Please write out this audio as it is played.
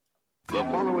The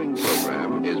following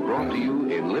program is brought to you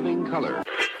in living color.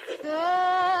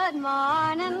 Good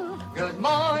morning. Good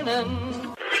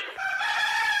morning.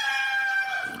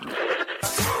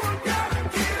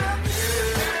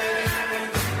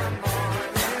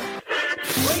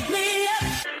 Wake me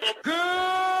up.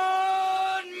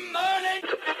 Good morning.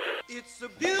 It's a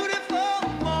beautiful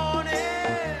morning.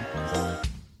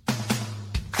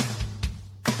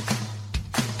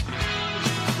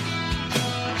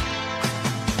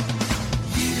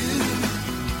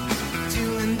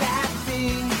 Doing that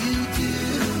thing you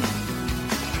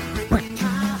do. Breaking my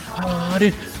Heart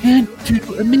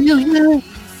into a million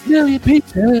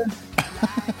pieces.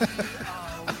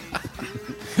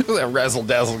 That razzle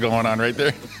dazzle going on right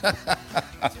there.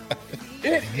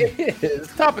 It is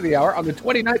top of the hour on the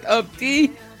 29th of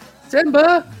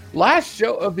December. Last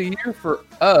show of the year for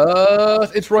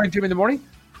us. It's Roy and Jim in the morning.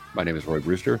 My name is Roy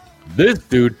Brewster. This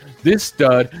dude, this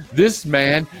stud, this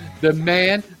man, the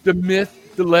myth,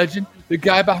 the legend, the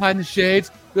guy behind the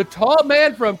shades, the tall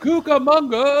man from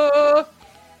Cucamonga.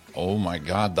 Oh my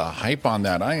God, the hype on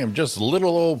that. I am just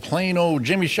little old plain old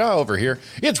Jimmy Shaw over here.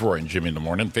 It's Roy and Jimmy in the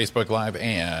morning, Facebook Live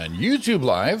and YouTube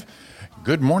Live.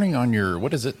 Good morning on your,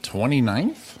 what is it,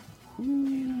 29th?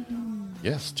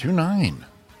 Yes, 2-9.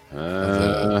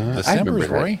 December,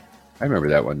 Roy. I remember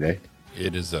that one day.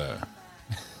 It is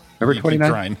Remember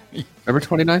 29? Remember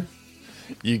 29?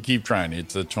 You keep trying.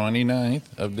 It's the 29th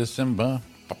of December.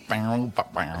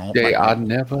 Day I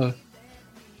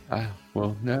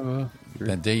will never.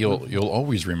 That day you'll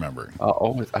always remember.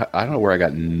 I don't know where I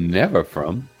got never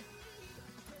from.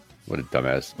 What a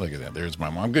dumbass. Look at that. There's my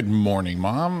mom. Good morning,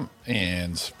 Mom.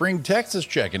 And Spring, Texas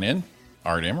checking in.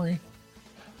 Art Emery.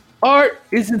 Art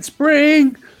is in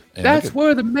Spring. And that's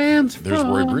where the man's there's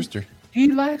from. Roy Brewster. He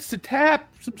likes to tap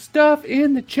some stuff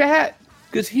in the chat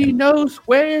because he knows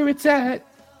where it's at.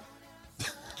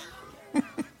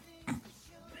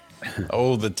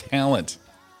 Oh, the talent.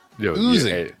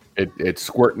 Oozing. It's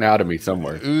squirting out of me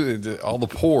somewhere. All the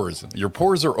pores. Your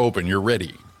pores are open. You're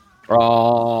ready.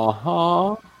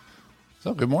 Uh-huh.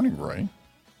 So, good morning, Roy.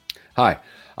 Hi.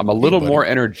 I'm a little buddy. more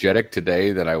energetic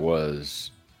today than I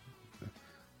was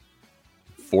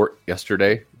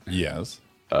yesterday. Yes.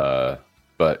 But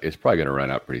it's probably going to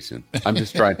run out pretty soon. I'm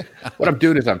just trying. What I'm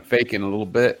doing is I'm faking a little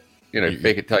bit. You know,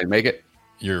 fake it till you make it.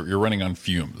 You're running on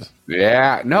fumes.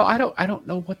 Yeah. No, I don't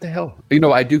know what the hell. You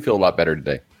know, I do feel a lot better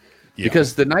today. Yeah.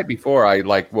 Because the night before I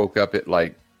woke up at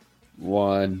 1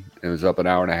 and was up an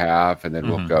hour and a half and then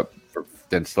woke up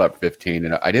then slept 15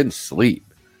 and I didn't sleep.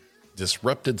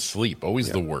 Disrupted sleep,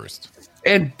 always the worst.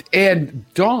 And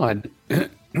Dawn,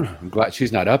 I'm glad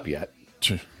she's not up yet.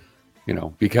 You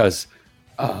know, because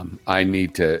I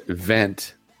need to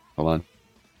vent. Hold on.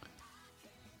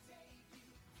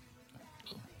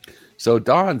 So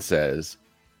Dawn says,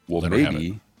 well,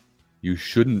 maybe you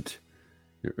shouldn't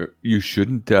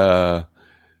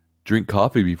drink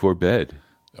coffee before bed.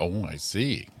 Oh, I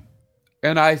see.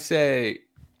 And I say,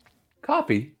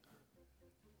 coffee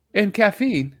and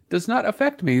caffeine does not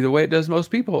affect me the way it does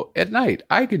most people at night.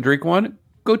 I can drink one,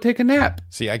 go take a nap.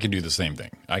 See, I can do the same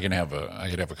thing. I could have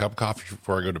a cup of coffee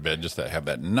before I go to bed just to have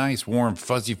that nice, warm,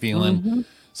 fuzzy feeling. Mm-hmm.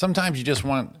 Sometimes you just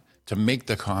want to make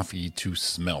the coffee to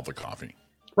smell the coffee.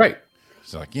 Right.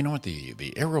 So you know what?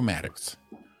 The aromatics.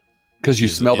 Because you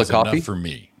smell the coffee? Enough for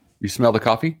me. You smell the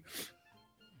coffee?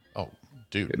 Oh,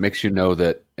 dude. It makes you know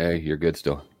that, hey, you're good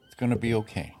still. It's going to be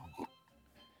okay.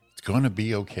 It's going to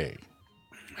be okay.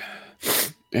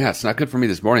 Yeah, it's not good for me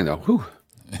this morning, though. Whew.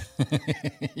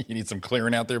 You need some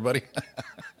clearing out there, buddy?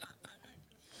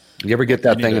 You ever get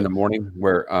that thing in the morning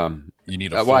where you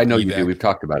need well, I know you do. We've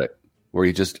talked about it. Where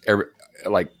you just,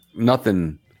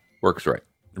 nothing works right.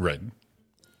 Right.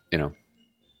 You know?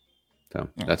 So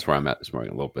that's where I'm at this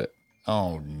morning a little bit.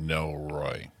 Oh, no,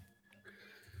 Roy.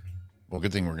 Well,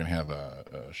 good thing we're going to have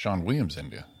Sean Williams in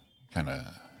to kind of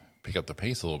pick up the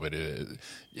pace a little bit.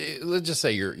 Let's just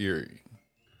say your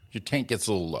tank gets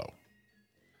a little low.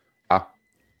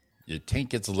 Your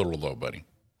tank gets a little low, buddy.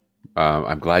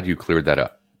 I'm glad you cleared that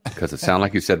up because it sounded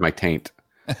like you said my taint.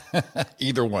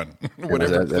 Either one.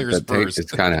 Whatever clears first.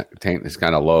 It's kind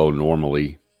of low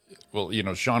normally. Well, you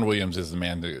know, Sean Williams is the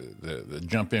man to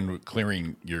jump in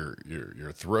clearing your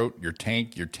throat, your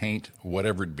tank, your taint,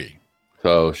 whatever it be.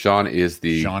 So Sean is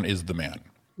the man.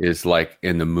 Is like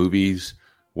in the movies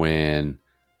when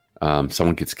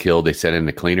someone gets killed, they send in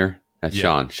the cleaner. That's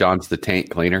Sean. Sean's the taint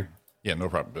cleaner. Yeah, no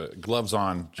problem. Gloves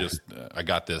on. Just I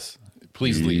got this.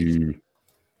 Please leave.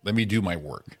 Let me do my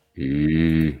work.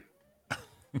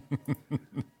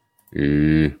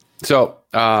 So,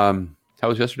 how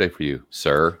was yesterday for you,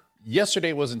 sir?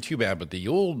 Yesterday wasn't too bad, but the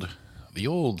old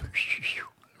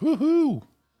Woohoo!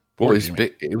 Boy,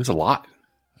 it was a lot.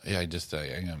 Yeah,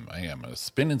 I am a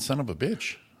spinning son of a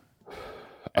bitch.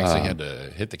 Actually had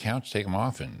to hit the couch, take them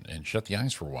off, and shut the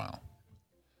eyes for a while.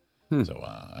 So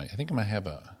I think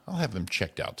I'll have them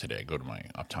checked out today. Go to my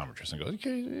optometrist and go,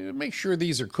 okay, make sure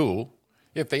these are cool.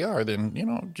 If they are, then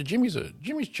Jimmy's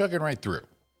chugging right through.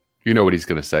 You know what he's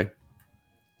going to say?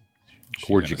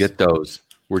 Where'd you get those?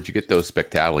 Where'd you get those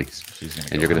spectacles?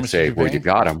 And you're going to say, well, you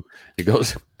got them. He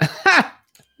goes,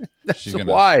 that's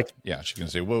why. Yeah, she's going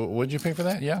to say, well, what'd you pay for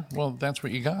that? Yeah, well, that's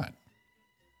what you got.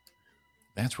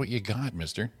 That's what you got,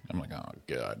 mister. I'm like, oh,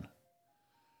 God.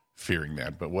 Fearing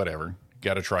that, but whatever.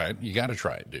 Got to try it. You got to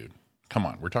try it, dude. Come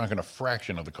on. We're talking a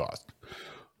fraction of the cost.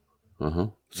 Uh-huh.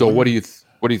 So what are you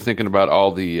thinking about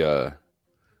all the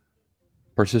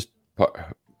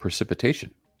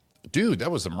precipitation? Dude, that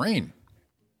was some rain.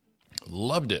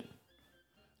 Loved it.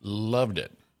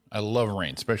 I love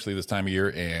rain, especially this time of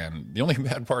year. And the only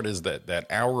bad part is that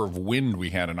hour of wind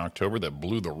we had in October that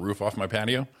blew the roof off my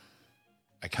patio.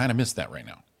 I kind of missed that right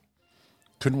now.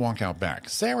 Couldn't walk out back.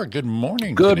 Sarah, good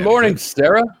morning. Good morning,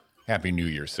 Sarah. Happy New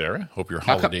Year, Sarah. Hope your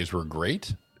holidays were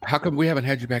great. How come we haven't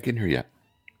had you back in here yet?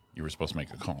 You were supposed to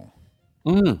make a call.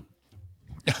 Blame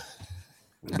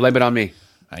it on me.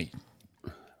 I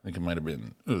think it might have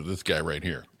been this guy right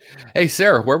here. Hey,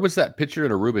 Sarah, where was that picture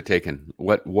in Aruba taken?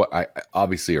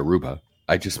 Obviously Aruba.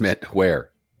 I just meant where?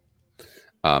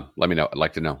 Let me know. I'd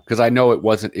like to know. Because I know it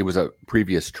was a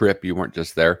previous trip. You weren't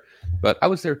just there. But I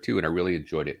was there too, and I really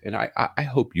enjoyed it. And I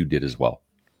hope you did as well.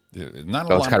 Not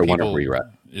a lot of people.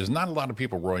 There's not a lot of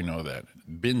people, Roy, know that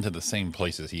been to the same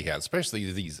places he has,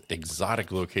 especially these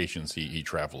exotic locations he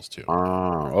travels to.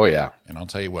 Oh yeah. And I'll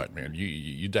tell you what, man,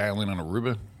 you dial in on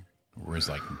Aruba, where it's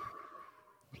like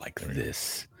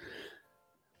this.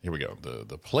 Here we go.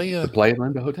 The Playa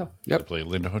Linda Hotel. Yep. The Playa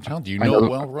Linda Hotel. Do you know it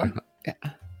well, Roy? Yeah.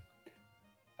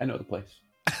 I know the place.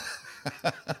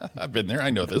 I've been there. I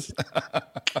know this.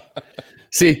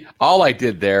 See, all I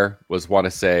did there was want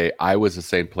to say I was the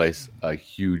same place a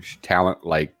huge talent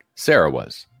like Sarah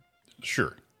was.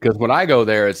 Sure. Because when I go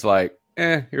there, it's like,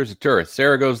 here's a tourist.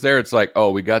 Sarah goes there, it's like,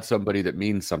 oh, we got somebody that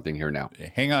means something here now.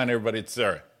 Hang on, everybody. It's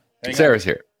Sarah. Sarah's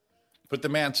here. Put the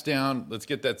mats down. Let's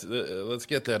get that.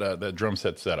 That drum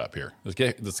set up here.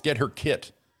 Let's get her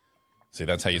kit. See,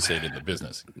 that's how you say it in the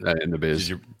business. In the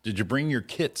biz. Did you bring your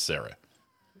kit, Sarah?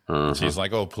 Uh-huh. She's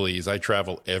like, oh, please. I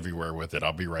travel everywhere with it.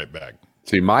 I'll be right back.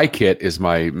 See, my kit is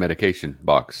my medication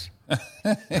box.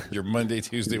 Your Monday,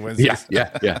 Tuesday, Wednesday.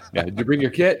 Yeah. Did you bring your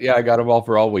kit? Yeah, I got them all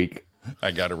for all week.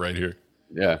 I got it right here.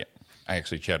 Yeah. I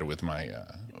actually chatted with my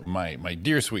my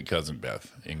dear sweet cousin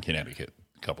Beth in Connecticut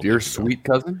a couple dear days ago. Sweet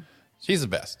cousin? She's the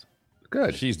best.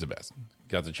 Good. She's the best.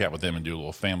 Got to chat with them and do a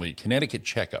little family Connecticut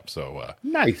checkup. So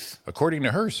nice. According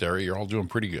to her, Sarah, you're all doing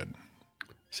pretty good.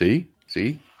 See?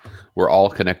 We're all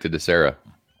connected to Sarah.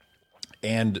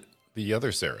 And the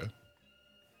other Sarah,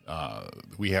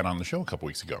 we had on the show a couple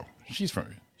weeks ago.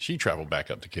 She traveled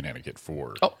back up to Connecticut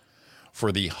for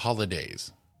the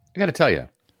holidays. I got to tell you.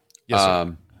 Yes,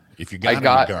 sir. If you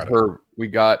got it. We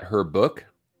got her book.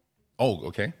 Oh,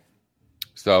 okay.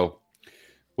 So,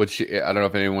 I don't know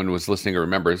if anyone was listening or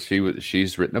remembers.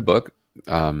 She's written a book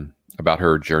about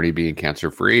her journey being cancer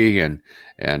free and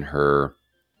her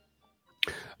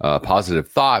positive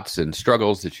thoughts and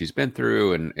struggles that she's been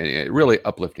through, and a really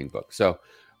uplifting book. So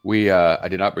I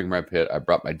did not bring my pit. I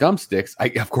brought my dump sticks.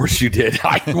 Of course you did.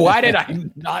 Why did I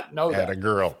not know that? Had a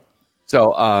girl.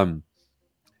 So I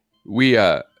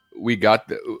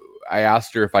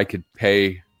asked her if I could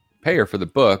pay her for the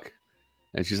book,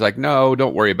 and she's like, no,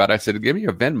 don't worry about it. I said, give me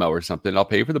a Venmo or something. I'll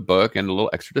pay you for the book and a little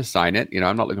extra to sign it.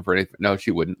 I'm not looking for anything. No,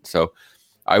 she wouldn't. So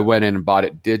I went in and bought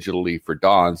it digitally for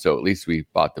Dawn. So at least we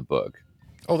bought the book.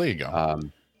 Oh, there you go.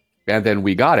 And then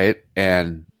we got it,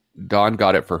 and Dawn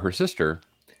got it for her sister.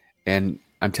 And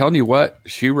I'm telling you what,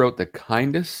 she wrote the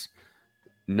kindest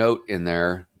note in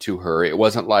there to her. It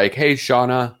wasn't like, hey,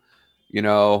 Shauna,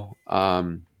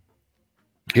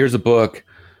 here's a book,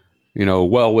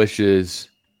 well wishes,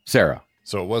 Sarah.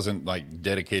 So it wasn't like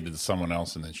dedicated to someone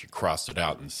else, and then she crossed it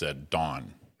out and said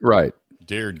Dawn. Right.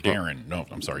 Dear Darren. No,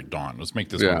 I'm sorry, Dawn. Let's make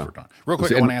this one for Dawn. Real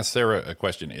quick, I want to ask Sarah a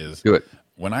question. Do it.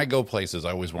 When I go places,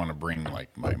 I always want to bring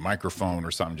like my microphone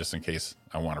or something just in case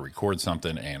I want to record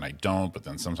something, and I don't, but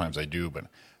then sometimes I do. But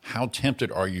how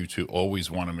tempted are you to always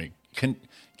want to make, can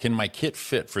my kit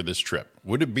fit for this trip?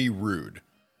 Would it be rude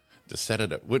to set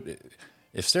it up?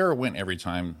 If Sarah went every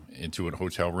time into a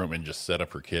hotel room and just set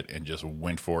up her kit and just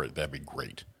went for it, that'd be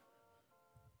great.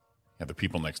 Have the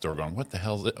people next door going, what the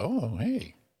hell is it? Oh,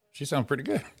 hey, she sounds pretty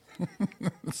good.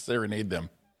 Serenade them.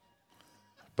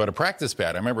 But a practice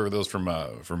pad, I remember those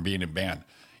from being in band.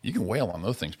 You can wail on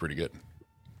those things pretty good.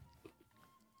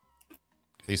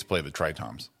 They used to play the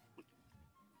tritoms.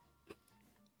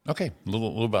 Okay, a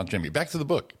little about Jimmy. Back to the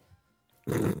book.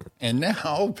 And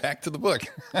now back to the book.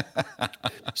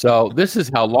 So this is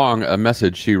how long a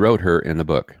message she wrote her in the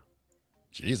book.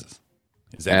 Jesus.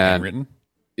 Is that handwritten?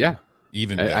 Yeah.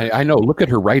 Even better. I know. Look at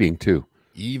her writing too.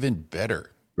 Even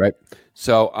better. Right.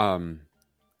 So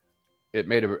it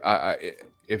made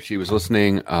if she was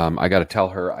listening, I got to tell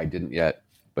her I didn't yet,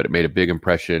 but it made a big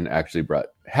impression, actually brought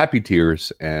happy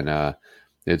tears, and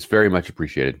it's very much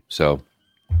appreciated. So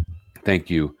thank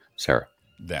you, Sarah.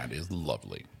 That is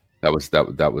lovely. That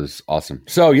was awesome.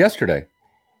 So yesterday,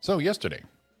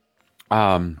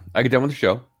 I get done with the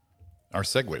show. Our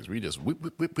segues, we just whip,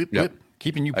 Yep. whip,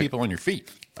 keeping you people on your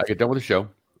feet. I get done with the show,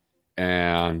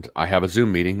 and I have a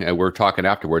Zoom meeting, and we're talking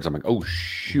afterwards. I'm like, oh,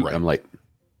 shoot. Right. I'm late.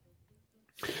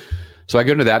 So I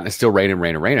get into that, and it's still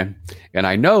raining. And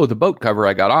I know the boat cover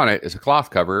I got on it is a cloth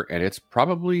cover, and it's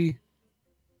probably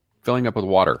filling up with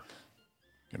water.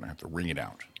 Going to have to wring it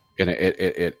out. And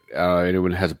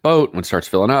when it has a boat, when it starts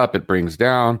filling up, it brings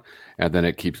down, and then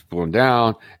it keeps pulling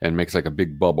down and makes like a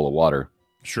big bubble of water.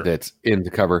 Sure. That's in the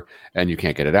cover, and you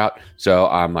can't get it out. So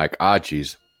I'm like,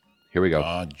 geez. Here we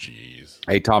go. Geez.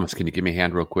 Hey, Thomas, can you give me a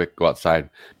hand real quick? Go outside.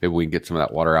 Maybe we can get some of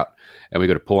that water out. And we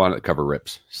go to pull on it. The cover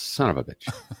rips. Son of a bitch.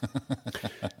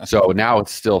 So now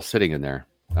it's still sitting in there.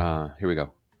 Here we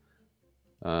go.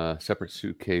 Separate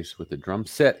suitcase with the drum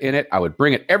set in it. I would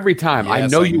bring it every time. Yes, I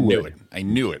know you would. I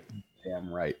knew it.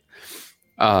 Damn right.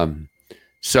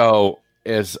 So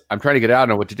as I'm trying to get out, I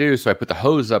know what to do. So I put the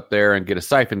hose up there and get a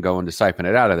siphon going to siphon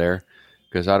it out of there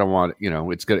because I don't want,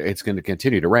 it's going to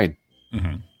continue to rain.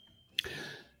 Mm-hmm.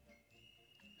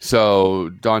 So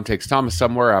Dawn takes Thomas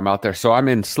somewhere. I'm out there. So I'm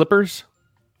in slippers,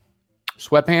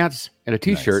 sweatpants, and a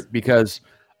t-shirt because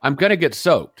I'm going to get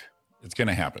soaked. It's going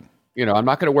to happen. I'm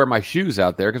not going to wear my shoes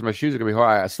out there because my shoes are going to be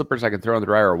hard. Slippers I can throw in the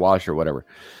dryer or wash or whatever.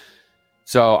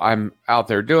 So I'm out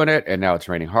there doing it, and now it's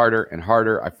raining harder and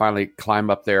harder. I finally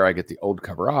climb up there. I get the old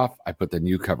cover off. I put the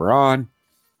new cover on,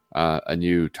 a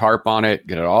new tarp on it,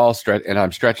 get it all stretched, and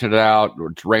I'm stretching it out.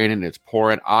 It's raining. It's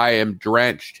pouring. I am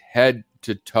drenched head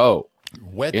to toe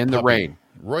Wet in the puppy. rain,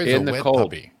 Roy's in a the wet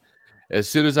cold. puppy. As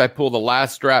soon as I pull the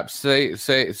last strap, say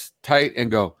tight, and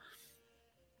go,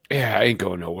 yeah, I ain't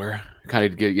going nowhere.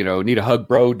 Kind of get need a hug,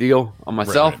 bro, deal on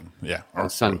myself. Right. Yeah.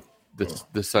 And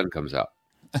the sun comes out.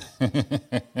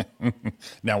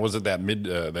 Now, was it that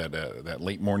that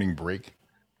late morning break?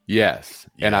 Yes.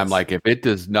 And I'm like, if it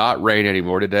does not rain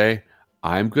anymore today,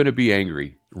 I'm going to be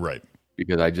angry. Right.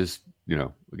 Because I just,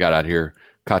 got out here,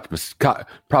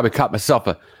 probably caught myself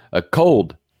a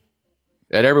cold.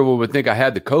 And everyone would think I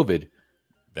had the COVID.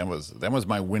 That was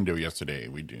my window yesterday.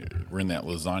 We're in that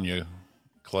lasagna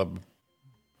club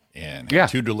and had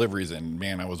 2 deliveries, and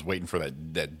man, I was waiting for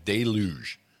that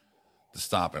deluge to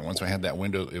stop. And once I had that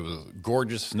window, it was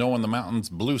gorgeous. Snow in the mountains,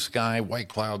 blue sky, white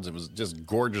clouds. It was just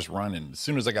gorgeous run. And as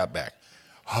soon as I got back,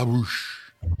 whoosh,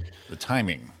 the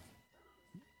timing,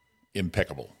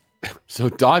 impeccable. So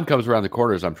Dawn comes around the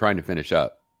corner as I'm trying to finish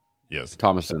up. Yes.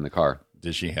 Thomas is in the car.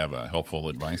 Did she have helpful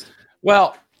advice?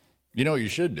 Well, you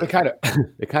should do. It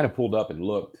kind of pulled up and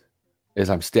looked as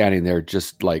I'm standing there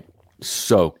just like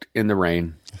soaked in the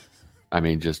rain. I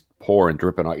mean, just pouring,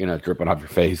 dripping off your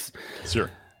face.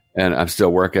 Sure. And I'm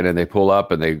still working, and they pull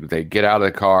up and they get out of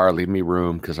the car, leave me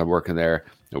room because I'm working there.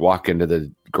 They walk into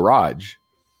the garage,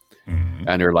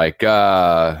 and they're like,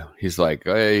 he's like,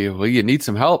 hey, well, you need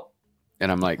some help.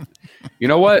 And I'm like, you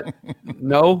know what?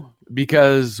 No,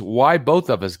 because why both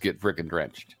of us get freaking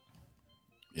drenched?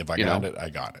 If I got it, I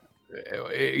got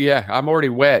it. Yeah, I'm already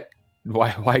wet.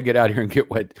 Why get out here and get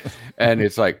wet? And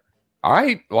it's like, all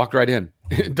right, walked right in.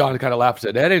 Don kind of laughs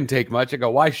at that. Didn't take much. I go,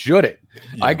 why should it?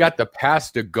 Yeah. I got the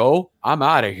pass to go. I'm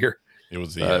out of here. It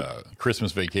was the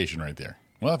Christmas vacation right there.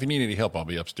 Well, if you need any help, I'll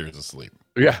be upstairs asleep.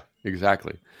 Yeah,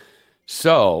 exactly.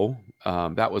 So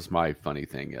that was my funny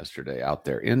thing yesterday out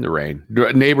there in the rain.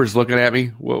 Neighbors looking at me.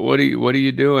 What are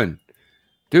you doing?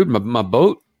 Dude, my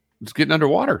boat is getting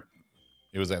underwater.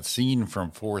 It was that scene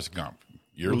from Forrest Gump.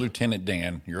 You're Lieutenant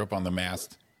Dan. You're up on the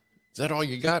mast. Is that all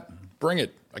you got? Bring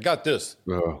it. I got this.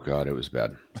 Oh God, it was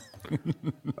bad.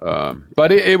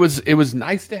 But it was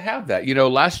nice to have that.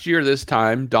 Last year this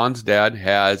time, Don's dad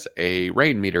has a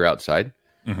rain meter outside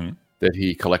that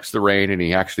he collects the rain, and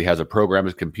he actually has a program on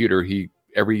his computer.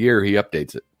 Every year he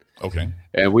updates it. Okay.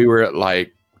 And we were at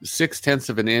like 0.6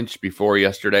 of an inch before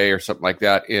yesterday or something like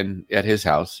that at his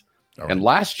house. Right. And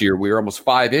last year we were almost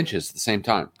 5 inches at the same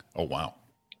time. Oh wow.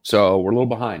 So we're a little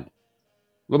behind.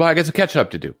 I got some catching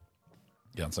up to do.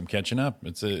 Got some catching up.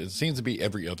 It seems to be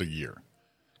every other year.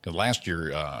 Because last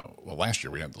year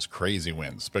we had those crazy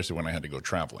winds, especially when I had to go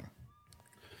traveling.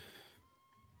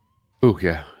 Oh,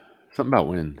 yeah. Something about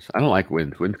winds. I don't like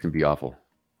winds. Winds can be awful.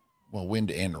 Well,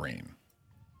 wind and rain.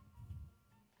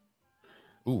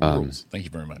 Ooh, rules. Thank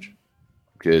you very much.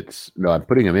 I'm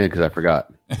putting them in because I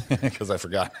forgot. Because I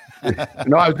forgot.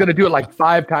 No, I was going to do it like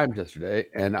 5 times yesterday,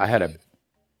 and I had a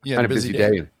busy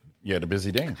day. You had a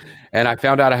busy day. And I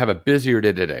found out I have a busier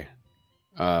day today.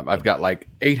 I've got like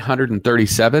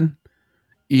 837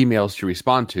 emails to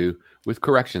respond to with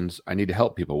corrections I need to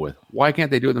help people with. Why can't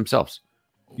they do it themselves?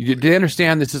 Do you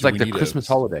understand this is like the Christmas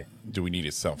holiday? Do we need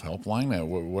a self-help line?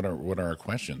 What are our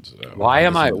questions? Why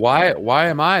am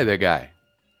I the guy?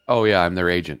 Oh yeah, I'm their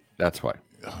agent. That's why.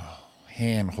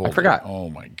 Hand hold. I forgot. Oh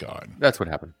my God. That's what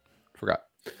happened. Forgot.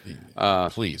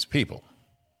 Please, people.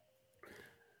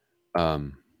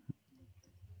 So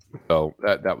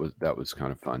that was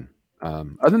kind of fun.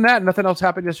 Other than that, nothing else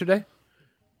happened yesterday.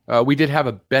 We did have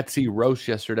a Betsy roast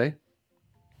yesterday.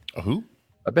 A who?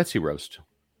 A Betsy roast.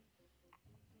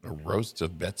 A roast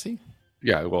of Betsy?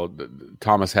 Yeah, well,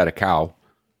 Thomas had a cow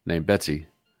named Betsy.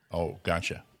 Oh,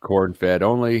 gotcha. Corn fed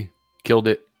only, killed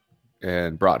it,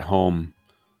 and brought home.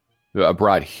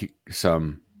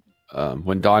 Some.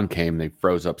 When Dawn came, they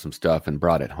froze up some stuff and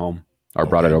brought it home, or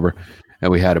brought it over.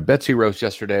 And we had a Betsy roast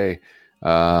yesterday.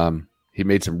 He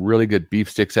made some really good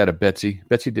beef sticks out of Betsy.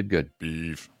 Betsy did good.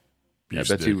 Beef Yeah,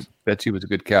 sticks. Betsy was a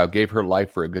good cow. Gave her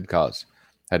life for a good cause.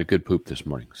 Had a good poop this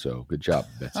morning. So good job,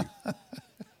 Betsy.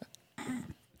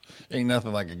 Ain't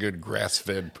nothing like a good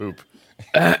grass-fed poop.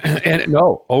 And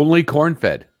no, only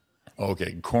corn-fed.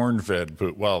 Okay, corn-fed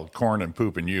poop. Well, corn and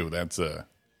poop and you, that's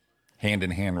hand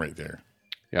in hand right there.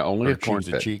 Yeah, only Or a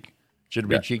corn-fed. cheek to cheek. Should it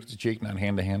be cheek to cheek, not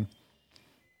hand to hand?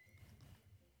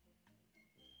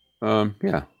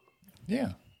 Yeah.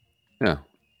 Yeah. Yeah.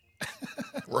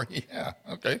 Right. Yeah.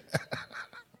 Okay.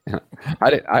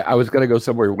 I was going to go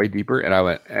somewhere way deeper, and I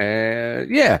went,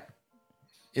 yeah.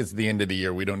 It's the end of the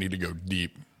year. We don't need to go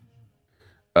deep.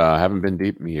 Haven't been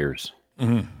deep in years.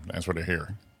 Mm-hmm. That's what I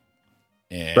hear.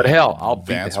 And but hell, I'll beat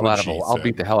the hell out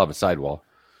of a sidewall.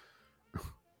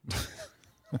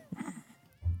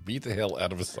 Beat the hell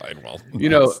out of a sidewall. You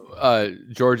know,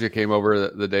 Georgia came over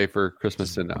the day for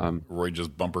Christmas, and Roy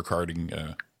just bumper carring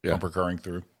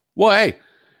through. Well, hey,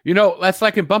 you know, that's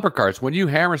like in bumper cars. When you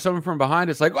hammer someone from behind,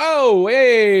 it's like, whoa,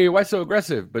 hey, why so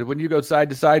aggressive? But when you go side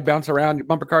to side, bounce around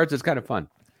bumper cars, it's kind of fun.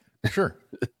 Sure.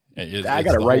 I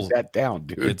got to write that down,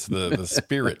 dude. It's the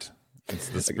spirit. It's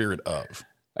the spirit of.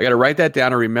 I got to write that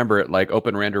down and remember it like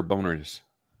open random boners.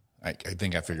 I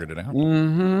think I figured it out.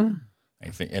 Mm-hmm.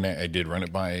 I did run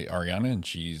it by Ariana, and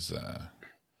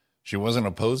she wasn't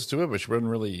opposed to it, but she wasn't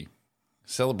really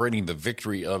celebrating the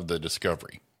victory of the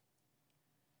discovery.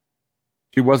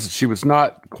 She was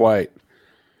not quite.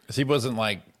 She wasn't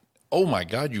like, oh my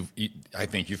God, I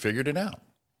think you figured it out.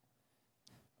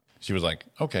 She was like,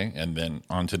 okay, and then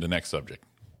on to the next subject.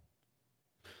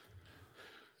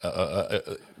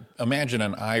 Imagine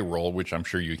an eye roll, which I'm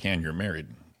sure you can. You're married.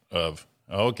 Of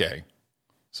okay.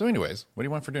 So, anyways, what do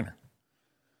you want for dinner?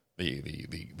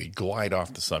 The glide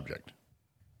off the subject.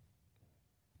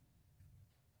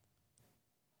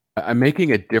 I'm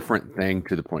making a different thing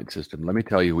to the point system. Let me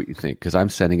tell you what you think, because I'm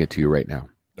sending it to you right now.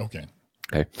 Okay.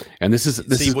 And this is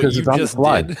what you just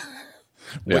did.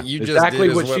 What you just exactly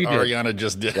did is what what she did. Ariana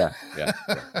just did. Yeah.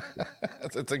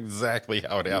 That's exactly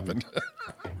how it happened.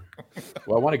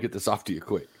 Well, I want to get this off to you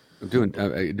quick. I'm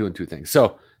doing two things.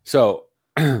 So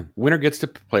winner gets to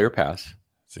play or pass.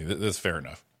 See, that's fair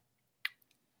enough.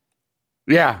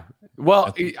 Yeah.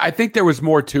 Well, I think there was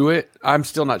more to it. I'm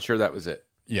still not sure that was it.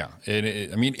 Yeah.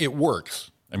 I mean, it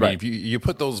works. I mean, if you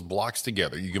put those blocks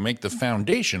together, you can make the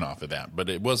foundation off of that. But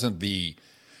it wasn't the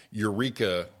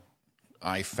eureka,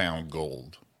 I found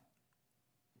gold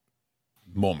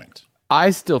moment.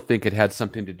 I still think it had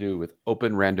something to do with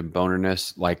open random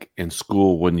bonerness, like in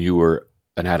school when you were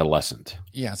an adolescent.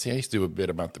 Yeah, see, I used to do a bit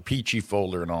about the peachy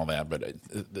folder and all that, but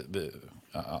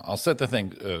I'll set the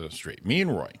thing straight. Me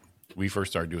and Roy, we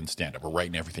first started doing stand-up. We're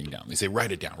writing everything down. They say,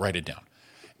 write it down.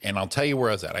 And I'll tell you where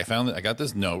I was at. I got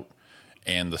this note,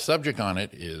 and the subject on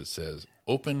it says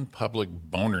open public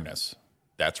bonerness.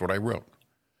 That's what I wrote.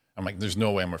 I'm like, there's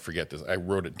no way I'm going to forget this. I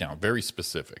wrote it down, very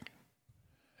specific.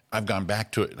 I've gone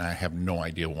back to it, and I have no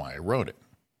idea why I wrote it.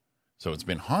 So it's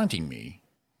been haunting me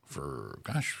for,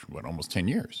 almost 10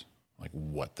 years. Like,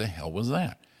 what the hell was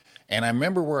that? And I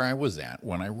remember where I was at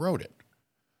when I wrote it.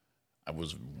 I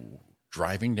was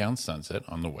driving down Sunset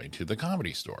on the way to the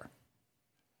Comedy Store.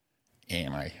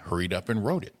 And I hurried up and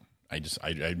wrote it. I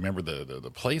remember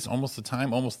the place, almost the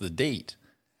time, almost the date.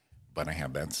 But I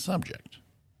have that subject.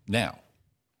 Now,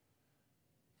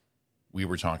 we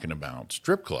were talking about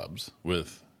strip clubs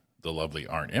with the lovely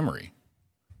Art Emery.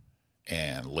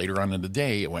 And later on in the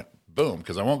day, it went boom,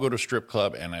 because I won't go to a strip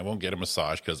club and I won't get a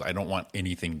massage because I don't want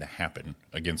anything to happen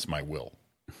against my will.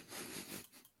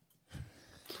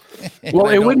 Well,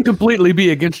 it wouldn't completely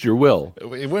be against your will.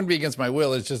 It wouldn't be against my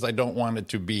will. It's just I don't want it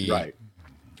to be Right.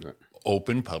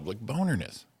 open public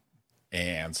bonerness.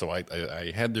 And so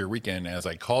I had their weekend as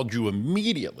I called you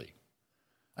immediately.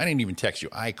 I didn't even text you.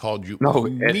 I called you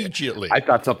immediately. I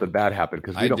thought something bad happened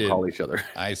because we don't call each other.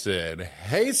 I said,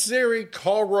 hey, Siri,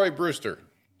 call Roy Brewster.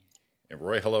 And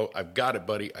Roy, hello. I've got it,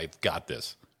 buddy. I've got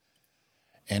this.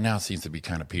 And now it seems to be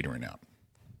kind of petering out.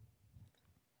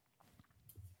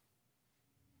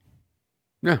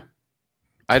 Yeah.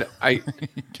 I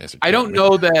don't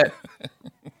know that.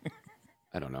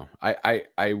 I don't know.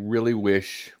 I really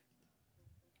wish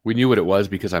we knew what it was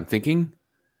because I'm thinking,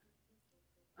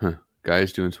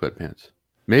 guys doing sweatpants.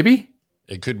 Maybe?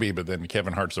 It could be, but then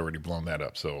Kevin Hart's already blown that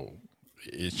up, so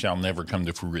it shall never come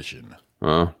to fruition.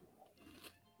 Uh-oh.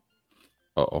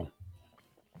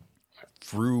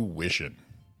 Fruition.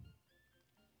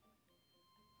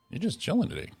 You're just chilling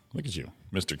today. Look at you.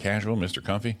 Mr. Casual, Mr.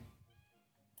 Comfy.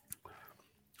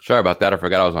 Sorry about that. I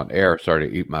forgot I was on air. Sorry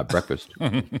to eat my breakfast.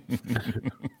 I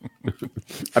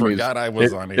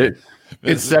was on air.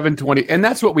 It's 7:20, and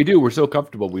that's what we do. We're so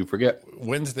comfortable, we forget.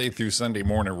 Wednesday through Sunday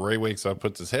morning, Roy wakes up,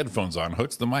 puts his headphones on,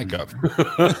 hooks the mic up.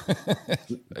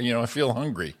 I feel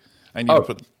hungry. I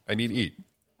need to eat.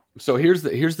 So here's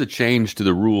the change to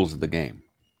the rules of the game.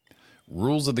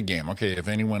 Rules of the game. Okay, if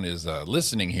anyone is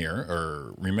listening here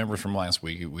or remember from last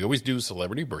week, we always do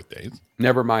celebrity birthdays.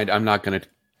 Never mind. I'm not gonna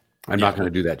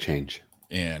do that change.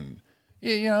 And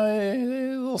a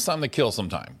little something to kill some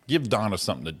time. Give Donna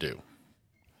something to do.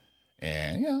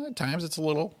 And at times it's a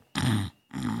little,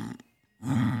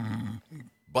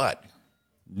 but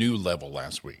new level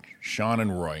last week. Sean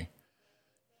and Roy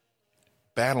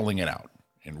battling it out,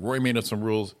 and Roy made up some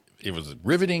rules. It was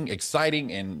riveting,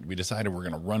 exciting, and we decided we're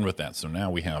going to run with that. So now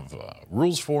we have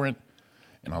rules for it,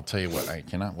 and I'll tell you what, I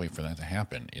cannot wait for that to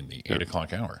happen in the 8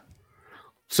 o'clock hour.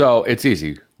 So it's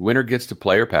easy. Winner gets to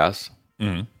play or pass.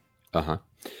 Mm-hmm.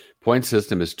 Point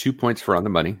system is 2 points for on the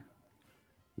money,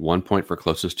 1 point for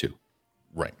closest to.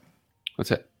 Right.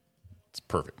 That's it. It's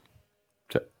perfect.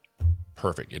 That's it.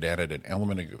 Perfect. It added an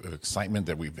element of excitement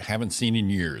that we haven't seen in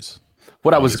years.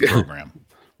 What I was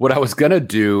gonna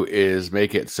do is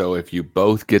make it so if you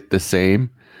both get the same,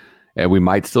 and we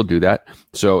might still do that.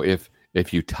 So if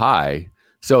you tie,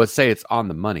 so let's say it's on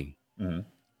the money,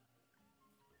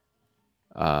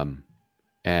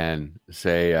 and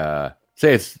say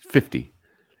it's 50,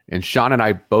 and Sean and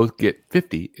I both get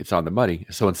 50. It's on the money.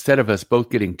 So instead of us both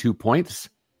getting 2 points,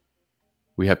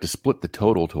 we have to split the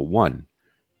total to 1.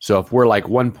 So if we're like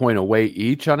 1 point away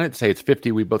each on it, say it's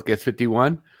 50, we both get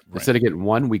 51. Right. Instead of getting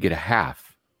 1, we get a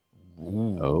half.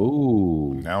 Ooh.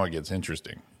 Oh, now it gets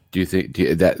interesting. Do you think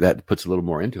that puts a little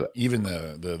more into it? Even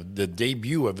the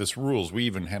debut of this rules, we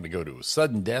even had to go to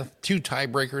sudden death, 2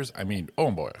 tiebreakers. I mean,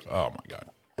 oh boy, oh my God,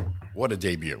 what a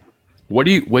debut! What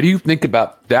do you think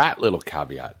about that little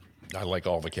caveat? I like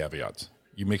all the caveats.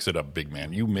 You mix it up, big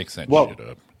man. You mix that shit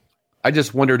up. I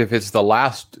just wondered if it's the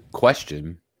last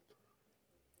question,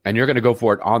 and you're going to go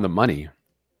for it on the money,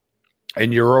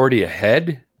 and you're already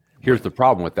ahead. Here's the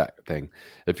problem with that thing: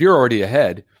 if you're already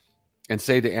ahead. And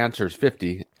say the answer is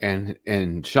 50,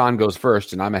 and Sean goes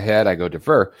first, and I'm ahead. I go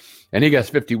defer, and he gets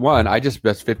 51. I just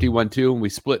best 51 too, and we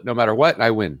split no matter what, and I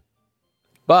win.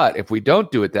 But if we don't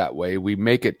do it that way, we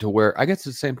make it to where I guess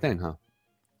it's the same thing, huh?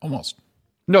 Almost.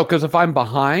 No, because if I'm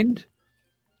behind,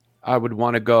 I would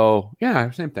want to go.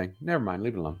 Yeah, same thing. Never mind.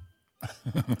 Leave it alone.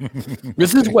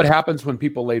 This is what happens when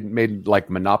people made like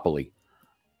Monopoly.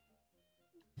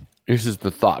 This is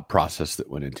the thought process that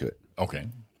went into it. Okay.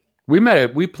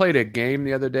 We played a game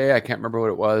the other day. I can't remember what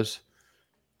it was.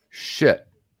 Shit.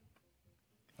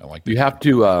 I like that. You have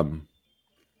to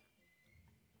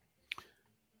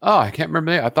I can't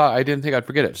remember that. I didn't think I'd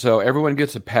forget it. So everyone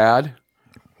gets a pad.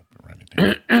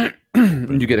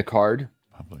 And you get a card.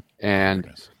 And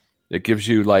it gives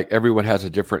you like everyone has a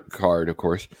different card, of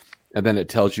course. And then it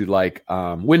tells you like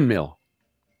windmill.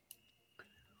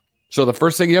 So the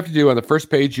first thing you have to do on the first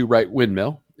page, you write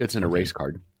windmill. It's an erase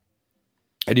card.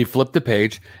 And you flip the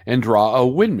page and draw a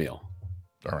windmill.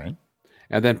 All right.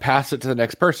 And then pass it to the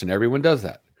next person. Everyone does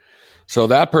that. So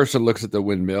that person looks at the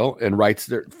windmill and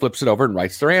flips it over and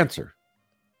writes their answer.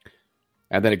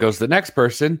 And then it goes to the next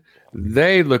person.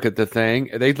 They look at the thing.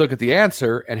 They look at the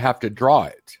answer and have to draw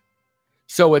it.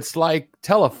 So it's like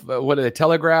telegraph,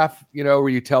 where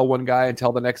you tell one guy and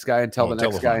tell the next guy and tell the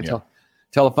next guy and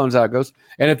telephone's how it goes.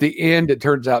 And at the end, it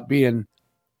turns out being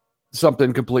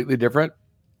something completely different.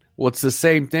 Well, it's the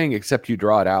same thing, except you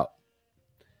draw it out.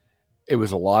 It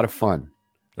was a lot of fun.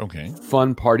 Okay.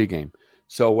 Fun party game.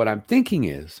 So what I'm thinking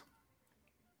is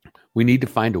we need to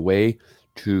find a way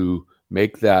to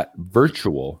make that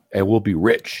virtual, and we'll be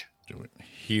rich. Do it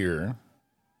here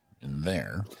and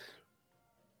there.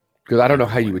 Because I don't know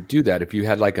how you would do that if you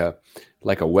had like a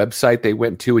website they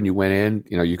went to and you went in,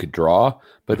 you could draw.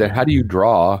 But then how do you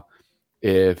draw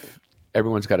if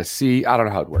everyone's got to see? I don't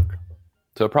know how it'd work.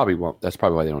 So it probably won't. That's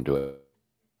probably why they don't do it.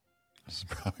 That's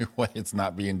probably why it's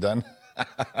not being done.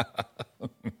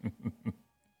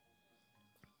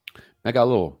 I got a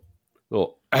little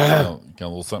Got a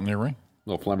little something there, Ray?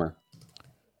 little flimmer.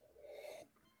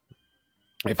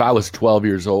 If I was 12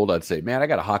 years old, I'd say, man, I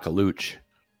got a hockalooch.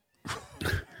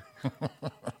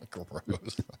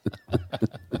 Gross.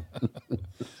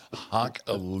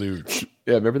 Hockalooch.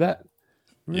 Yeah, remember that?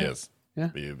 Yes. Yeah.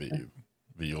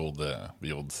 The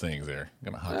old sayings there.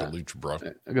 I'm gonna hockalooch, bro.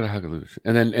 I got a hockalooch.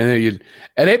 And then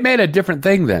it made a different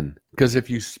thing then. Because if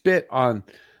you spit on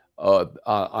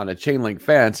a chain link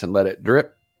fence and let it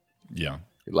drip, Yeah.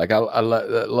 like I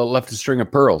left a string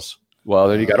of pearls. Well,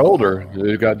 then you got older,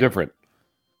 it got different.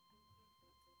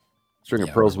 String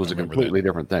of pearls was a completely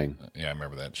different thing. Yeah, I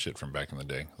remember that shit from back in the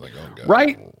day. Like, oh god.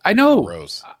 Right? I know.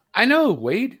 Gross. I know,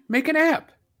 Wade. Make an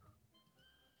app.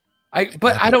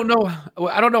 But I don't know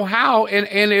how.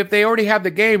 And if they already have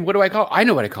the game, what do I call it? I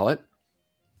know what I call it.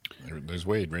 There's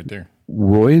Wade right there.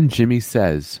 Roy and Jimmy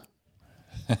says.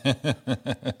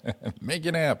 Make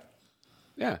an app.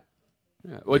 Yeah.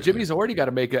 Well, Jimmy's already got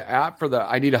to make an app for the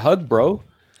I need a hug, bro.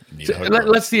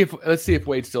 Let's see if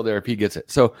Wade's still there if he gets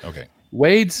it. So okay.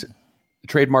 Wade's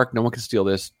trademark, no one can steal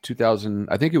this. 2000,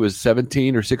 I think it was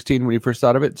 17 or 16 when he first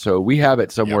thought of it. So we have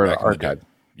it somewhere in our archive.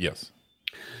 Yes.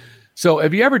 So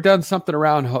have you ever done something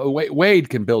around? Wade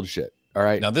can build shit. All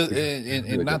right. Now, this,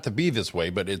 and not to be this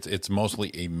way, but it's mostly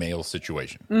a male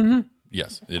situation. Mm-hmm.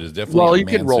 Yes, it is definitely. Well, a you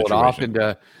can roll situation. it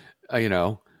off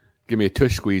into, give me a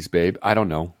tush squeeze, babe. I don't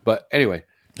know, but anyway.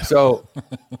 So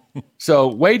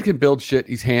Wade can build shit.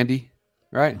 He's handy,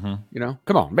 right? Mm-hmm.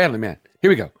 Come on, manly man. Here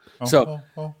we go.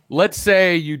 Let's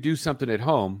say you do something at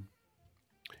home,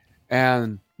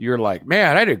 and you're like,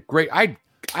 man, I did great. I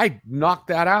knocked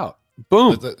that out.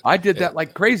 Boom! I did that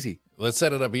like crazy. Let's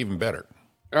set it up even better.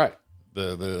 All right.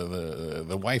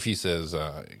 The wifey says,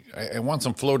 I want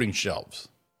some floating shelves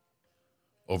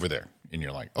over there, and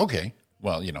you're like, okay.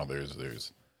 Well,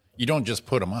 there's you don't just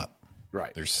put them up.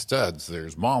 Right. There's studs,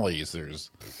 there's mollies,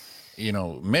 there's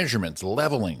measurements,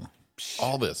 leveling,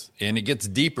 all this, and it gets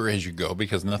deeper as you go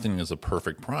because nothing is a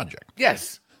perfect project.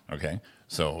 Yes. Okay.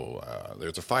 So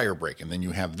there's a fire break, and then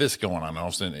you have this going on. All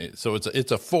of a sudden, so it's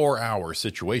a 4-hour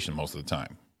situation most of the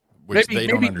time, which they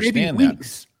don't understand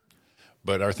that.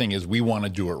 But our thing is we want to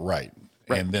do it right.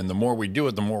 And then the more we do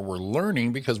it, the more we're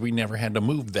learning because we never had to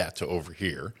move that to over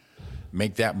here,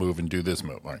 make that move and do this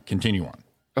move. All right, continue on.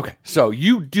 Okay. So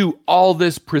you do all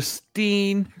this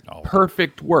pristine,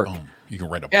 perfect work. Boom. You can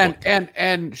write a book.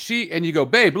 And you go,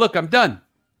 babe, look, I'm done.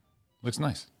 Looks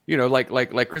nice. Like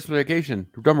Christmas Vacation.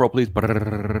 Drum roll, please.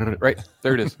 Right.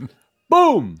 There it is.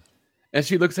 Boom. And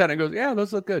she looks at it and goes, yeah,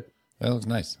 those look good. That looks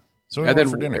nice. So and then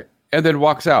for dinner. And then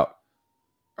walks out.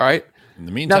 All right. In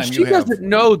the meantime, now she doesn't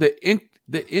know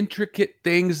the intricate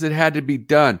things that had to be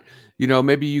done.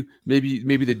 Maybe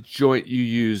the joint you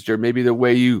used, or maybe the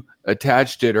way you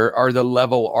attached it, or the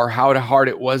level, or how hard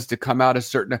it was to come out a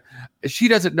certain. She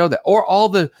doesn't know that, or all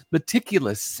the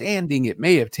meticulous sanding it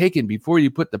may have taken before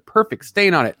you put the perfect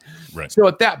stain on it. Right. So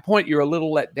at that point, you're a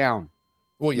little let down.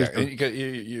 Well, yeah,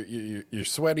 you're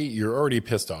sweaty. You're already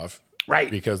pissed off,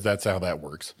 right? Because that's how that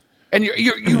works. And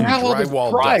you have all this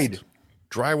pride.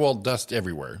 Drywall dust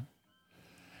everywhere,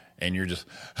 and you're just,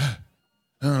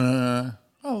 oh,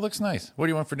 it looks nice. What do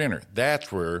you want for dinner?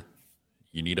 That's where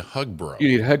you need a hug bro. You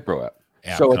need a hug bro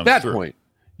app. So at that point,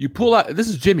 you pull out. This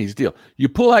is Jimmy's deal. You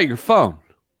pull out your phone.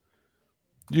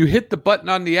 You hit the button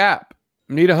on the app.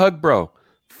 Need a hug bro.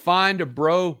 Find a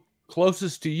bro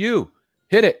closest to you.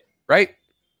 Hit it, right?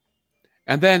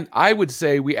 And then I would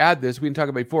say we add this. We didn't talk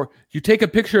about it before. You take a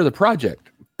picture of the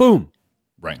project. Boom.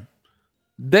 Right.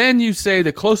 Then you say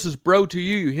the closest bro to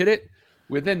you. You hit it.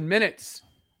 Within minutes,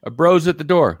 a bro's at the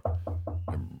door.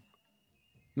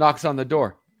 Knocks on the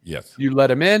door. Yes. You let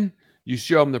him in. You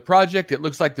show him the project. It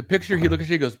looks like the picture. He looks at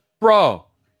you. He goes, bro.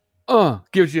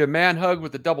 Gives you a man hug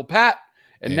with a double pat.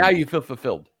 And now you feel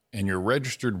fulfilled. And your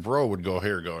registered bro would go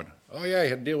here going, oh, yeah, you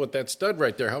had to deal with that stud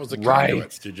right there. How was the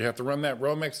conduits? Did you have to run that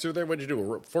Romex through there? What did you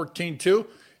do? 14.2?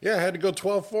 Yeah, I had to go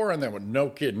 12.4 on that one. No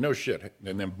kid, no shit.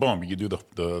 And then, boom, you do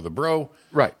the bro.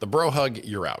 Right. The bro hug,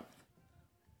 you're out.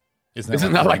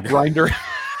 Isn't that like Grindr?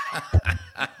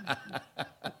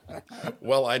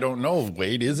 Well, I don't know,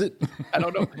 Wade, is it? I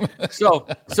don't know.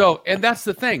 So, and that's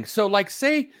the thing. So, like,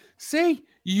 say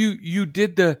you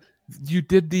did the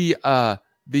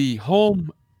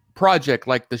home project,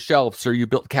 like the shelves, or you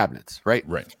built cabinets, right?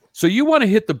 Right. So you want to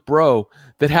hit the bro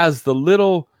that has the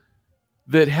little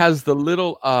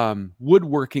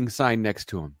woodworking sign next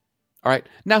to him. All right.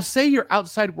 Now, say you're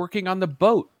outside working on the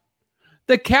boat.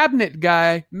 The cabinet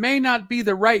guy may not be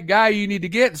the right guy you need to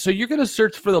get, so you're going to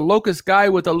search for the closest guy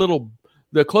with a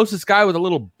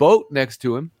little boat next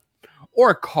to him,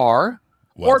 or a car,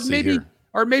 Well,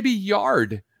 or maybe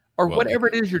yard, or whatever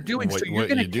it is you're doing. So you're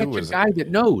going to catch a guy that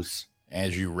knows.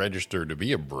 As you register to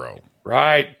be a bro,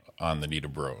 Right. on the Need a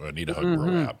Hug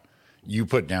Bro app, you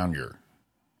put down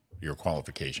your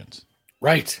qualifications.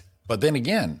 Right. But then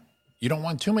again, you don't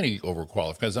want too many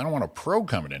overqualified, because I don't want a pro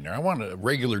coming in there. I want a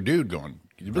regular dude going,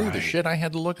 can you believe the shit I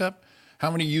had to look up?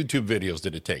 How many YouTube videos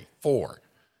did it take? 4.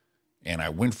 And I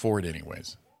went for it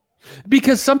anyways.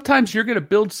 Because sometimes you're going to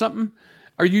build something,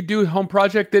 or you do a home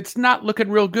project that's not looking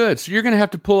real good. So you're going to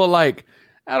have to pull I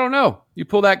don't know. You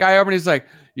pull that guy over and he's like,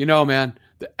 man,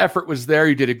 the effort was there.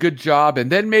 You did a good job.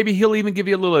 And then maybe he'll even give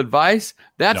you a little advice.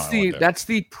 That's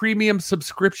the premium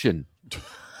subscription.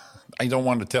 I don't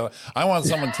want to tell. I want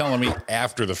someone telling me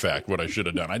after the fact what I should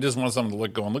have done. I just want someone to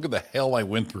look at the hell I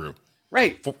went through.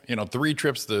 Right. 3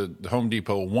 trips to Home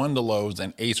Depot, 1 to Lowe's,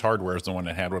 and Ace Hardware is the one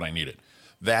that had what I needed.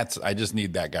 I just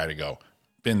need that guy to go,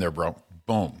 been there, bro.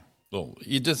 Boom.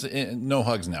 You just, no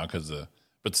hugs now,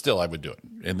 but still I would do it.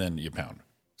 And then you pound.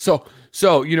 So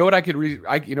you know what I could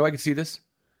I could see this?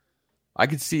 I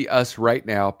could see us right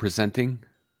now presenting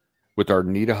with our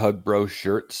Need a Hug Bro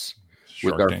shirts,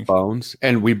 with our phones.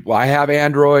 And I have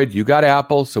Android, you got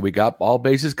Apple, so we got all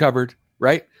bases covered,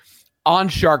 right? On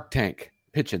Shark Tank,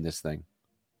 pitching this thing.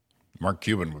 Mark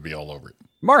Cuban would be all over it.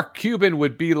 Mark Cuban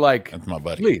would be like, that's my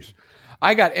buddy. Please.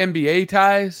 I got NBA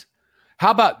ties.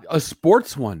 How about a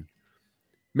sports one?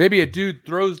 Maybe a dude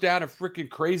throws down a freaking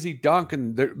crazy dunk,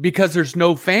 and because there's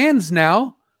no fans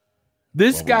now,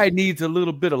 this guy needs a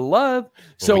little bit of love.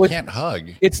 So we can't hug.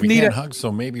 We can't hug, so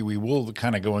maybe we will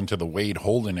kind of go into the Wade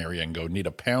Holden area and go, need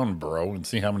a pound, bro, and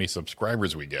see how many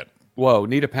subscribers we get. Whoa,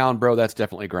 need a pound, bro. That's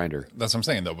definitely Grindr. That's what I'm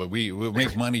saying, though. But we'll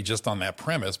make money just on that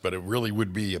premise, but it really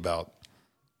would be about,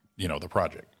 the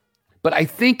project. But I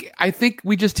think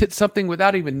we just hit something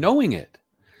without even knowing it.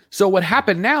 So what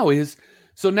happened now is,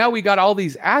 now we got all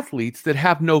these athletes that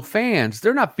have no fans.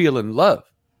 They're not feeling love.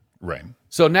 Right.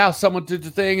 So now someone did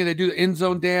the thing and they do the end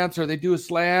zone dance, or they do a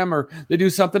slam, or they do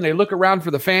something. They look around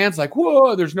for the fans like,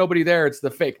 whoa, there's nobody there. It's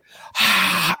the fake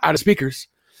out of speakers.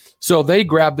 So they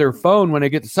grab their phone when they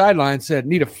get the sideline and said,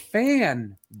 need a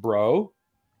fan, bro.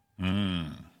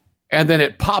 And then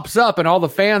it pops up and all the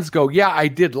fans go, yeah, I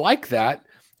did like that.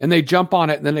 And they jump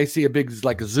on it, and then they see a big,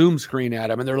 a Zoom screen at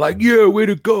them, and they're like, yeah, way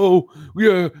to go.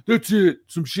 Yeah, that's it.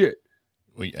 Some shit.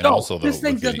 Also, this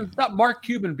thing doesn't stop. Mark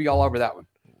Cuban be all over that one.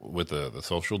 With the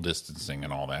social distancing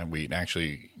and all that,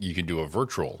 you can do a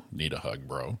virtual Need a Hug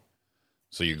Bro.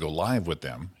 So you go live with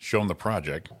them, show them the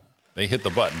project. They hit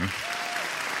the button.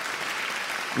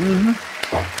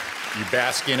 Mm-hmm. You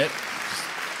bask in it.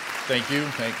 Thank you.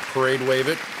 Parade wave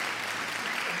it.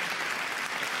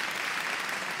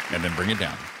 And then bring it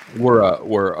down.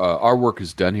 Our work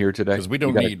is done here today. Because we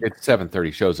don't need. It's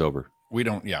 7:30. Show's over. We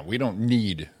don't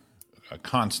need a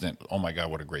constant, oh my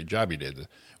God, what a great job you did.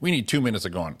 We need 2 minutes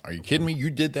of going, are you kidding me? You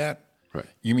did that? Right.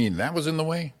 You mean that was in the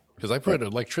way? Because I put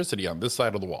electricity on this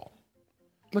side of the wall.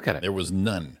 Look at it. There was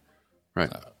none.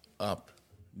 Right. Up.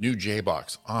 New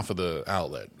J-box off of the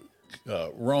outlet.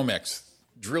 Romex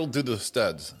drilled through the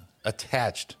studs.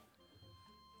 Attached.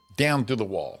 Down through the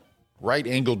wall. Right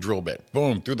angle drill bit.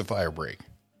 Boom. Through the fire break.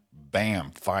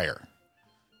 Bam. Fire.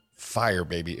 Fire,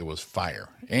 baby. It was fire.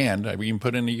 And we can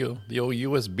put in the old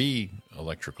USB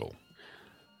electrical.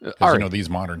 Because, these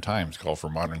modern times call for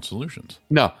modern solutions.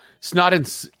 No, it's not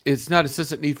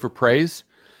insistent need for praise.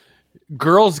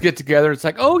 Girls get together. It's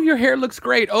like, oh, your hair looks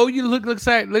great. Oh, you looks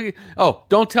like. Oh,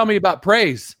 don't tell me about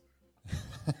praise.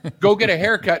 Go get a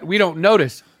haircut. We don't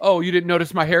notice. Oh, you didn't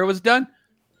notice my hair was done?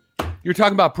 You're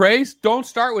talking about praise? Don't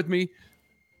start with me.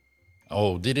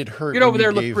 Oh, did it hurt? Get over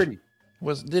there, look pretty.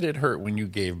 Did it hurt when you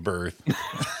gave birth?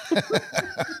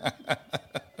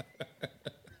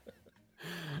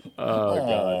 Oh,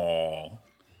 God.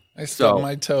 I stubbed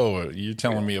my toe. You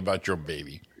telling me about your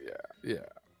baby. Yeah.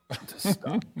 Just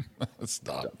stop.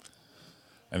 Stop.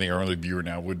 I think our only viewer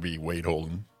now would be Wade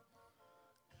Holden.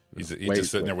 He's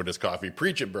just sitting there with his coffee.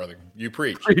 Preach it, brother. You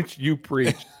preach. You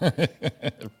preach.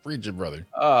 Preach it, brother.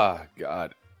 Oh,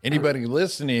 God. Anybody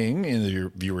listening in your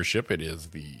viewership, it is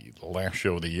the last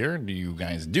show of the year. Do you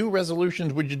guys do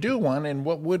resolutions? Would you do one? And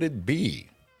what would it be?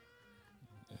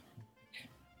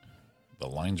 The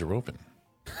lines are open.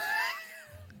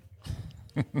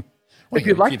 If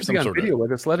you'd like to be on video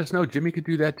with us, let us know. Jimmy could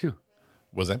do that too.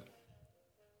 Was that?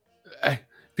 If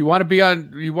you want to be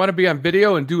on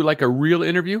video and do like a real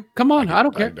interview, come on. I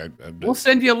don't care. We'll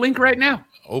send you a link right now.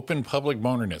 Open public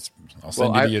bonerness. I'll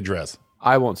send you the address.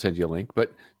 I won't send you a link,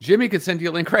 but Jimmy could send you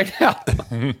a link right now.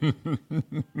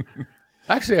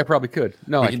 Actually, I probably could.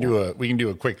 No, we can do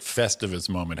a quick Festivus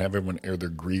moment. Have everyone air their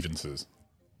grievances,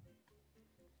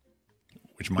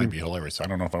 which might be hilarious. I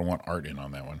don't know if I want Art in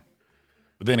on that one,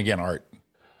 but then again, Art,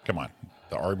 come on,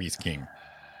 the Arby's king.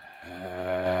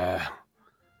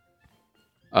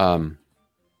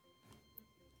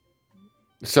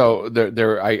 So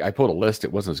there, I pulled a list.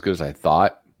 It wasn't as good as I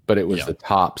thought, but it was the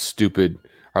top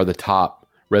the top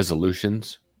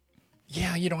resolutions.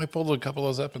 Yeah, I pulled a couple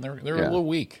of those up, and they're a little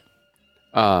weak.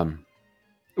 Well,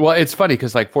 it's funny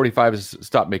because like 45 is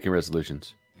stop making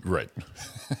resolutions, right?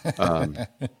 And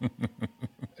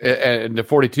the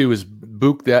 42 is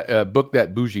book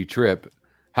that bougie trip.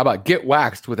 How about get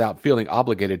waxed without feeling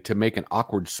obligated to make an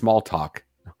awkward small talk?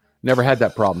 Never had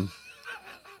that problem.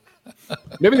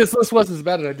 Maybe this list wasn't as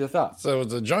bad as I just thought. So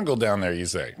it's a jungle down there, you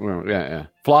say? Well, yeah.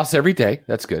 Floss every day.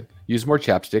 That's good. Use more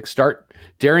chapstick. Start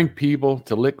daring people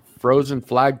to lick frozen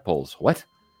flagpoles. What?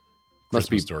 Must Christmas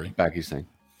be story. Becky's thing.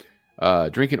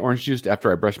 Drinking orange juice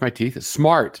after I brush my teeth.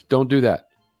 Smart. Don't do that.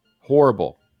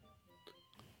 Horrible.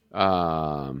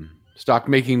 Stop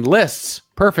making lists.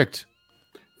 Perfect.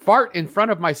 Fart in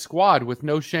front of my squad with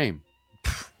no shame.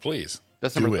 Please.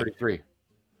 That's number 33.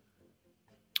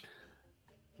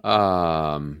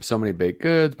 So many baked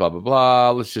goods, blah, blah,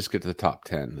 blah. Let's just get to the top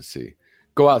 10. Let's see.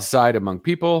 Go outside among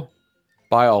people,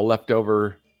 buy all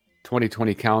leftover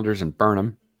 2020 calendars and burn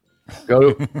them.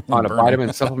 Go on a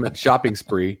vitamin supplement shopping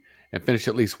spree and finish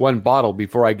at least one bottle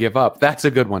before I give up. That's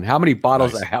a good one. How many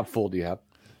bottles I have full do you have?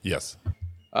 Yes.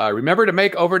 Remember to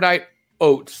make overnight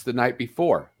oats the night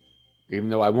before, even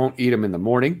though I won't eat them in the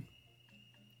morning.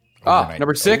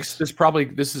 Number 6. Oats?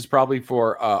 This is probably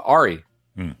for Ari.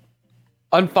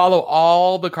 Unfollow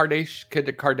all the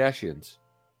Kardashians.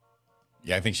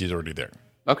 Yeah, I think she's already there.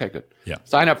 Okay, good. Yeah.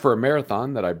 Sign up for a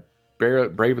marathon that I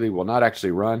bravely will not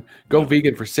actually run. Go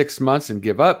vegan for 6 months and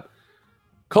give up.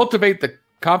 Cultivate the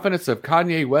confidence of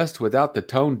Kanye West without the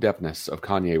tone deafness of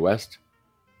Kanye West.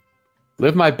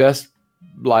 Live my best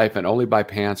life and only buy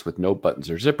pants with no buttons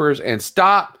or zippers. And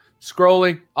stop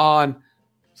scrolling on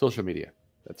social media.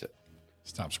 That's it.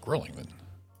 Stop scrolling then.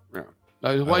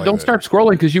 Don't start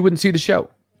scrolling because you wouldn't see the show.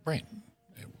 Right.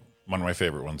 One of my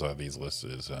favorite ones on these lists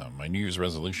is my New Year's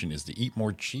resolution is to eat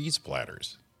more cheese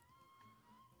platters.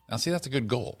 Now, see, that's a good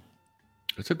goal.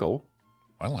 It's a goal.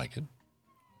 I like it.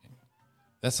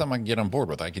 That's something I can get on board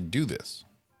with. I can do this.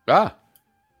 Yeah.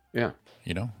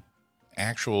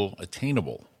 Actual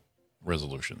attainable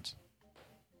resolutions.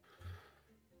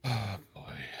 Oh, boy.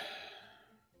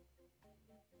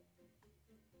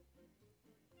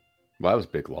 Well, that was a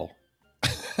big lull.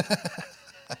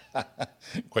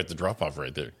 Quite the drop off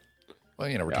right there. Well,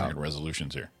 we're talking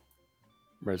resolutions here.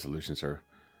 Resolutions are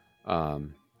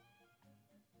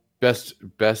best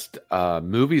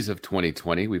movies of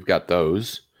 2020. We've got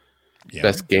those. Yeah.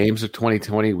 Best games of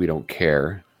 2020. We don't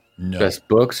care. No. Best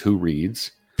books. Who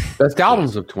reads? Best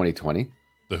albums of 2020.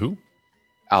 The who?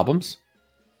 Albums.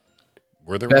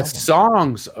 Were there best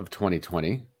songs of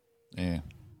 2020? Yeah.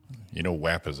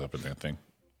 WAP is up in that thing.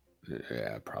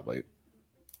 Yeah, probably.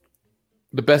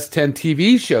 The best 10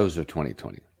 TV shows of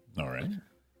 2020. All right.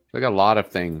 We got a lot of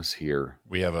things here.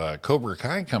 We have Cobra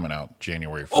Kai coming out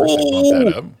January 1st. They bumped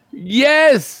that up.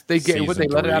 Yes. They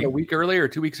let it out a week early or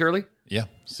 2 weeks early? Yeah.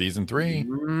 Season 3.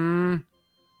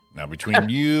 Now, between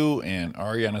you and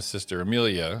Ariana's sister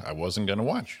Amelia, I wasn't going to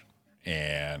watch.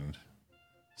 And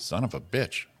son of a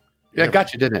bitch. Yeah,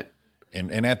 got you, didn't it?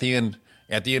 And at the end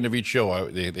of each show,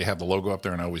 they have the logo up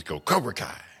there, and I always go, Cobra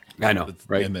Kai. I know,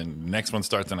 right? And then the next one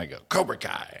starts, and I go, Cobra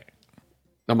Kai.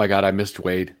 Oh, my God, I missed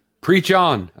Wade. Preach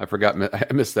on. I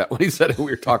missed that when he said it. We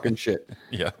were talking shit.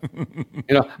 Yeah.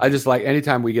 I just like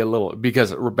anytime we get a little,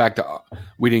 because we're back to,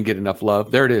 we didn't get enough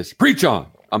love. There it is. Preach on.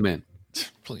 I'm in.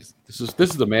 Please. This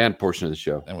is the man portion of the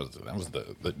show. That was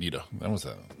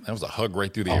a hug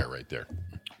right through the air right there.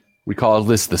 We call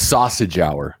this the sausage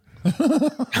hour.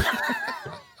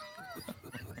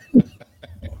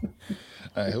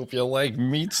 I hope you like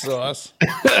meat sauce.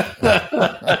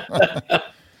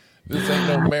 This ain't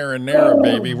no marinara,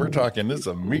 baby. We're talking this is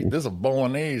a meat. This is a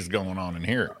bolognese going on in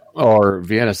here. Or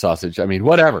Vienna sausage. I mean,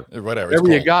 whatever. Whatever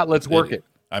you got, let's work it.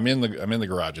 I'm in the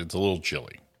garage. It's a little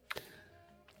chilly.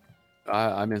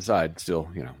 I'm inside still,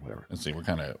 whatever. Let's see. We're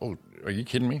kind of. Oh, are you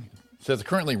kidding me? It says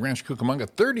currently Ranch Cucamonga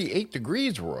 38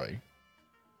 degrees, Roy,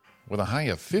 with a high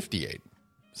of 58.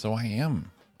 So I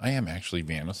am actually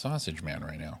being a sausage man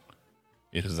right now.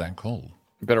 It is that cold.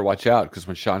 You better watch out because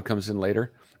when Sean comes in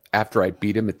later, after I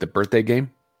beat him at the birthday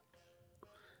game,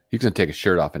 he's gonna take his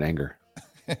shirt off in anger.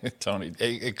 Tony,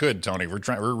 it could, Tony.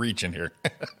 We're reaching here.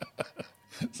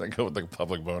 So I go with the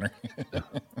public boner. No,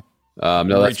 I'm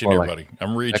that's reaching more here, like, buddy.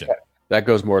 I'm reaching. That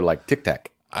goes more like Tic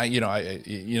Tac.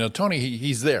 Tony,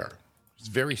 he's there. He's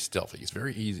very stealthy.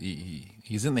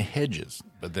 He's in the hedges.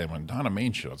 But then when Donna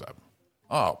Maine shows up,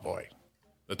 oh boy,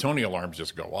 the Tony alarms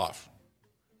just go off.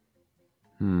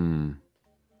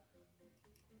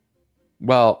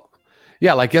 Well,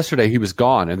 yeah, like yesterday he was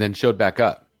gone and then showed back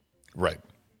up. Right.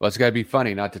 Well, it's got to be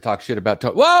funny not to talk shit about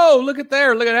Tony. Whoa, look at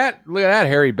that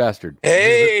hairy bastard.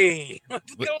 Hey,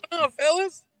 what's going on,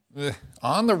 fellas?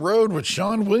 On the road with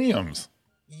Sean Williams.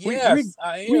 Yes,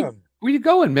 I am. Where you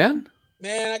going, man?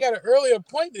 Man, I got an early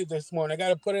appointment this morning. I got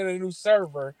to put in a new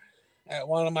server at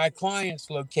one of my clients'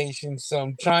 locations. So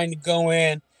I'm trying to go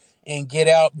in and get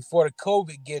out before the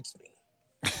COVID gets me.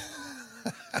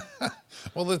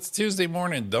 Well, it's Tuesday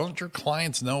morning. Don't your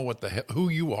clients know who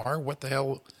you are? What the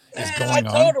hell is going I on?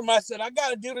 told them, I said, I got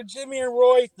to do the Jimmy and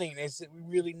Roy thing. They said, we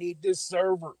really need this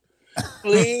server.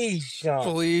 Please, Sean.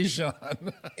 Please, Sean.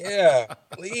 Yeah,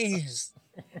 please.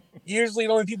 Usually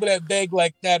the only people that beg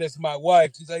like that is my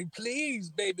wife. She's like, please,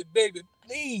 baby,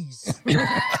 please.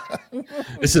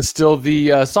 This is still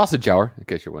the sausage hour, in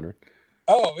case you're wondering.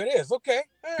 Oh, it is? Okay.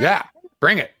 All right. Yeah,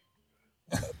 bring it.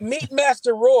 Meat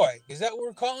Master Roy. Is that what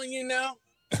we're calling you now?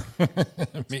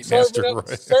 Meat Master Roy.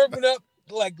 Serving up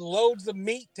like loads of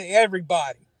meat to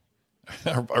everybody.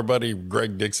 Our buddy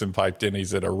Greg Dixon piped in. He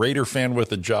said, a Raider fan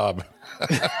with a job. All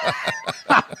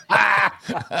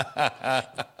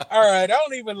right. I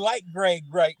don't even like Greg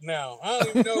right now. I don't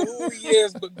even know who he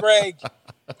is, but Greg,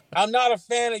 I'm not a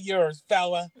fan of yours,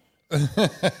 fella.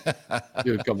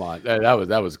 Dude, come on.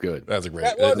 That was good. That's a great.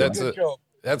 That was a good joke.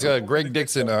 That's Greg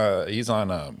Dixon. He's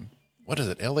on what is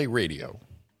it? LA Radio.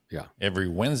 Yeah. Every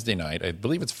Wednesday night, I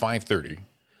believe it's 5:30,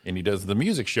 and he does the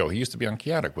music show. He used to be on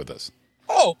Chaotic with us.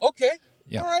 Oh, okay.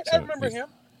 Yeah. All right. I remember him.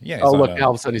 Yeah. Oh, look,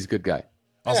 all of a sudden he's a good guy.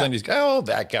 All of a sudden he's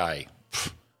that guy.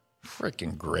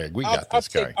 Freaking Greg. We got this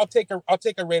guy. I'll take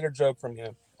a Raider joke from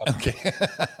him. Okay.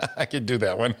 I could do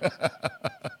that one.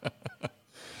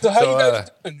 So how you guys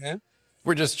doing, man?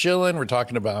 We're just chilling. We're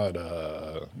talking about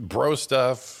bro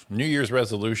stuff, New Year's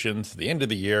resolutions, the end of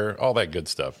the year, all that good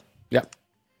stuff. Yeah.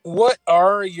 What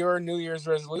are your New Year's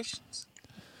resolutions?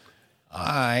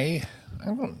 I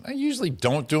usually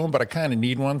don't do them, but I kind of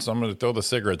need one, so I'm going to throw the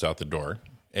cigarettes out the door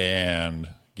and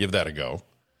give that a go.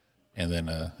 And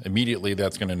then immediately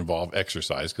that's going to involve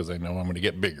exercise because I know I'm going to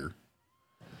get bigger.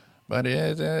 But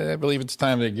I believe it's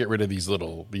time to get rid of these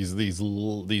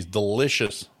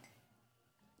delicious,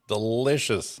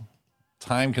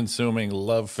 time-consuming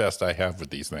love fest I have with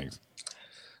these things.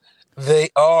 They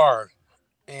are.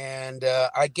 And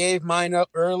I gave mine up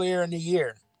earlier in the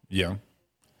year. Yeah.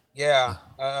 Yeah.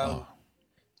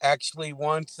 Actually,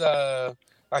 once I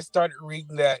started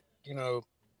reading that,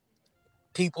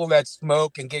 people that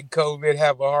smoke and get COVID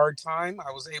have a hard time,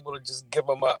 I was able to just give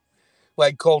them up.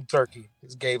 Like cold turkey.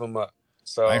 Just gave them up.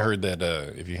 So I heard that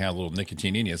if you had a little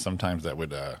nicotine in you, sometimes that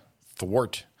would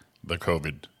thwart the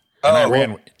COVID. And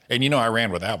I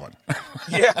ran with that one.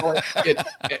 Yeah.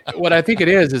 What I think it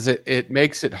is it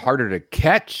makes it harder to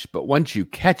catch, but once you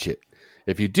catch it,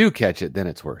 if you do catch it, then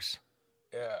it's worse.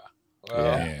 Yeah.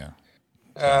 Well,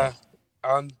 I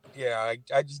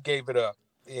just gave it up.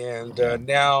 And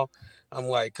now I'm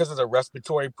like, because of the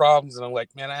respiratory problems, and I'm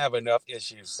like, man, I have enough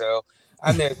issues. So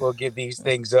I may as well give these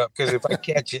things up because if I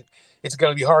catch it, it's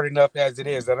going to be hard enough as it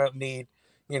is. I don't need,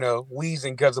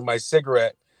 wheezing because of my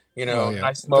cigarette.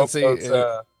 I smoke those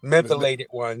mentholated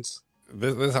ones.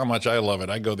 This is how much I love it.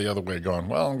 I go the other way going,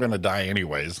 well, I'm going to die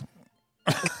anyways.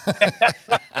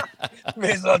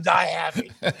 May as well die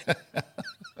happy.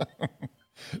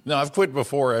 No, I've quit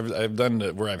before. I've done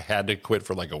it where I've had to quit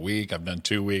for like a week. I've done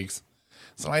 2 weeks.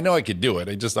 So I know I could do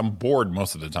it. I'm bored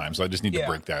most of the time. So I just need to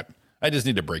break that. I just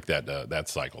need to break that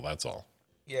cycle. That's all.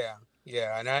 Yeah.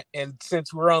 Yeah. And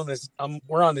since we're on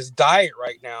this diet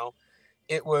right now,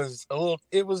 it was a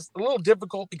little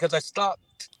difficult because I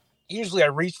stopped. Usually I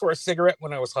reach for a cigarette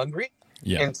when I was hungry.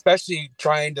 Yeah. And especially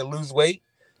trying to lose weight,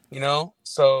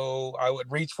 so I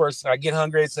would reach for, I get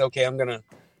hungry and say, okay, I'm going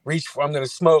to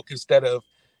smoke instead of,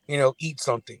 eat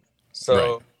something.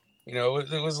 So,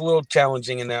 right. It was a little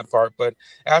challenging in that part, but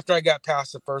after I got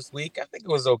past the first week, I think it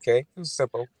was okay. It was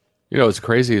simple. You know, what's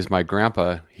crazy is my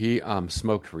grandpa, he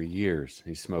smoked for years.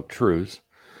 He smoked Trues.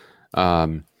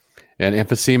 And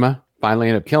emphysema finally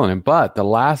ended up killing him. But the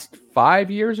last 5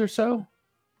 years or so,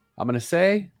 I'm going to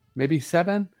say maybe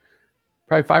 7,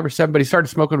 probably 5 or 7, but he started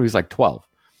smoking when he was like 12.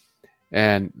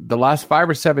 And the last 5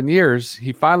 or 7 years,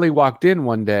 he finally walked in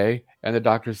one day and the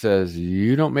doctor says,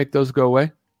 "You don't make those go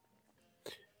away,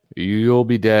 you'll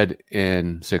be dead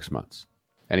in 6 months."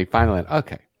 And he finally went,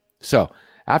 okay. So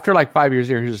after like 5 years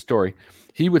here, here's a story.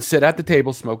 He would sit at the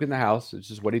table, smoke in the house.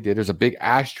 This is what he did. There's a big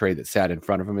ashtray that sat in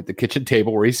front of him at the kitchen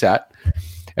table where he sat.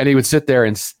 And he would sit there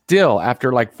and still,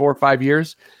 after like 4 or 5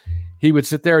 years, he would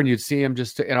sit there and you'd see him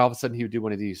and all of a sudden he would do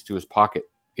one of these to his pocket.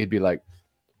 He'd be like,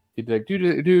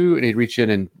 do, and he'd reach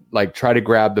in and like try to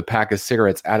grab the pack of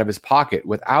cigarettes out of his pocket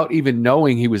without even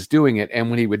knowing he was doing it. And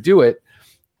when he would do it,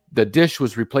 the dish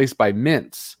was replaced by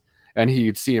mints. And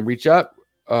you'd see him reach up,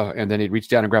 and then he'd reach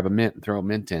down and grab a mint and throw a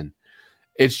mint in.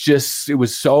 It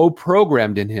was so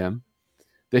programmed in him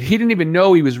that he didn't even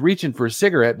know he was reaching for a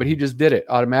cigarette, but he just did it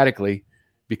automatically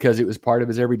because it was part of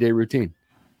his everyday routine.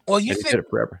 Well, you And he said did it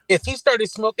forever. if he started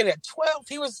smoking at 12,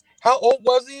 how old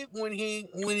was he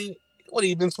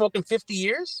he'd been smoking 50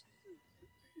 years?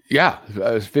 Yeah, it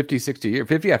was 50, 60 years,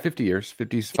 50 years,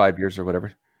 55 years or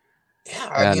whatever.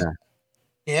 Yeah,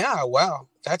 yeah, wow.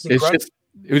 That's It's incredible.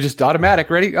 it was just automatic.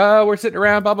 Ready? Oh, we're sitting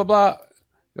around, blah, blah, blah.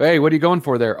 Hey, what are you going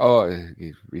for there? Oh,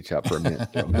 you reach out for a minute.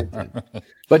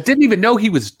 But didn't even know he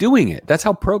was doing it. That's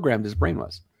how programmed his brain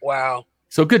was. Wow.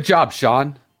 So good job,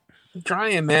 Sean. I'm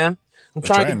trying, man. I'm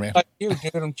trying, trying to man. be like you,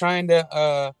 dude. I'm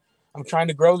trying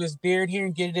to grow this beard here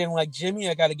and get it in like Jimmy.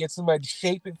 I got to get somebody to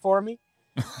shape it for me.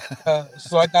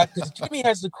 Because Jimmy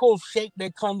has the cool shape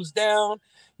that comes down,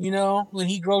 when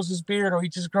he grows his beard, or he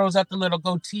just grows out the little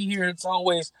goatee here. It's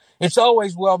always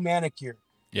well manicured.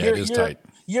 Yeah, it is tight.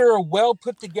 You're a well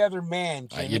put together man,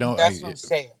 Jimmy. That's what I'm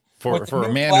saying. For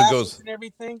a man who goes and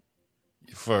everything.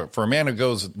 For a man who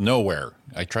goes nowhere,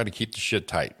 I try to keep the shit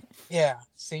tight. Yeah.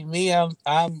 See me,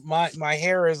 my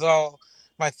hair is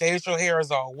my facial hair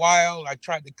is all wild. I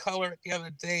tried to color it the other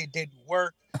day. It didn't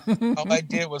work. All I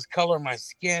did was color my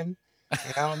skin.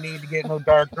 And I don't need to get no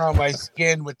darker on my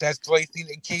skin with that soy thing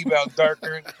that came out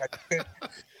darker. I spent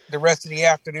the rest of the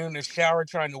afternoon in the shower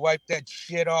trying to wipe that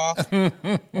shit off. And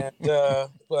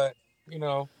but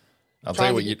I'll tell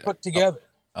you what you put together.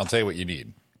 I'll tell you what you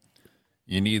need.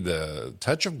 You need the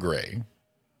touch of gray,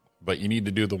 but you need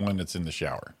to do the one that's in the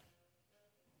shower.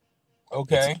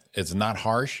 Okay. It's not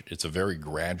harsh. It's a very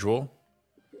gradual.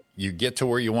 You get to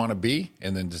where you want to be,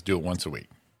 and then just do it once a week.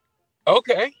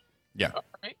 Okay. Yeah. All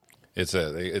right. It's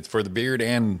for the beard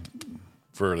and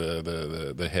for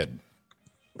the head.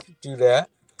 Do that.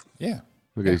 Yeah.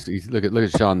 Look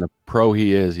at Sean, the pro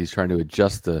he is. He's trying to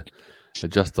adjust the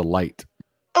light.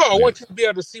 Oh, I want you to be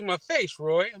able to see my face,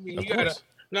 Roy. I mean, Of you gotta course.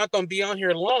 not gonna be on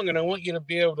here long, and I want you to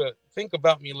be able to think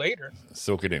about me later.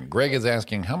 Soak it in. Greg is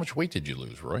asking, how much weight did you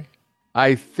lose, Roy?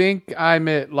 I think I'm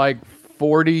at like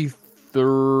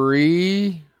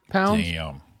 43 pounds.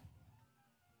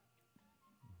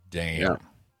 Damn. Yeah.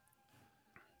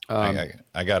 I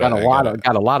got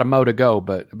got a lot of mo to go,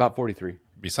 but about 43.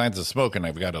 Besides the smoking,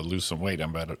 I've got to lose some weight.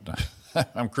 I'm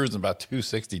cruising about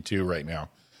 262 right now,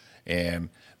 and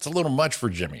it's a little much for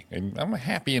Jimmy. And I'm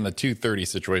happy in a 230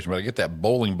 situation, but I get that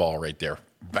bowling ball right there,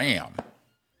 bam,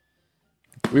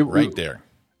 right there.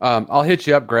 I'll hit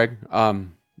you up, Greg.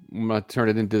 I'm gonna turn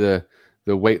it into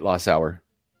the weight loss hour.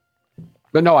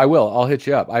 But no, I will. I'll hit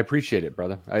you up. I appreciate it,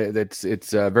 brother. It's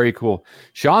very cool.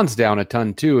 Sean's down a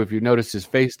ton too. If you notice, his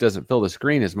face doesn't fill the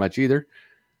screen as much either.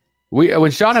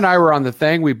 When Sean and I were on the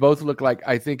thing, we both looked like,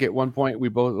 I think at one point we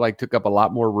both like took up a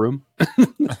lot more room.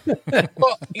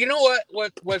 Well, you know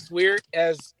what's weird?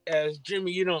 As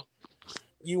Jimmy, you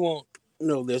won't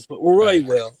know this, but Roy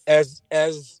will. As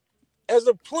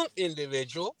a plump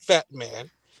individual, fat man.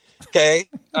 Okay,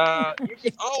 you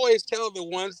can always tell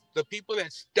the people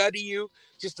that study you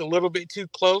just a little bit too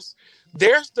close.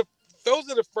 Those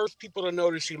are the first people to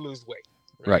notice you lose weight.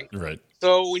 Right.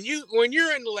 So when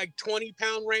you're in the like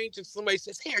 20-pound range and somebody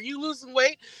says, "Hey, are you losing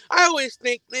weight?" I always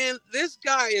think, man, this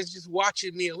guy is just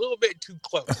watching me a little bit too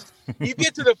close. You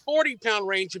get to the 40-pound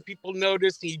range and people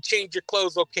notice and you change your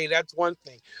clothes. Okay, that's one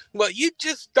thing. But you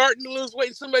just starting to lose weight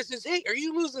and somebody says, "Hey, are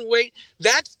you losing weight?"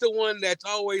 That's the one that's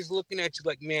always looking at you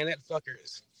like, man, that fucker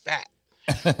is fat.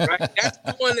 Right? That's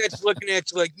the one that's looking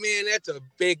at you like, man, that's a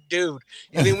big dude.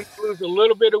 And then when you lose a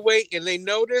little bit of weight and they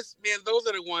notice, man, those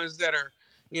are the ones that are,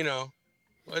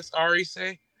 what's Ari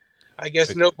say? I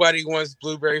guess nobody wants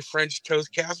blueberry French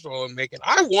toast casserole and make it.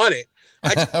 I want it.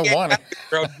 I just I want it.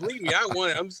 Bro, believe me, I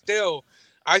want it.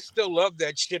 I still love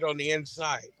that shit on the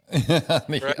inside.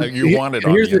 Right? You want it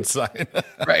on the inside.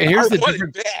 Right. And here's I the want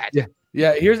difference. it bad. Yeah.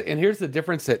 Yeah. Here's the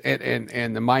difference that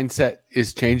and the mindset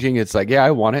is changing. It's like, yeah,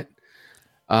 I want it.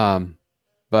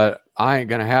 But I ain't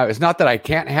gonna have it. It's not that I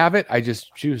can't have it. I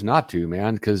just choose not to,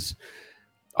 man, because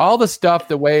all the stuff,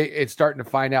 the way it's starting to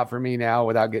find out for me now,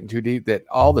 without getting too deep, that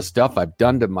all the stuff I've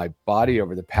done to my body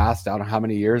over the past, I don't know how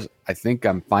many years, I think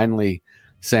I'm finally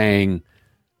saying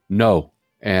no,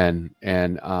 and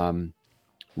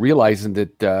realizing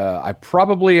that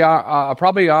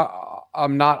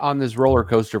I'm not on this roller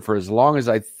coaster for as long as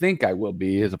I think I will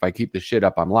be, as if I keep the shit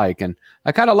up I'm like. And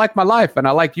I kind of like my life, and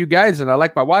I like you guys, and I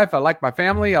like my wife, I like my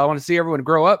family. I want to see everyone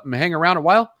grow up and hang around a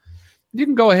while. You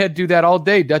can go ahead and do that all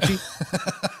day, Dutchie.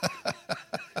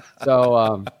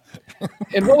 So,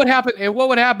 and what would happen? It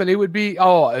would be,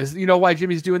 you know why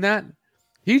Jimmy's doing that?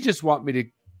 He just want me to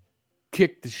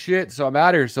kick the shit, so I'm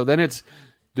out here. So then it's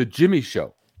the Jimmy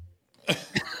Show.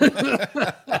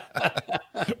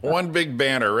 One big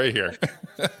banner right here.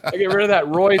 I get rid of that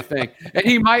Roy thing.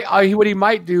 And what he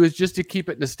might do is, just to keep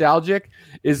it nostalgic,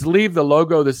 is leave the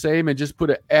logo the same and just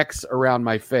put an X around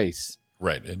my face.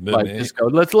 Right. And then just go,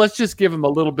 let's just give him a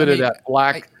little bit of that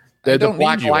black, the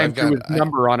black line through his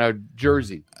number on a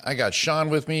jersey. I got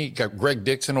Sean with me. Got Greg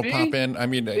Dixon will pop in. I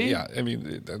mean, yeah. I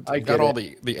mean, I got all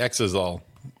the X's all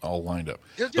lined up.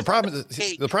 The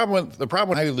problem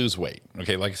when I lose weight,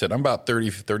 okay, like I said, I'm about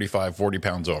 30, 35, 40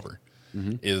 pounds over.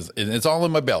 And it's all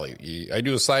in my belly. I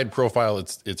do a side profile.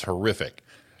 It's horrific,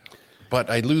 but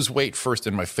I lose weight first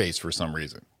in my face for some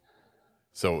reason.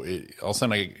 So all of a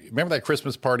sudden, I remember that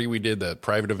Christmas party we did, that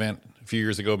private event a few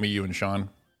years ago, me, you, and Sean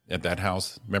at that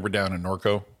house. Remember down in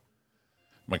Norco?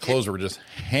 My clothes were just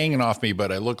hanging off me,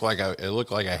 but it looked like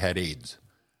I had AIDS.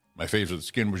 My face, the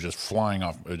skin was just flying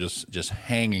off, just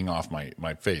hanging off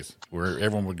my face, where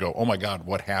everyone would go, "Oh my God,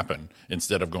 what happened?"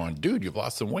 Instead of going, "Dude, you've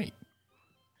lost some weight."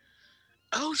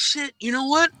 Oh shit! You know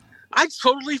what? I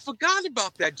totally forgot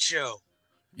about that show.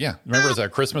 Yeah, remember it was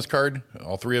that Christmas card?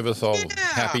 All three of us all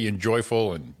happy and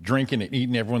joyful and drinking and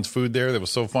eating everyone's food there. That was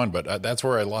so fun. But that's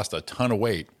where I lost a ton of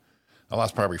weight. I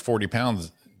lost probably 40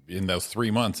 pounds in those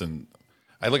 3 months. And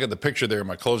I look at the picture there,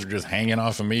 my clothes are just hanging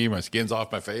off of me. My skin's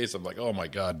off my face. I'm like, oh my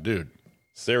God, dude.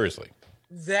 Seriously.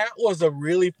 That was a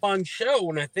really fun show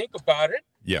when I think about it.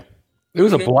 Yeah. It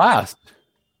was a blast.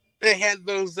 They had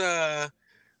those, that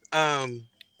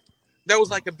was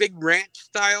like a big ranch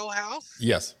style house.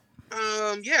 Yes.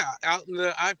 Yeah, out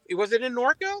in was it in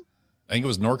Norco? I think it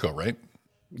was Norco, right?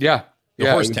 Yeah. The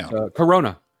horse town.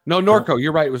 Corona. No, Norco.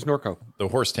 You're right. It was Norco. The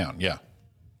horse town. Yeah.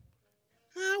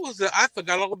 I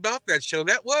forgot all about that show.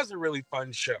 That was a really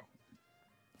fun show.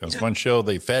 That was a fun show.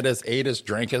 They fed us, ate us,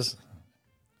 drank us.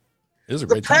 It was a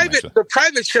great time. The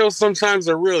private shows sometimes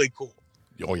are really cool.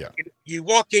 Oh yeah. You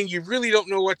walk in, you really don't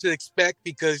know what to expect,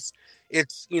 because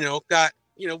it's,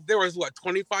 there was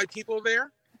 25 people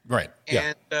there. Right.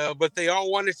 Yeah. And but they all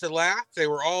wanted to laugh. They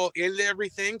were all into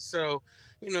everything. So,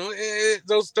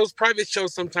 those private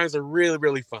shows sometimes are really,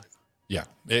 really fun. Yeah,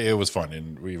 it was fun,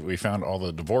 and we found all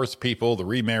the divorced people, the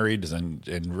remarrieds,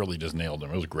 and really just nailed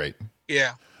them. It was great.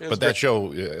 Yeah. But that show,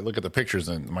 look at the pictures,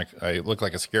 and I look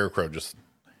like a scarecrow, just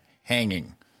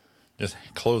hanging, just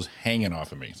clothes hanging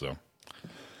off of me. So,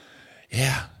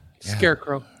 yeah.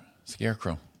 Scarecrow.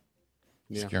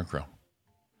 Yeah. Scarecrow.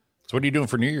 So what are you doing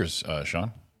for New Year's,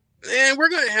 Sean? And we're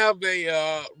going to have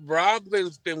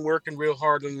Robin's been working real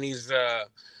hard on these,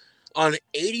 on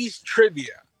 80s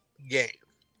trivia game.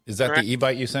 Is that the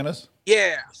Evite you sent us?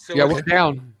 Yeah. So we're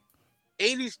down.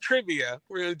 80s trivia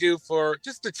we're going to do for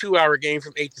just a 2-hour game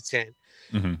from 8 to 10.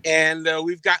 Mm-hmm. And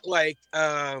we've got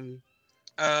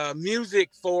music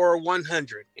for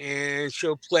 100. And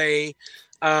she'll play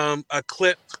a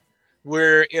clip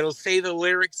where it'll say the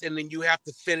lyrics, and then you have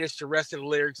to finish the rest of the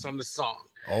lyrics on the song.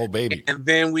 Oh, baby. And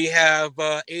then we have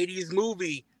 80s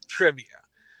movie trivia.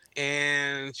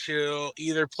 And she'll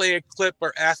either play a clip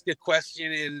or ask a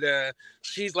question. And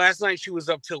last night she was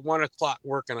up till 1:00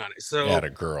 working on it. So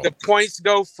the points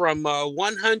go from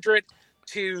 100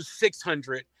 to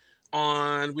 600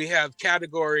 on. We have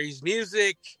categories: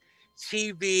 music,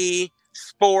 TV,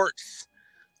 sports,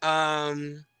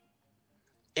 and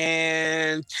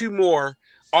 2 more,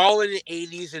 all in the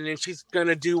 80s. And then she's going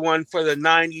to do one for the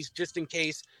 90s, just in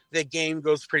case the game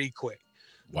goes pretty quick.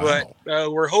 Wow.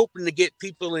 But we're hoping to get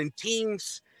people in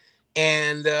teams,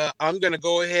 and I'm going to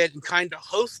go ahead and kind of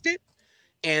host it,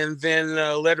 and then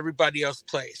let everybody else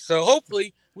play. So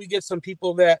hopefully we get some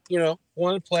people that,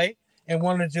 want to play and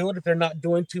want to do it if they're not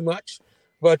doing too much.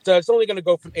 But it's only going to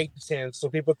go from 8 to 10, so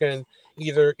people can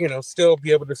either, still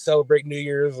be able to celebrate New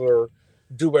Year's, or,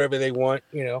 do whatever they want,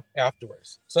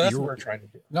 afterwards. So that's what You're- we're trying to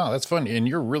do. No, that's fun. And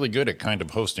you're really good at kind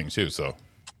of hosting too. So,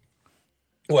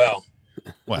 Well,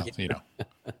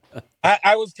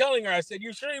 I was telling her, I said,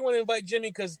 you sure you want to invite Jimmy?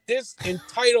 Because this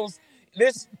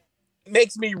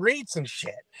makes me read some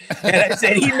shit. And I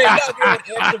said, he may not be able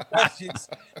to answer questions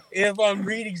if I'm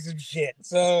reading some shit.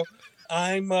 So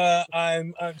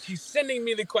she's sending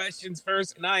me the questions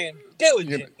first, and I am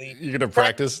diligently you're gonna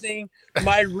practice practicing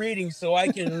my reading so I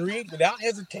can read without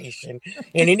hesitation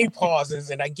and any pauses,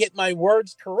 and I get my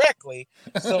words correctly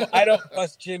so I don't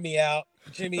bust Jimmy out.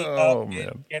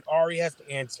 And Ari has to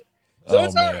answer. So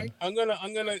it's all right.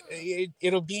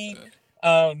 It'll be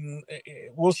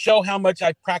we'll show how much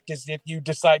I practiced if you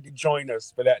decide to join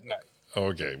us for that night.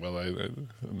 Okay, well,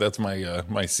 that's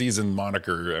my season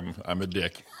moniker. I'm a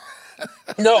dick.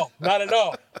 No, not at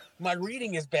all. My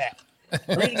reading is bad.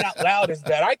 Reading out loud is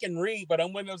bad. I can read, but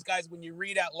I'm one of those guys, when you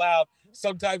read out loud,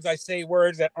 sometimes I say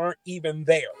words that aren't even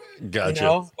there.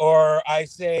 Gotcha. Or I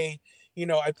say,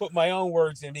 I put my own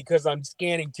words in because I'm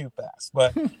scanning too fast.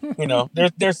 But,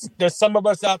 there's some of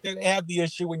us out there that have the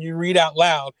issue when you read out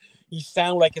loud. You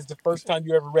sound like it's the first time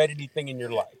you ever read anything in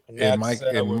your life. And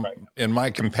in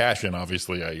my compassion,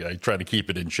 obviously, I try to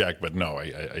keep it in check, but no,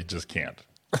 I just can't.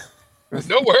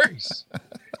 No worries.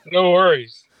 No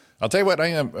worries. I'll tell you what, I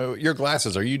am. Your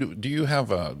glasses, do you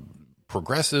have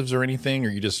progressives or anything, or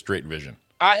are you just straight vision?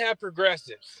 I have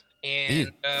progressives.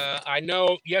 And I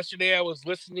know yesterday I was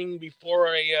listening before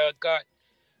I got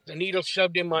the needle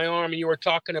shoved in my arm, and you were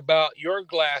talking about your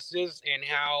glasses and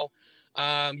how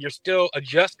you're still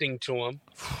adjusting to them.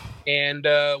 And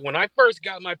when I first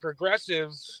got my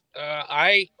progressives,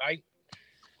 I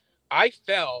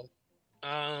fell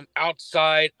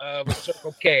outside of a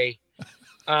Circle K,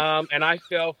 and I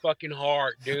fell fucking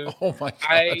hard, dude. Oh my God.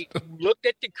 I looked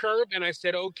at the curb and I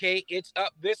said, okay, it's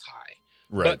up this high.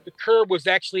 Right. But the curb was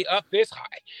actually up this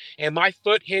high, and my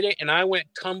foot hit it, and I went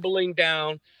tumbling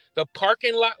down. The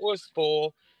parking lot was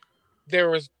full. There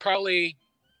was probably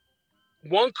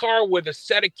one car with a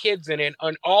set of kids in it,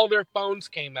 and all their phones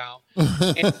came out.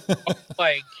 And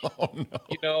oh,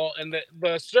 no. And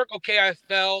the Circle K I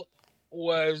felt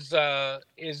is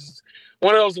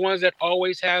one of those ones that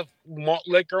always have malt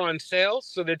liquor on sale,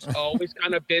 so that's always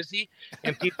kind of busy,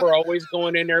 and people are always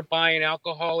going in there buying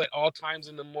alcohol at all times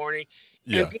in the morning.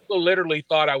 Yeah. And people literally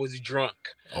thought I was drunk.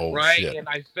 Oh, right? Shit. And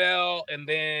I fell, and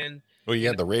then you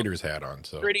had the Raiders hat on,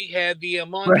 so pretty heavy.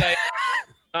 I'm on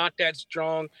not that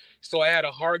strong, so I had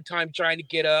a hard time trying to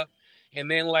get up. And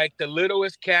then, like, the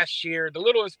littlest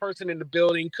person in the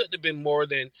building couldn't have been more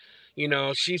than,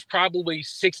 she's probably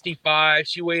 65.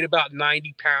 She weighed about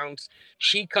 90 pounds.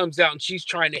 She comes out and she's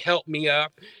trying to help me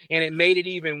up, and it made it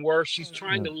even worse. She's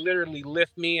trying to literally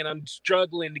lift me, and I'm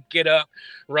struggling to get up,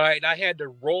 right? I had to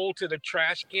roll to the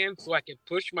trash can so I could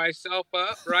push myself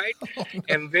up, right? Oh, no.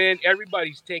 And then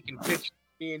everybody's taking pictures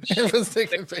of me and shit. Everyone's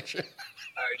taking pictures.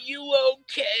 Are you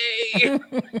okay?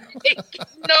 No,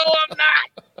 I'm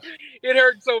not. It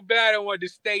hurt so bad I wanted to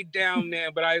stay down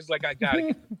there, but I was like, I gotta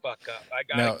get the fuck up. I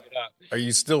gotta get up. Are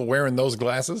you still wearing those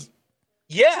glasses?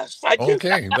 Yes, I do.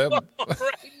 Okay, right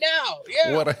now.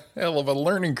 Yeah. What a hell of a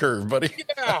learning curve, buddy.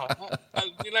 Yeah.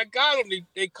 I got them.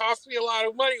 They cost me a lot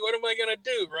of money. What am I gonna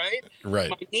do, right? Right.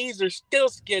 My knees are still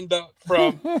skinned up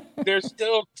they're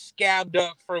still scabbed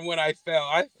up from when I fell.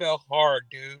 I fell hard,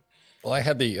 dude. Well, I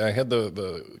had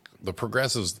the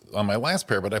progressives on my last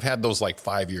pair, but I've had those like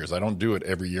 5 years. I don't do it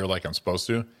every year like I'm supposed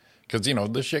to, because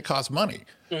this shit costs money,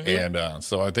 and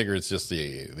so I figure it's just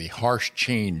the harsh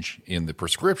change in the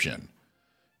prescription.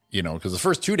 Because the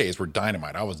first 2 days were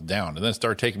dynamite. I was down, and then it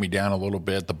started taking me down a little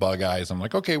bit. The bug eyes. I'm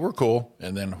like, okay, we're cool,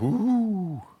 and then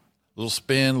little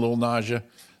spin, little nausea.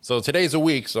 So today's a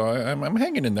week, so I'm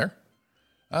hanging in there.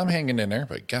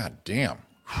 But god damn.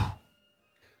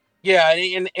 Yeah,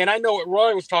 and I know what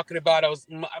Roy was talking about.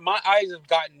 My eyes have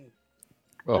gotten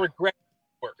progressively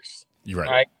worse. You're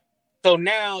right. So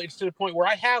now it's to the point where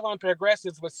I have on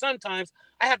progressives, but sometimes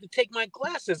I have to take my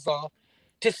glasses off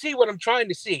to see what I'm trying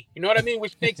to see. You know what I mean?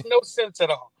 Which makes no sense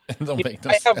at all.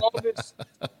 I have all this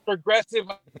progressive.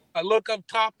 I look up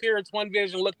top here, it's one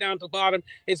vision. Look down at the bottom,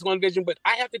 it's one vision. But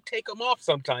I have to take them off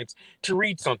sometimes to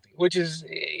read something, which is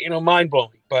mind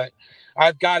blowing. But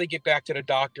I've got to get back to the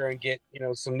doctor and get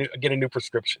a new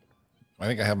prescription. I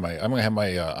think I'm gonna have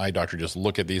my eye doctor just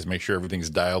look at these, make sure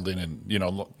everything's dialed in, and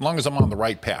as long as I'm on the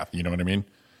right path, you know what I mean?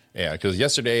 Yeah, because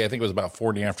yesterday I think it was about 4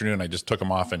 in the afternoon. I just took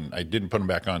them off and I didn't put them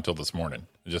back on until this morning.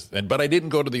 But I didn't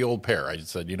go to the old pair. I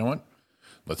just said, you know what?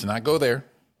 Let's not go there.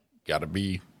 Got to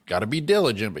be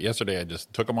diligent. But yesterday I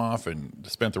just took them off and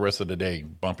spent the rest of the day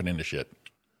bumping into shit.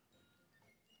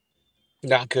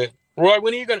 Not good. Roy,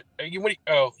 when are you gonna?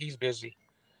 Oh, he's busy.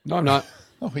 No, I'm not.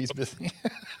 Oh, he's busy.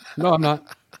 No, I'm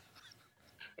not.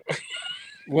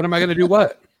 What am I going to do?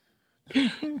 What?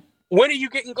 When are you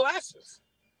getting glasses?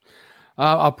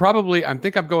 I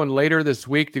think I'm going later this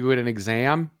week to go get an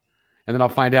exam, and then I'll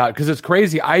find out, because it's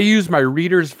crazy. I use my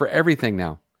readers for everything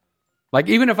now. Like,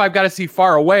 even if I've got to see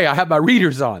far away, I have my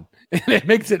readers on, and it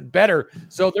makes it better.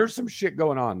 So there's some shit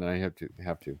going on that I have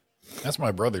to. That's what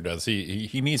my brother does.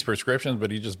 He needs prescriptions,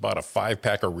 but he just bought a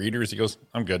 5-pack of readers. He goes,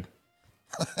 I'm good.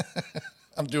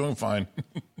 I'm doing fine.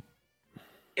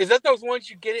 Is that those ones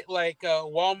you get at like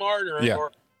Walmart or Yeah.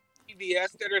 or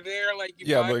CVS that are there? Like you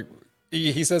Yeah, buy? but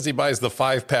he says he buys the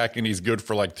 5-pack and he's good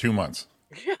for like 2 months.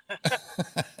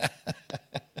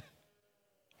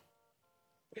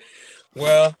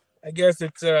 Well, I guess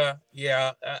it's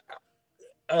yeah.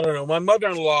 I don't know. My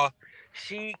mother-in-law,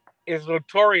 she is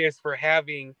notorious for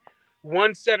having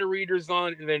one set of readers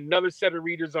on and then another set of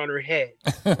readers on her head.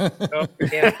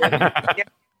 And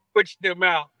switch them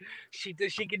out. She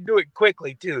can do it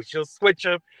quickly too. She'll switch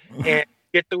them and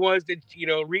get the ones that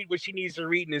read what she needs to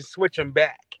read and then switch them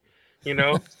back.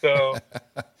 So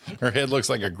Her head looks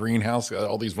like a greenhouse, got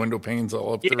all these window panes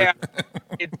all up yeah, through.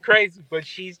 it's crazy. But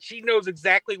she knows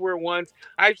exactly where ones.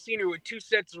 I've seen her with 2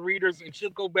 sets of readers, and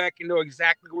she'll go back and know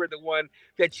exactly where the one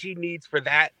that she needs for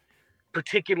that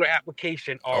particular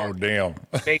application are. Oh, damn.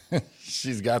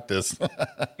 She's got this.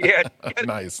 Yeah.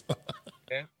 Nice.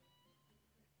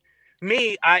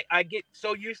 Me, I get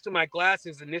so used to my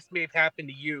glasses, and this may have happened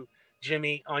to you,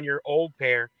 Jimmy, on your old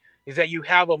pair, is that you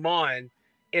have them on,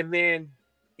 and then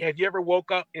have you ever woke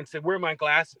up and said, "Where are my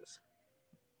glasses?"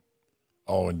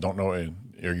 Oh, and don't know,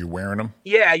 are you wearing them?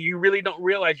 Yeah, you really don't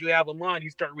realize you have them on.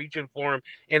 You start reaching for them,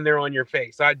 and they're on your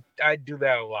face. I do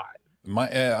that a lot.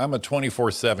 I'm a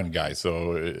 24/7 guy,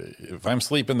 so if I'm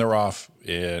sleeping, they're off,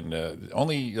 and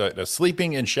only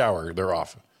sleeping and shower, they're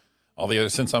off. All the other,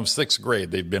 since I'm 6th grade,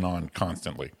 they've been on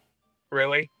constantly.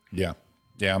 Really? Yeah,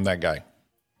 I'm that guy.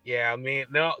 Yeah, I mean,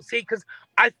 no. See, because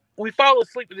we fall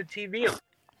asleep with the TV on.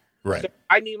 Right. So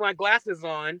I need my glasses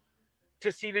on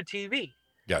to see the TV.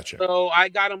 Gotcha. So I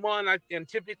got them on, and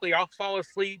typically I'll fall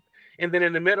asleep, and then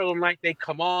in the middle of the night they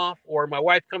come off, or my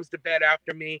wife comes to bed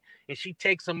after me, and she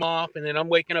takes them off, and then I'm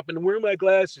waking up and where are my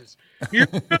glasses? You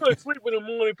fell asleep with them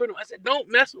on. Put them. I said, don't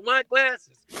mess with my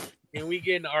glasses. And we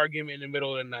get in an argument in the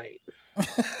middle of the night.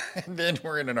 And then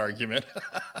we're in an argument.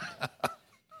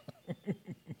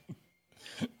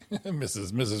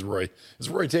 Mrs. Roy. Is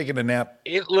Roy taking a nap?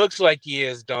 It looks like he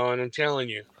is, Don. I'm telling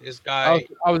you. This guy.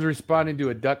 I was responding to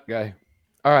a duck guy.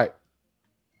 All right.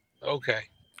 Okay.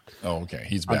 Oh, okay.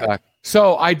 He's I'm back. back.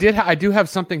 So I do have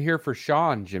something here for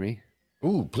Sean, Jimmy.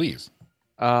 Ooh, please.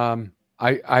 I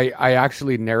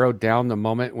actually narrowed down the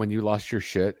moment when you lost your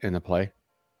shit in the play.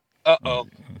 Uh-oh.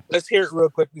 Let's hear it real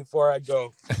quick before I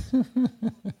go.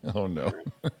 Oh, no.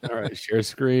 All right. Share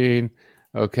screen.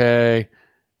 Okay.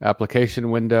 Application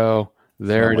window.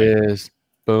 There it is.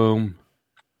 Boom.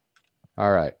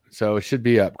 All right. So it should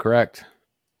be up, correct?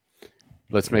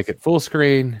 Let's make it full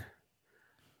screen.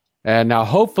 And now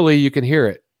hopefully you can hear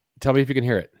it. Tell me if you can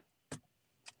hear it.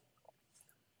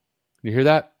 You hear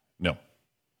that? No.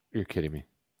 You're kidding me.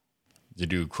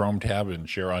 Did you do Chrome tab and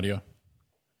share audio?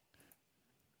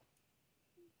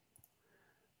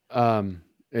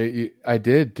 I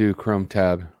did do Chrome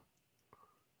tab.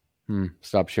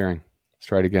 Stop sharing. Let's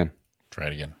try it again. Try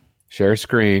it again. Share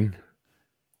screen.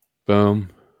 Boom.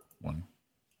 1,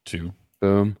 2,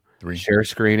 Boom. 3. Share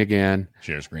screen again.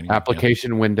 Share screen again.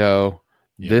 Application window.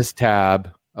 Yep. This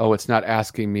tab. Oh, it's not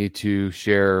asking me to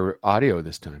share audio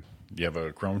this time. Do you have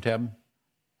a Chrome tab?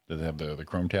 Does it have the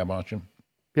Chrome tab option?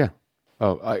 Yeah.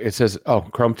 Oh, it says,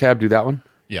 Chrome tab, do that one?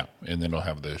 Yeah, and then it'll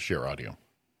have the share audio.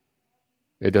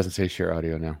 It doesn't say share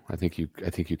audio now. I think you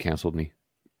canceled me.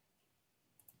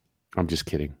 I'm just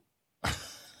kidding.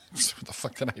 So what the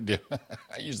fuck did I do?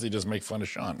 I usually just make fun of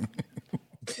Sean.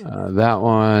 That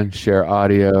one, share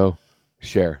audio,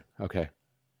 share. Okay.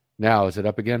 Now, is it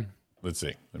up again? Let's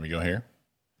see. Let me go here.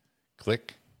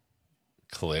 Click.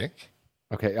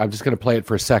 Okay, I'm just going to play it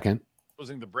for a second.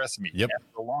 Closing the breast meat. Yep.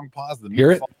 After a long pause. The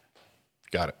Hear it?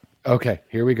 Got it. Okay,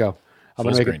 here we go. I'm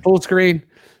going to make screen. it full screen.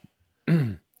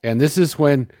 And this is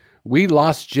when we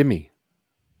lost Jimmy.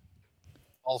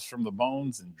 Falls from the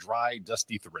bones and dry,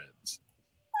 dusty threads.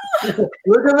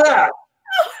 Look at that.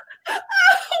 I'm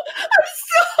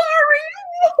sorry.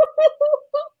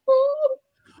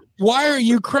 Why are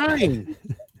you crying?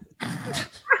 I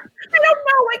don't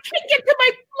know. I can't get to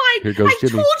my mic. Here goes I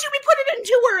Jimmy. told you we put it in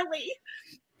too early.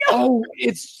 Oh,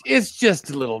 it's just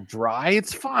a little dry.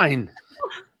 It's fine.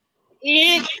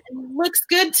 It looks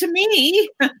good to me.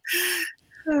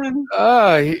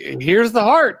 Here's the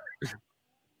heart.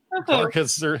 Clark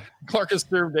has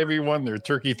served everyone their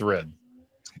turkey thread.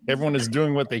 Everyone is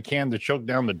doing what they can to choke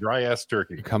down the dry ass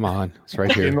turkey. Come on, it's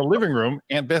right here. In the living room,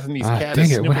 Aunt Bethany's cat dang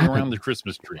is it, what sniffing around happened? the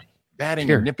Christmas tree, batting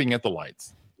Here. and nipping at the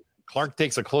lights. Clark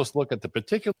takes a close look at the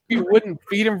particular. You wouldn't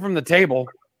feed him from the table.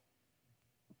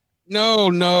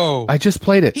 No. I just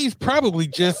played it. He's probably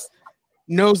just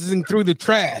nosing through the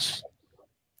trash.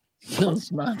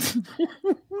 Snots.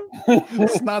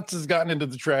 Snots has gotten into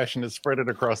the trash and has spread it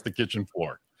across the kitchen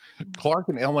floor. Clark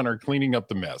and Ellen are cleaning up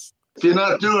the mess. If you're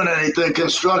not doing anything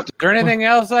constructive. Is there anything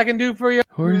else I can do for you?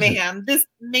 Man, this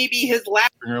may be his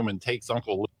last. Room and takes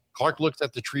Uncle Luke. Clark looks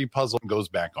at the tree puzzle and goes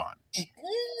back on.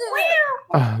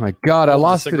 Oh my God, I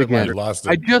lost it again. Lost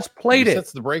I just played it.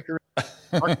 Sets the breaker.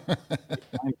 Clark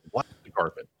the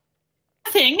carpet.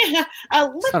 Thing.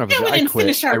 Let's Son of go a, in I and quit.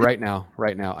 finish our. Right now,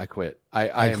 I quit.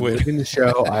 I am quit. leaving the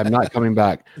show. I'm not coming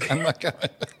back. I'm not coming.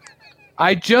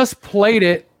 I just played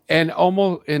it and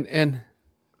almost and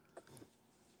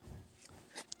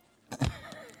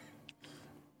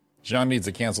Sean needs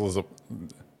to cancel his.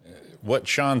 What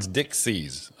Sean's dick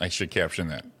sees. I should caption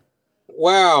that.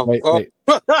 Wow. wait. I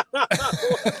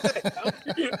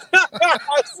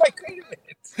was like, wait a minute.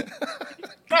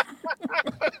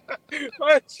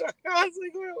 I was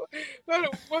like,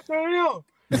 what the hell?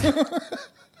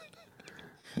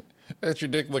 That's your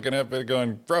dick looking up and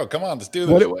going, bro, come on, let's do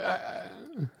this.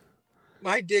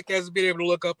 My dick hasn't been able to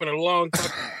look up in a long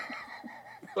time.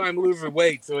 So I'm losing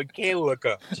weight, so it can't look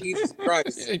up. Jesus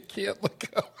Christ. It can't look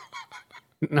up.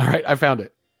 All right, I found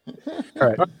it. All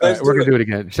right, let's we're do gonna do it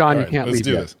again. Sean, you right, can't let's leave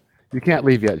do yet. this. You can't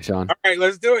leave yet, Sean. All right,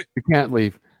 let's do it. You can't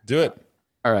leave. Do it.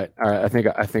 All right. I think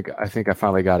I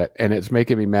finally got it, and it's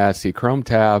making me mad. See, Chrome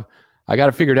tab. I got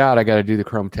to figure it out. I got to do the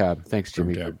Chrome tab. Thanks,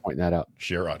 Jimmy, Chrome for tab. pointing that out.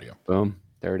 Share audio. Boom.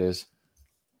 There it is.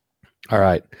 All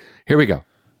right. Here we go.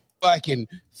 I can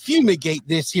fumigate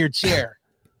this here chair.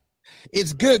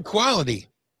 It's good quality.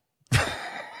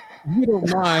 You don't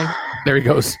mind There he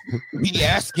goes. me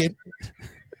asking.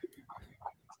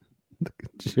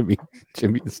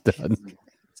 Jimmy's done.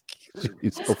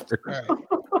 Jimmy's over. All right.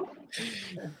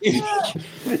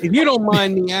 If you don't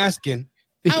mind me asking,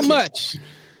 how much?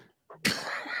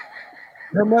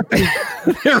 How much?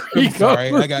 There he I'm goes. sorry,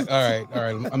 all right.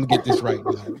 I'm gonna get this right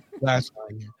now. Last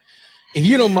line here. If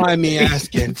you don't mind me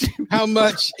asking, how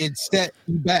much it set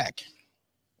you back?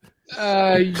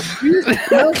 Damn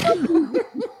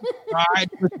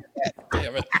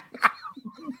it.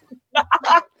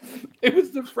 It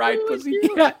was the fried pussy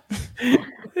cat.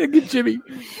 Look at Jimmy.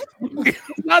 It's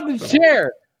not the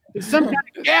chair. It's some kind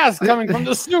of gas coming from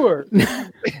the sewer.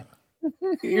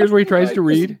 Here's where he tries to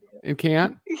read and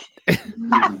can't.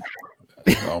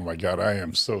 Oh my God, I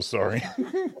am so sorry.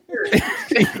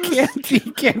 He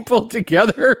can't pull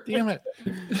together. Damn it.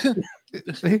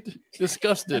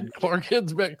 Disgusted. Clark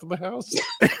heads back to the house.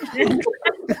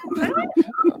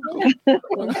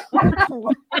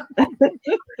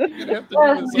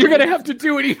 You're gonna have to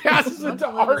do it. He passes it to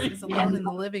Ari. He's alone in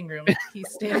the living room.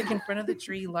 He's standing in front of the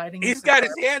tree, lighting. He's got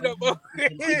his hand up over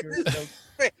his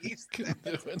face.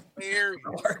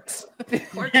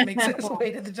 Clark makes his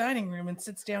way to the dining room and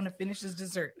sits down to finish his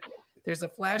dessert. There's a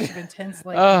flash of intense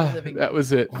light in the living room. That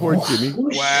was it. Poor Jimmy.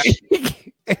 Wow.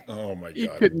 Oh my He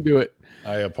God. couldn't do it.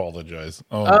 I apologize.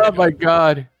 Oh my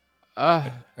God.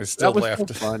 I still that was laughed.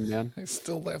 so fun, man. I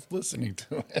still laughed listening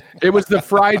to it. It was the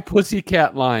fried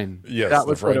pussycat line. Yes, that the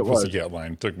was fried what it was. pussycat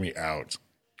line took me out.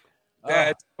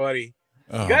 That's funny.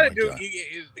 Oh, You gotta my do. God.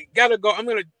 You gotta go. I'm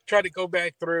gonna try to go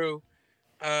back through,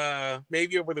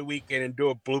 maybe over the weekend and do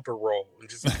a blooper roll and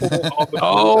just pull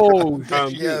all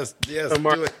the Yes, do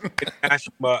it. Mash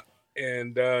them up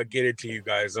and get it to you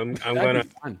guys. I'm That'd be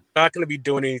fun. not gonna be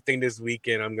doing anything this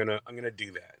weekend. I'm gonna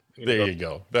do that. There you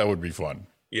go. That would be fun.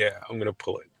 Yeah, I'm gonna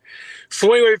pull it.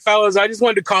 So anyway, fellas, I just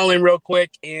wanted to call in real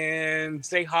quick and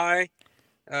say hi.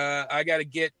 I gotta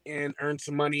get and earn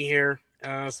some money here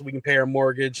so we can pay our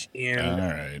mortgage, and All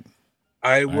right.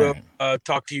 I will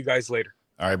talk to you guys later.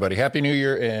 All right, buddy. Happy New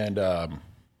Year, and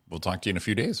we'll talk to you in a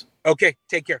few days. Okay,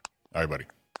 take care. All right, buddy.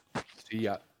 See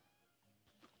ya.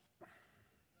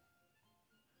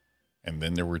 And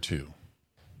then there were two.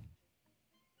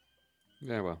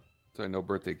 Yeah, well, so no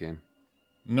birthday game.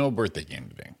 No birthday game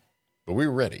today, but we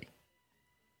were ready.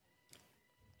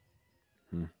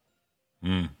 If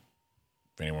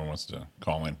anyone wants to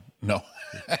call in. No.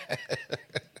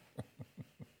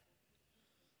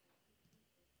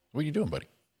 What are you doing, buddy?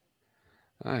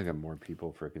 I got more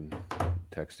people freaking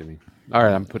texting me. All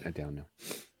right, I'm putting it down now.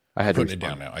 I had to Putting it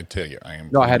respond. down now. I tell you, I am.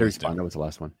 No, I had to putting this respond. down. That was the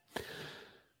last one.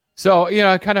 So,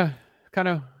 I kind of,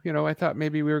 I thought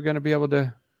maybe we were going to be able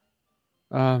to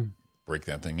Break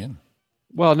that thing in.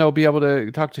 Well, no, be able to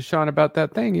talk to Sean about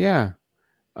that thing. Yeah.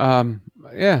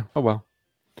 Yeah. Oh, well.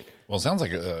 Well, it sounds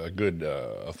like a good,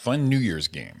 a fun New Year's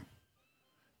game.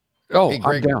 Oh, hey,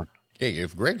 Greg, I'm down. Hey,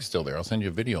 if Greg's still there, I'll send you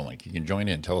a video link. You can join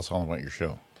in and tell us all about your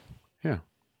show. Yeah.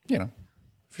 You know,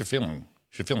 if you're feeling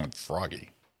froggy.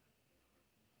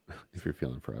 If you're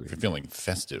feeling froggy. If you're feeling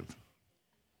festive.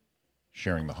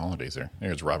 Sharing the holidays there.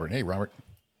 There's Robert. Hey, Robert.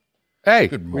 Hey.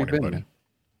 Good morning, buddy.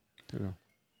 Yeah.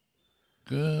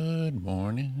 Good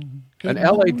morning. An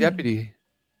LA deputy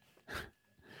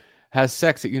has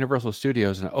sex at Universal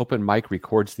Studios and an open mic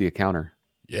records the encounter.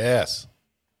 Yes.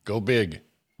 Go big.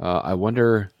 I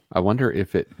wonder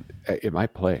if it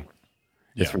might play.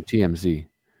 It's from TMZ.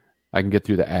 I can get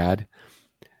through the ad.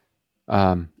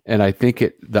 And I think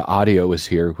the audio is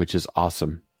here, which is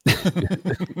awesome.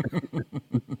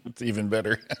 It's even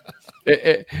better.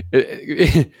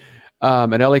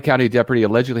 An LA County deputy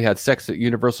allegedly had sex at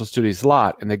Universal Studios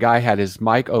lot, and the guy had his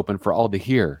mic open for all to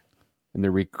hear. And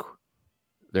there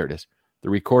it is. The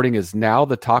recording is now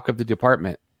the talk of the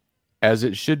department, as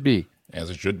it should be.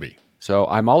 As it should be. So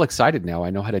I'm all excited now. I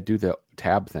know how to do the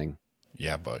tab thing.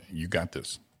 Yeah, but you got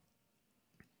this.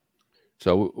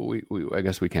 So we I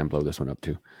guess we can blow this one up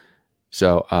too.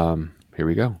 So here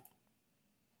we go.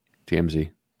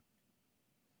 TMZ.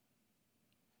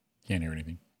 Can't hear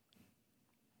anything.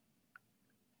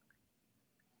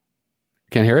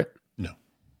 Can't hear it? No.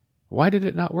 Why did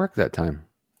it not work that time?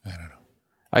 I don't know.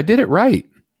 I did it right.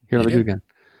 Here, let me do it again.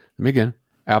 Let me again.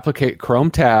 Applicate Chrome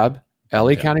tab,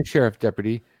 LA County Sheriff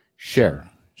Deputy, share.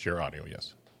 Share audio,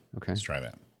 yes. Okay. Let's try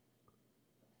that.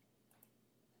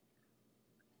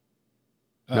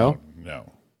 No?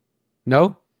 No.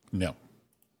 No? No.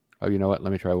 Oh, you know what?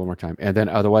 Let me try one more time. And then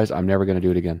otherwise, I'm never going to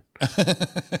do it again. That's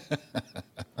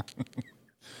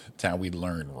how we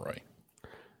learn, Roy.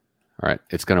 All right.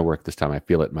 It's going to work this time. I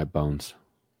feel it in my bones.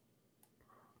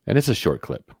 And it's a short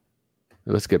clip.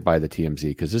 Let's get by the TMZ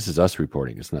because this is us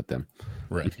reporting. It's not them.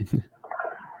 Right. There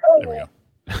we go.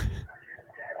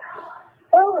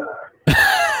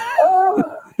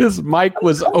 His mic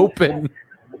was open.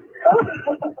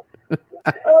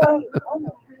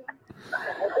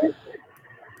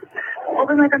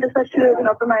 Open mic on dispatch 2 is an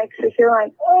open mic, so if you're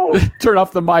like, turn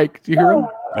off the mic. Do you hear him?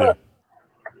 Yeah.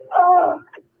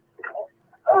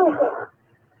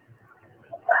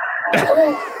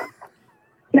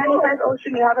 95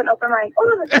 Ocean, you have an open mic.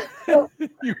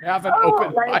 You have an open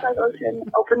mic. 95 Ocean,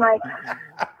 open mic.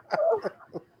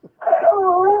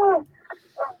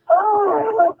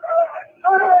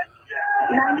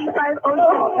 95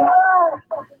 Ocean.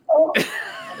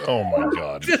 Oh my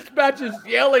God. Dispatch is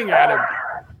yelling at him.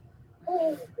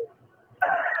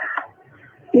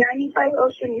 95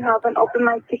 Ocean, you have an open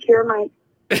mic, secure mic.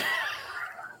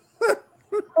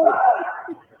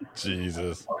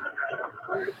 Jesus.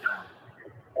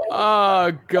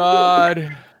 Oh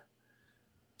God.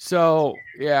 So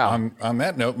yeah. On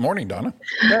that note, morning, Donna.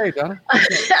 Hey, Donna.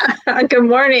 Good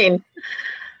morning.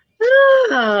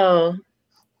 Oh.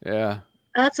 Yeah.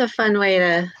 That's a fun way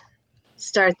to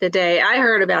start the day. I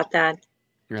heard about that.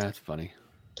 Yeah, that's funny.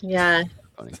 Yeah.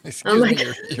 Funny. Excuse me,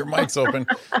 your mic's open.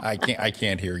 I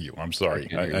can't hear you. I'm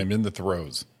sorry. I'm in the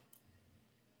throes.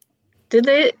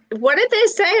 What did they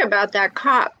say about that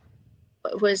cop?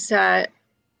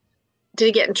 Did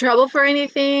he get in trouble for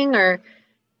anything, or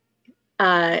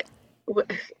was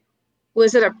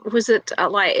it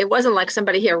like, it wasn't like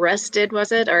somebody he arrested,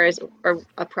 was it, or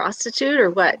a prostitute, or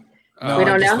what? No, we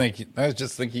don't know. I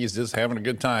just think he's just having a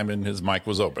good time, and his mic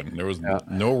was open. There was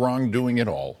no wrongdoing at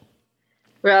all.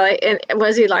 Really? And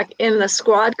was he like in the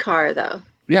squad car though?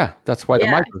 Yeah, that's why the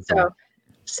mic was on.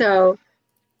 So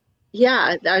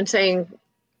yeah, I'm saying.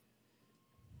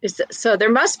 So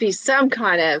there must be some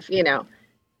kind of,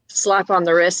 slap on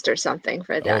the wrist or something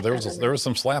for that. Oh, there was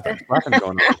some slapping. Going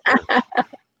on.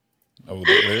 Oh,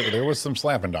 there was some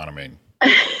slapping, Donna Maine.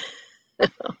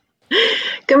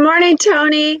 Good morning,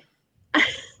 Tony.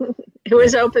 It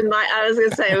was open mic. I was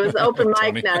going to say it was open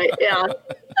mic night. Yeah.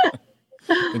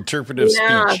 Interpretive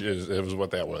speech is what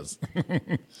that was.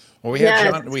 Well,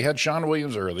 we had Sean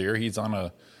Williams earlier. He's on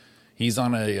a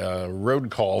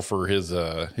road call for his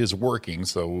working.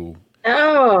 So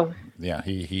yeah,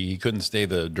 he couldn't stay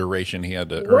the duration. He had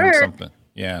to earn something.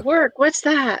 Yeah, work. What's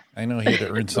that? I know he had to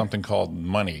earn something called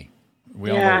money.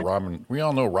 We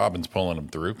all know Robin's pulling him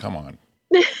through. Come on,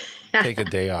 take a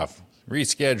day off.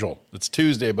 Reschedule. It's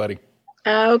Tuesday, buddy.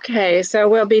 Okay, so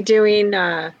we'll be doing.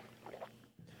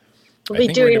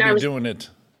 We're doing it.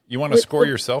 You want to score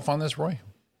yourself on this, Roy?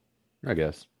 I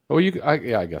guess. Oh,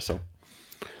 I guess so.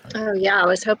 Oh yeah, I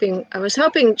was hoping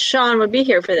Sean would be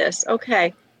here for this.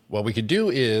 Okay. What we could do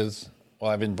is Well,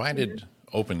 I've invited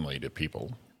openly to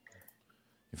people.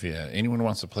 If anyone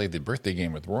wants to play the birthday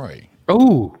game with Roy,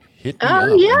 hit me up.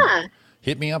 Oh, yeah.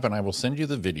 Hit me up, and I will send you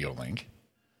the video link,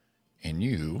 and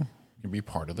you can be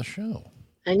part of the show.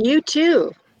 And you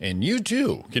too. And you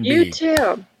too can You be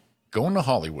too. going to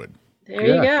Hollywood. There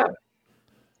you go.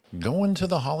 Going to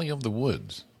the Holly of the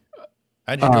Woods.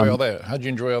 How'd you enjoy all that? How'd you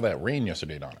enjoy all that rain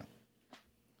yesterday, Donna?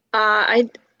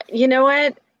 You know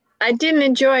what? I didn't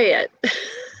enjoy it.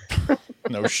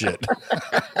 No shit.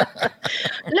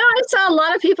 No, I saw a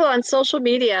lot of people on social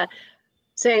media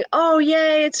saying, "Oh,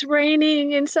 yay, it's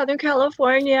raining in Southern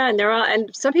California,"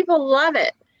 and some people love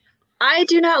it. I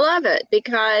do not love it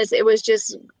because it was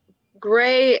just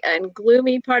gray and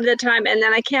gloomy part of the time, and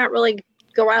then I can't really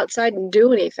go outside and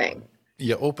do anything.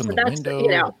 You open So the that's, window. you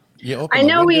know, You open I the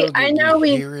know window, I you know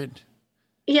we hear it.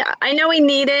 Yeah, I know we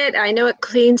need it. I know it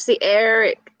cleans the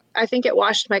air. I think it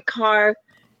washed my car.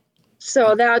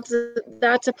 So that's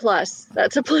a plus.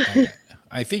 That's a plus.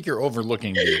 I think you're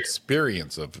overlooking the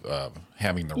experience of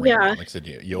having the rain. Yeah. Like I said,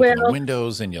 you open the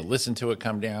windows and you listen to it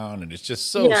come down, and it's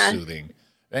just so soothing.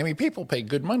 I mean, people pay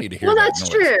good money to hear that That's noise.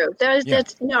 true. That's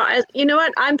you know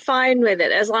what? I'm fine with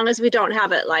it as long as we don't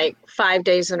have it like 5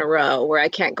 days in a row where I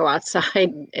can't go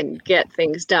outside and get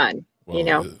things done. Well, you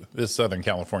know, this Southern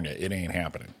California, it ain't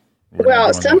happening.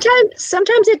 Well,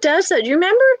 sometimes it does that.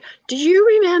 Do you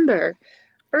remember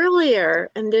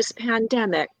earlier in this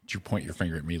pandemic? Did you point your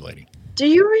finger at me, lady? Do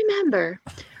you remember?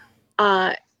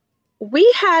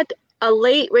 We had a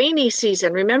late rainy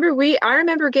season. I remember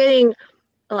getting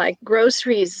like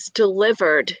groceries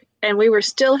delivered, and we were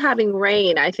still having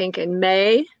rain. I think in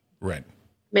May, right?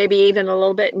 Maybe even a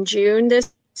little bit in June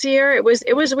this year. It was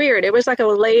weird. It was like a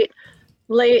late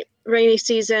rainy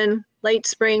season, late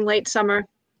spring, late summer.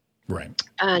 Right.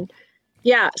 And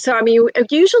yeah, so I mean,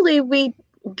 usually we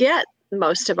get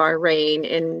most of our rain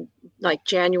in like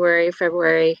January,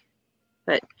 February,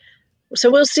 but so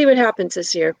we'll see what happens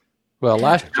this year. Well,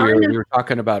 last year we were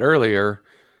talking about earlier,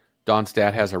 Don's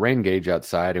dad has a rain gauge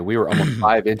outside, and we were almost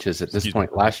 5 inches at this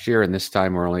point last year, and this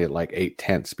time we're only at like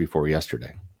 0.8 before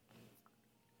yesterday.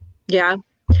 Yeah.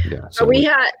 Yeah. So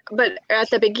but at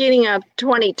the beginning of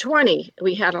 2020,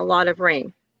 we had a lot of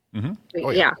rain. Mm-hmm.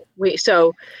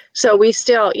 So we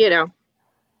still,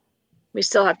 we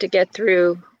still have to get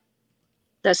through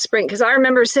the spring. Because I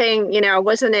remember saying,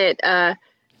 wasn't it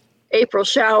April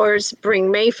showers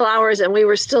bring May flowers, and we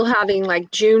were still having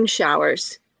like June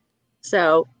showers.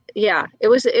 So yeah, it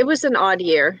was an odd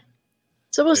year.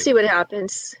 So we'll see what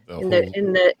happens in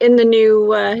the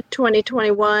new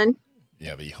 2021.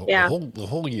 Yeah, the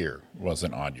whole year was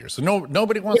an odd year. So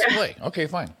nobody wants to play. Okay,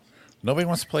 fine. Nobody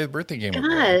wants to play the birthday game.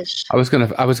 Gosh. I was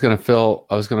gonna fill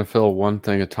one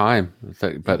thing at a time,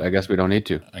 but I guess we don't need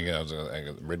to. I was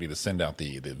ready to send out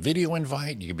the video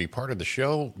invite. You can be part of the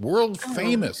show. World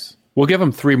famous. We'll give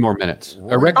them 3 more minutes.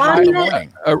 Erectile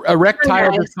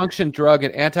dysfunction drug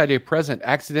and antidepressant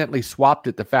accidentally swapped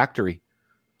at the factory.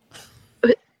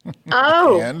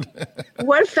 Oh,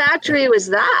 what factory was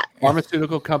that?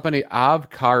 Pharmaceutical company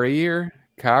Kari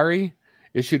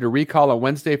issued a recall on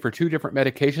Wednesday for 2 different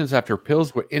medications after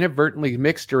pills were inadvertently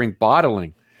mixed during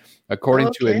bottling,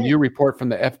 according to a new report from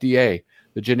the FDA.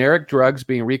 The generic drugs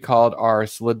being recalled are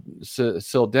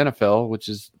sildenafil, which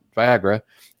is Viagra,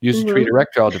 used to treat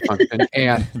erectile dysfunction,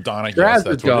 and Donna, yes,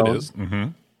 that's what it is.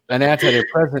 Mm-hmm. An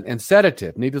antidepressant and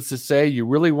sedative. Needless to say, you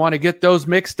really want to get those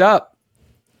mixed up.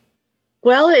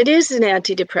 Well, it is an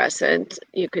antidepressant,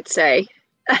 you could say.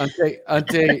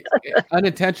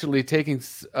 Unintentionally taking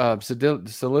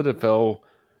sildenafil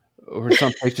or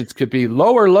some patients could be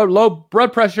low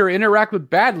blood pressure, interact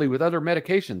badly with other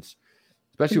medications,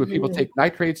 especially when people take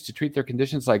nitrates to treat their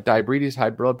conditions like diabetes, high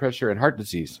blood pressure, and heart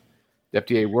disease. The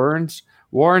FDA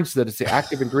warns that it's the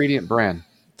active ingredient brand.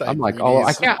 I'm like,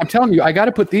 I can't. I'm telling you, I got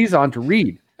to put these on to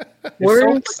read. It's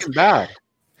so fucking bad.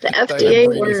 The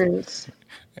FDA warns.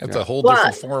 That's a whole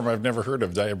different form I've never heard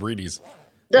of diabetes.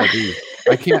 I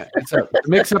can't. The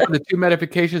mix-up of the 2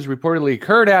 medications reportedly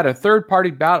occurred at a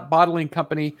third-party bottling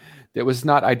company that was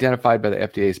not identified by the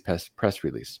FDA's press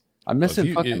release. I'm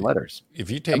missing fucking letters. If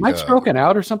you take, am I stroking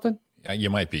out or something?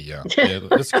 You might be. Yeah,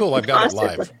 it's cool. I've got it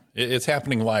live. It's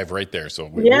happening live right there, so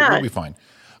we'll be fine.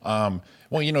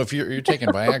 Well, if you're taking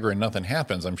Viagra and nothing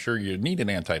happens, I'm sure you need an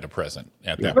antidepressant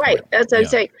at that point. Right, that's what I'm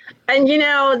saying. And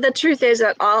the truth is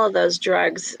that all of those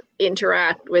drugs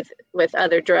interact with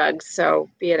other drugs, so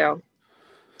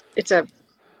it's a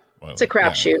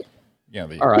crapshoot. Yeah.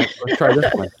 All right, let's try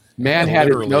this one. Man had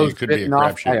his nose bitten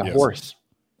off by a horse.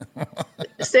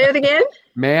 Say it again.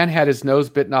 Man had his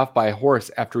nose bitten off by a horse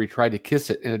after he tried to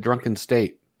kiss it in a drunken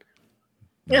state.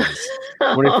 Nice.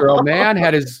 24-year-old man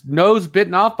had his nose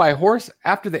bitten off by a horse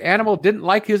after the animal didn't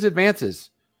like his advances.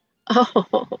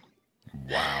 Oh,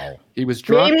 Wow. He was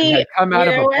drunk Maybe- and had come out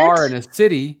you of a know bar what? in a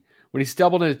city when he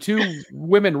stumbled into two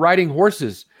women riding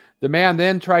horses. The man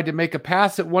then tried to make a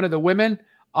pass at one of the women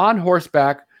on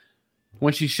horseback.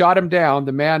 When she shot him down,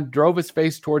 the man drove his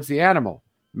face towards the animal.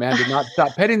 The man did not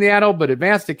stop petting the animal, but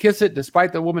advanced to kiss it,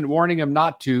 despite the woman warning him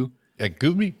not to. At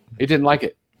Gooby? He didn't like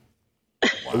it.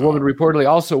 The woman reportedly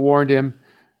also warned him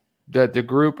that the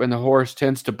group and the horse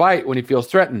tends to bite when he feels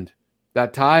threatened.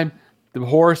 That time, the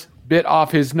horse bit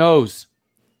off his nose.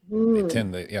 They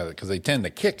tend to, because they tend to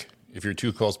kick if you're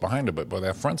too close behind them, but by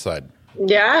that front side.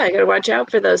 Yeah, I gotta watch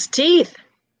out for those teeth.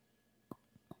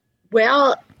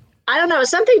 Well, I don't know.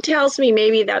 Something tells me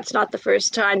maybe that's not the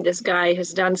first time this guy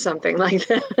has done something like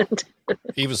that.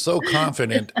 He was so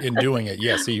confident in doing it.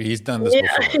 Yes, he's done this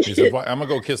before. He said, I'm going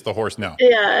to go kiss the horse now.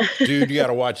 Yeah. Dude, you got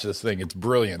to watch this thing. It's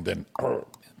brilliant. Then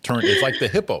it's like the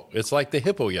hippo. It's like the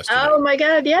hippo yesterday. Oh my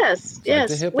God! Yes, like the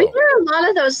yes. hippo. We hear a lot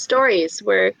of those stories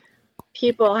where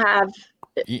people have,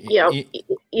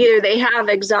 either they have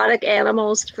exotic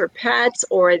animals for pets,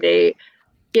 or they,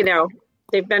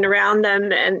 they've been around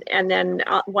them, and then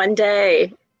one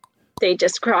day they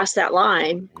just cross that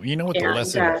line. You know what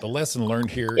the lesson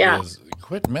learned here is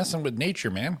quit messing with nature,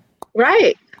 man.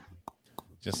 Right.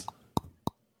 Just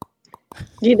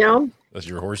Those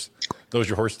your horse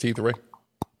teeth, Ray?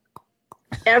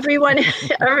 Everyone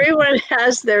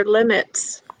has their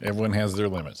limits. Everyone has their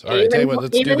limits. All right, tell you what, let's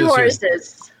do Even this horses.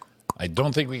 here. I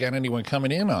don't think we got anyone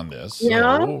coming in on this.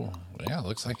 No? So, yeah,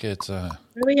 looks like it's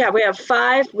We have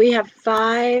 5. We have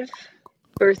 5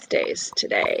 birthdays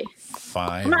today.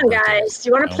 5. Come on, guys. Do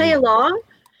you want to play along?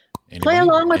 Play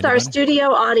along with our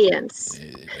studio audience.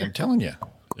 I'm telling you.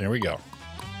 There we go.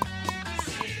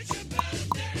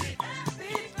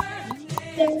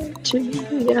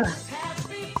 Yeah.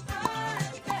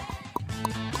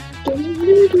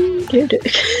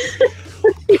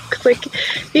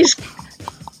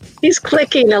 He's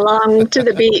clicking along to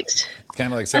the beat.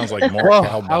 Kind of like sounds like more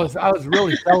cowbell. I was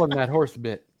really selling that horse a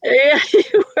bit. Yeah,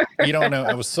 you were. You don't know.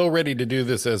 I was so ready to do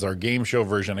this as our game show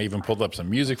version. I even pulled up some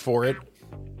music for it.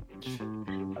 I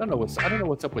don't know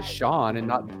what's up with Sean and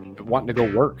not wanting to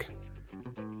go work.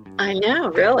 I know,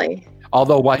 really.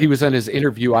 Although while he was in his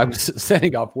interview, I was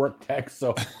sending off work texts,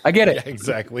 so I get it. Yeah,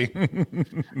 exactly.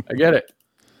 I get it.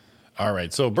 All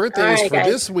right. So birthdays for guys.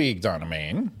 this week, Donna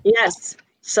Maine. Yes.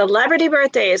 Celebrity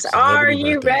birthdays. Are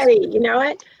you birthdays. ready? You know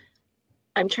what?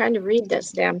 I'm trying to read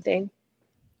this damn thing.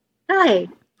 Hi.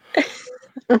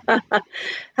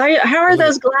 How are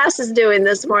those glasses doing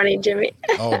this morning, Jimmy?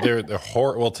 Oh, they're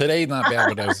horrible. Well, today not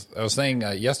bad, but I was saying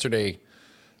yesterday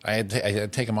I had to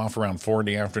take them off around 4 in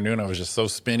the afternoon. I was just so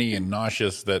spinny and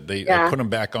nauseous that I put them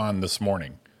back on this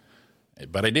morning.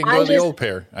 But I didn't go to the old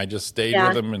pair. I just stayed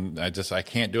with them, and I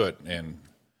can't do it. And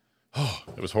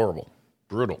it was horrible,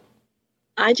 brutal.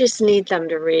 I just need them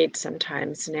to read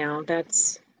sometimes now.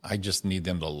 I just need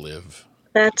them to live.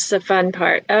 That's the fun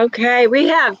part. Okay, we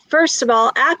have, first of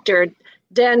all, actor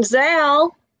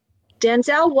Denzel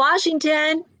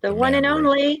Washington, the one and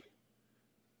only.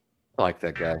 I like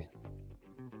that guy.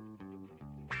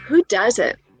 Who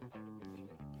doesn't?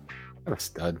 What a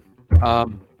stud.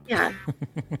 Yeah.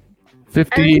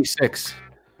 56.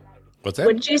 What's that?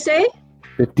 What did you say?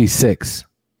 56.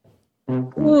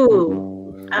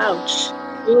 Ooh, ouch.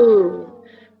 Ooh,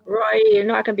 Roy, you're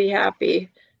not going to be happy.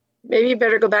 Maybe you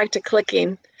better go back to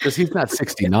clicking. Because he's not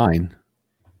 69.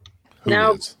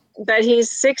 No, but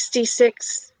he's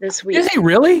 66 this week. Is he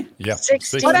really? Yeah,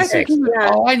 66. But I think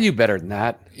Yeah. I knew better than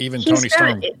that. Even He's Tony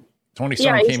Storm. got- Tony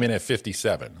Storm he's- came in at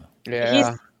 57.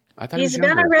 Yeah. I thought He's he was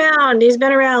been younger. around. He's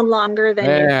been around longer than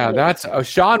you Yeah, think. that's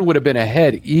Sean would have been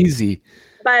ahead easy.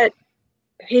 But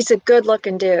he's a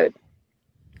good-looking dude.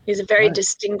 He's a very All right.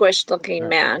 distinguished-looking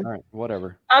man. All right,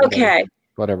 whatever. Okay.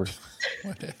 Whatever.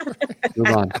 Move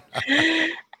on.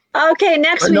 Okay,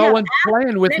 next But we no have one's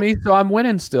playing with me, so I'm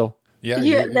winning still. Yeah,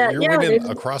 Yeah, you're winning there's-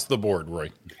 across the board,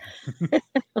 Roy.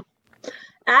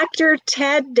 actor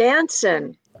Ted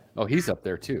Danson. Oh, he's up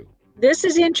there too. This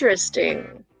is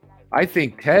interesting. I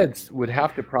think Ted's would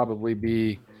have to probably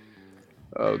be,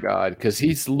 oh God, because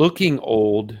he's looking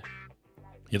old.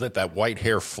 You let that white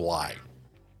hair fly.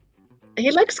 He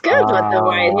looks good with the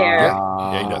white hair.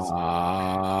 Yeah, he does.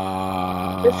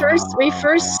 We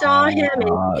first saw him in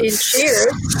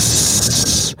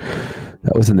Cheers.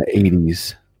 That was in the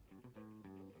 80s.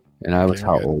 And I was Okay,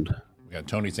 how good. old? We got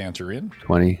Tony's answer in.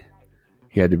 20.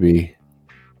 He had to be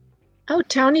Oh,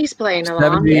 Tony's playing along.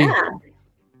 70. Yeah.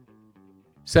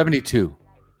 72.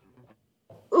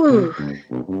 Ooh,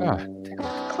 Ah,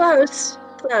 close.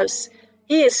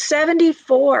 He is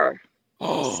 74.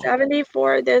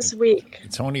 74 this week.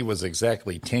 Tony was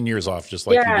exactly 10 years off, just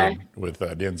like you did with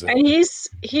Denzel. And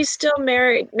he's still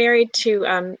married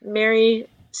to Mary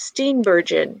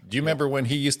Steenburgen. Do you remember when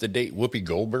he used to date Whoopi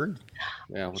Goldberg?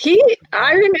 Yeah.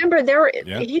 I remember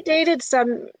he dated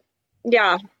some.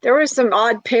 Yeah, there were some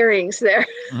odd pairings there.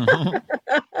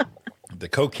 The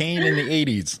cocaine in the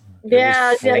 80s.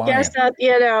 Yeah, I guess that,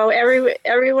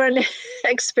 everyone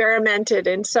experimented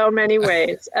in so many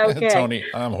ways. Okay. Tony,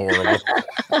 I'm horrible.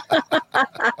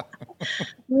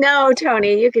 No,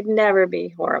 Tony, you could never be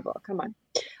horrible. Come on.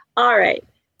 All right.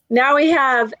 Now we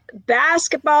have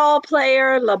basketball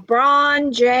player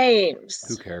LeBron James.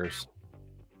 Who cares?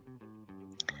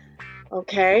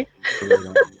 Okay.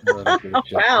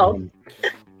 Wow.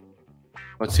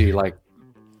 What's he like?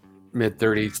 Mid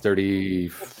 30s, 30.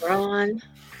 LeBron.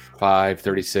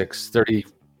 36,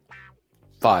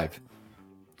 35.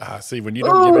 See, when you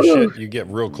don't give a shit, you get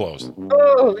real close.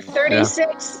 Oh,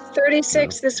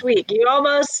 36 this week. You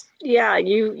almost,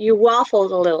 you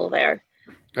waffled a little there.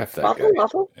 That's that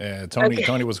Waffle?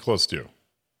 Tony was close too.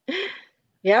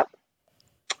 Yep.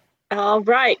 All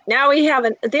right. Now we have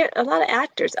a lot of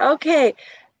actors. Okay.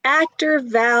 Actor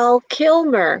Val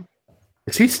Kilmer.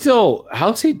 Is he still,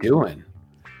 how's he doing?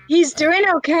 He's doing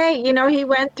okay. He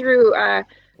went through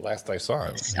last I saw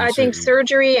him, I think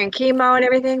surgery and chemo and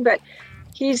everything, but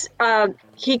he's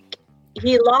he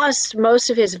lost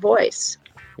most of his voice.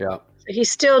 Yeah.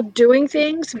 He's still doing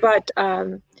things, but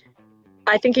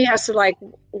I think he has to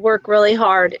work really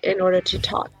hard in order to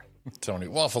talk. Tony,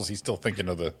 waffles. He's still thinking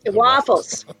of the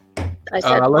waffles. I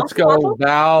said, let's go waffle?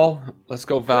 Val. Let's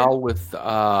go Val with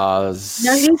no,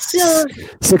 he's still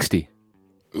 60.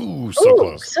 Ooh, so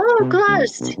close. So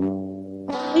close.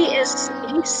 He's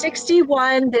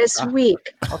 61 this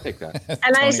week. I'll take that.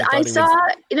 And I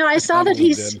saw that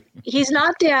he's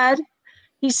not dead.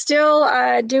 He's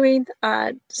still doing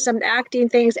some acting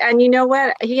things. And you know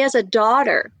what? He has a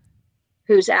daughter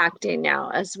who's acting now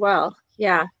as well.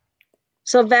 Yeah.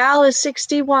 So Val is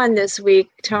 61 this week,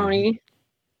 Tony.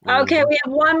 Okay, we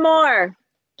have one more.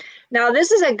 Now,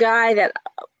 this is a guy that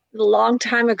a long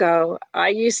time ago, I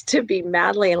used to be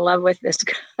madly in love with this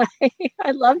guy.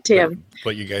 I loved him.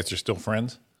 But you guys are still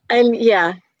friends? And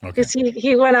because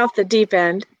he went off the deep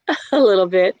end a little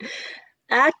bit.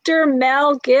 Actor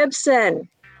Mel Gibson.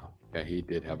 Yeah, he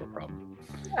did have a problem.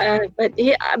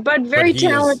 But very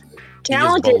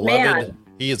talented man.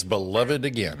 He is beloved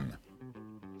again.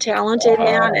 Talented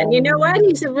man. And you know what?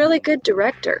 He's a really good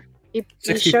director.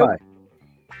 65.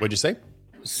 What'd you say?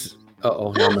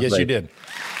 Uh-oh. Yes, you did.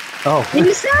 Oh.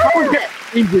 You said it.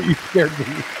 You scared me.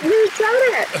 You said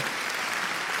it.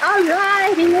 All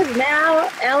right. He is now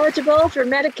eligible for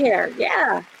Medicare.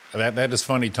 Yeah. That is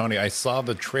funny, Tony. I saw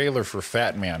the trailer for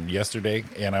Fat Man yesterday,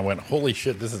 and I went, holy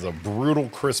shit, this is a brutal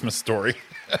Christmas story.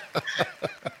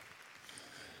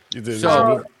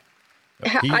 I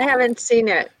haven't seen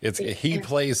it. He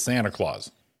plays Santa Claus.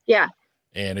 Yeah.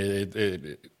 And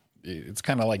it's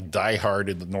kind of like Die Hard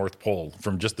in the North Pole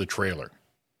from just the trailer.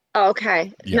 Oh,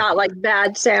 okay. Yeah. Not like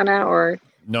Bad Santa or...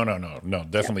 No.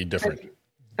 Definitely different.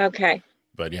 Okay.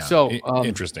 But yeah, so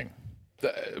interesting.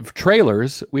 The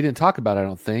trailers, we didn't talk about, I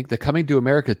don't think. The Coming to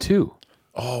America 2.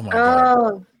 Oh, my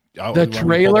God. The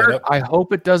trailer, I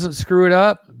hope it doesn't screw it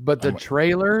up, but the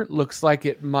trailer looks like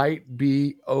it might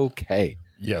be okay.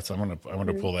 Yes, I'm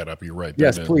gonna pull that up. You're right.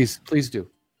 Yes, please do.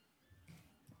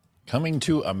 Coming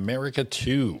to America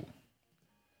 2.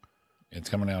 It's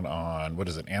coming out on, what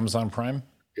is it, Amazon Prime?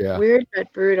 Yeah. Weird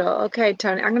but brutal. Okay,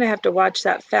 Tony, I'm going to have to watch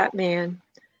that Fat Man.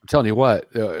 I'm telling you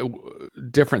what,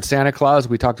 different Santa Claus.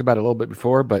 We talked about it a little bit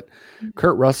before, but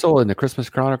Kurt Russell in the Christmas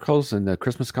Chronicles and the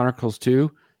Christmas Chronicles 2,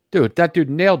 dude, that dude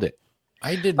nailed it.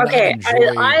 I did not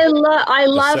enjoy I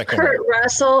love Kurt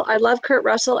Russell. I love Kurt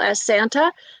Russell as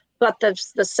Santa, but the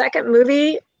second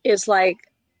movie is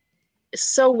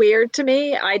so weird to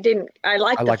me. I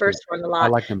liked the first one a lot. I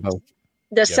liked them both.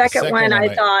 The second one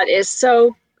I thought is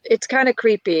it's kind of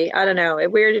creepy. I don't know.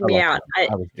 It weirded me out. I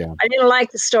didn't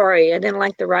like the story. I didn't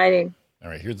like the writing. All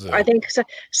right, I think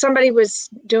somebody was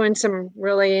doing some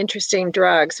really interesting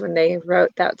drugs when they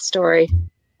wrote that story.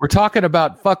 We're talking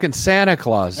about fucking Santa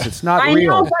Claus. It's not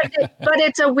real. I know, but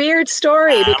it's a weird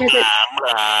story because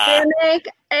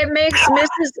it makes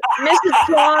Mrs.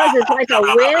 Claus is like a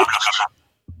witch.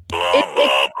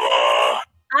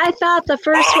 I thought the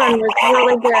first one was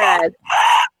really good.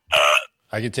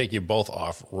 I could take you both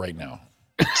off right now.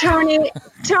 Tony,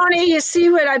 you see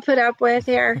what I put up with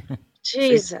here?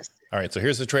 Jesus. All right, so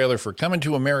here's the trailer for Coming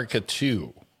to America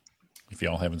 2, if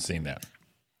y'all haven't seen that.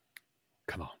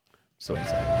 Come on. So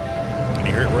excited. Can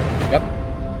you hear it, Rick? Yep.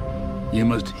 You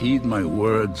must heed my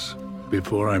words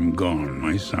before I'm gone,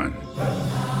 my son.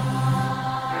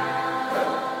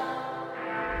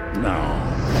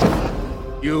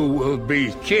 Now, you will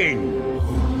be king.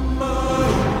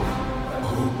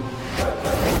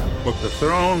 But the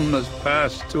throne must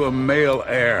pass to a male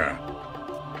heir.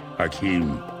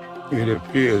 Hakim, it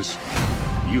appears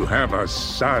you have a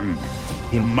son.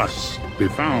 He must be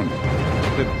found.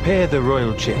 Prepare the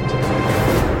royal jet.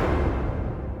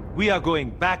 We are going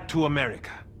back to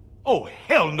America. Oh,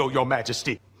 hell no, Your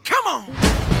Majesty. Come on!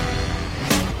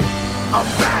 I'm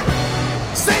back!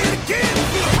 Say it again!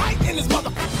 Feel right in his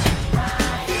mother...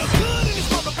 Feel good in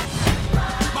his mother...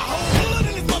 My whole hood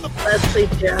in his mother... Leslie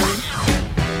Jones.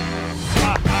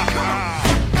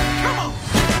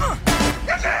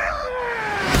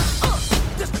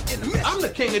 I'm the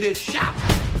king of this shop.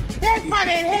 That's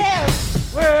funny in hell!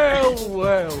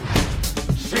 Well.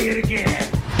 Say it again.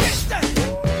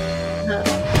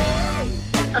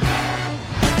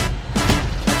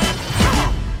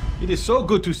 It is so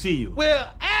good to see you.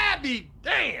 Well, I be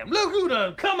damn. Look who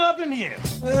done come up in here.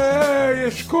 Hey,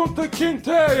 it's Kunta Kinte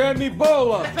and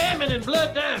Ebola. Famine and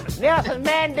blood diamond. Nelson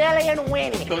Mandela and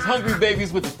Winnie. Those hungry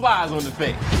babies with the flies on the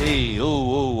face. Hey,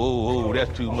 oh,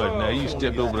 that's too much. Now, you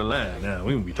stepped over the line. Now,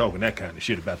 we won't be talking that kind of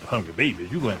shit about the hungry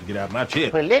babies. You're going to have to get out of my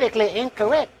chair. Politically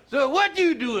incorrect. So what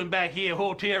you doing back here,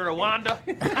 Hotel Rwanda?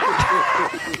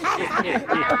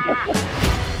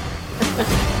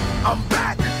 I'm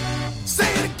back! Say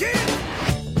it again!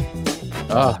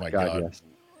 Oh, my God, yes.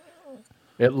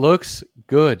 It looks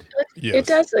good. It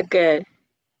does look good.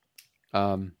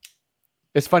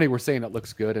 It's funny we're saying it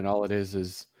looks good, and all it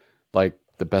is like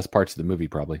the best parts of the movie,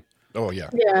 probably. Oh, yeah.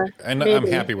 Yeah. And maybe. I'm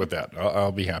happy with that.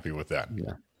 I'll be happy with that.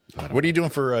 Yeah. What are you doing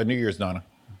for New Year's, Donna?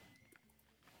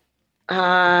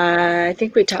 I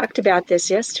think we talked about this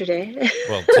yesterday.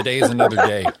 Well, today is another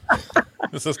day.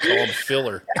 This is called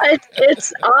filler.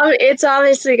 It's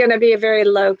obviously going to be a very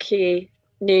low key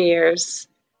New Year's,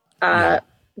 but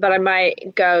I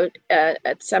might go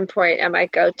at some point. I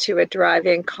might go to a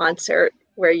drive-in concert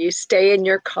where you stay in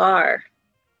your car.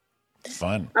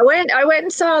 Fun. I went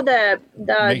and saw the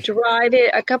drive-in,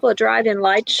 a couple of drive-in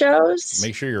light shows.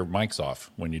 Make sure your mic's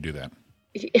off when you do that.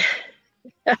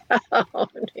 Oh,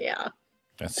 yeah.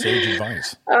 That's sage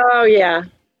advice. Oh, yeah.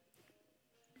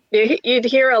 You'd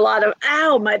hear a lot of,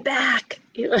 ow, my back.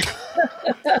 Yeah.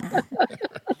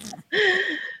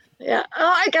 Oh,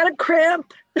 I got a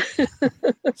cramp.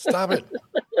 Stop it.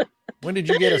 When did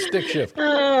you get a stick shift?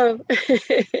 Oh.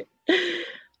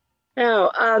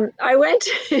 No, I went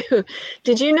to,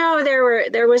 did you know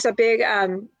there was a big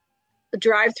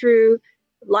drive-through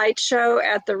light show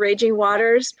at the Raging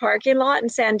Waters parking lot in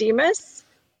San Dimas?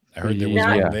 I heard there was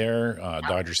one there,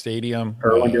 Dodger Stadium.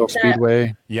 Irwindale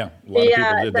Speedway. Yeah, a lot of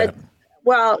people did that.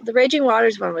 Well, the Raging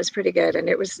Waters one was pretty good, and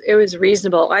it was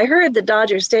reasonable. I heard the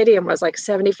Dodger Stadium was like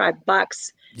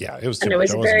 $75. Yeah, it was. And it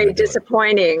was very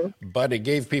disappointing. But it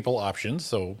gave people options,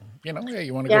 so you know, hey,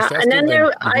 you want to go festive? And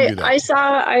then I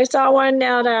saw one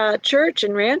at church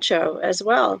in Rancho as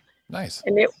well. Nice.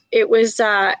 And it was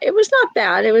not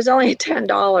bad. It was only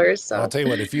 $10. So. I'll tell you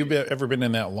what, if you've ever been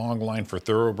in that long line for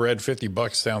thoroughbred,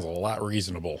 $50 sounds a lot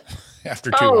reasonable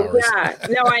after 2 hours. Oh, yeah.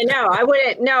 No, I know. I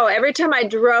wouldn't. No, every time I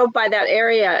drove by that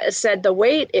area, it said the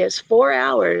wait is 4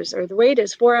 hours or the wait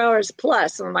is 4 hours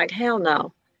plus. And I'm like, hell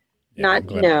no. Yeah,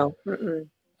 no. Mm-mm.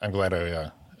 I'm glad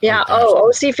I. Yeah.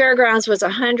 OC Fairgrounds was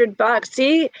 $100.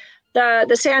 See,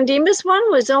 the San Dimas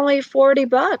one was only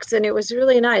 $40, and it was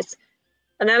really nice.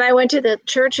 And then I went to the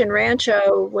church in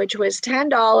Rancho, which was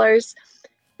 $10.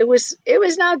 It was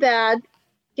not bad,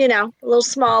 a little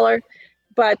smaller,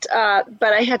 but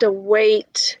I had to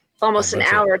wait almost an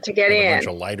hour to get in. A bunch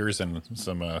of lighters and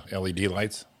some LED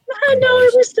lights. No,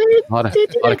 it was a lot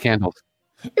of candles.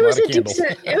 It was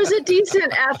a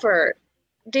decent effort.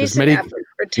 Effort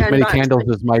for $10. As many candles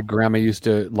as my grandma used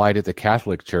to light at the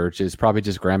Catholic church is probably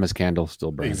just grandma's candle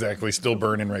still burning. Exactly, still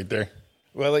burning right there.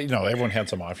 Well, everyone had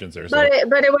some options there. So.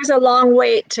 But it was a long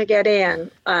wait to get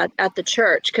in at the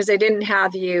church because they didn't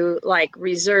have you like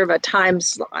reserve a time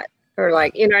slot or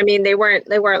like they weren't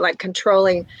like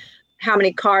controlling how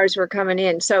many cars were coming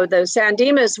in. So the San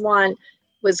Dimas one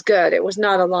was good. It was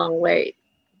not a long wait.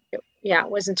 It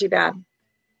wasn't too bad.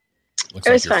 Looks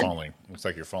like you're falling. Looks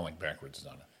like you're falling backwards,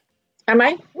 Donna. Am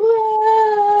I?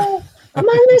 Whoa! I'm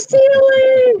on the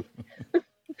ceiling. I'm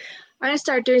gonna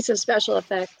start doing some special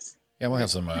effects. Yeah, we'll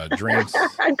have some drinks.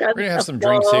 We're gonna have some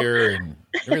drinks here, and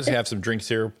we're gonna have some drinks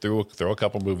here. Throw a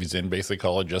couple movies in. Basically,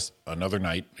 call it just another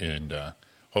night, and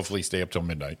hopefully stay up till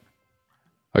midnight.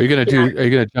 Are you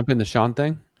gonna jump in the Sean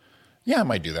thing? Yeah, I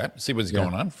might do that. See what's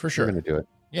going on for sure. We're gonna do it.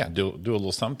 Yeah, do a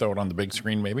little something, throw it on the big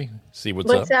screen, maybe. See what's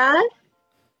What's up. that?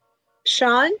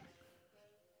 Sean?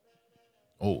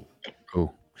 Oh,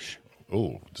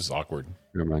 this is awkward.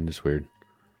 Never mind, this is weird.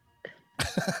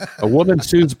 A woman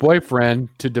sues boyfriend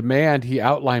to demand he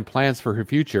outline plans for her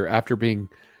future after being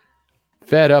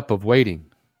fed up of waiting.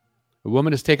 A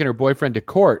woman has taken her boyfriend to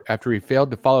court after he failed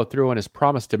to follow through on his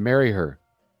promise to marry her.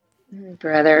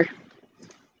 Brother.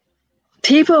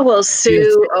 People will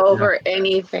sue over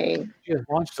anything. She has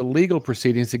launched a legal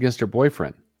proceedings against her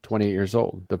boyfriend, 28 years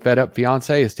old. The fed-up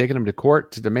fiancé has taken him to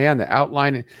court to demand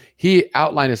that he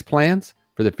outline his plans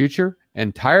for the future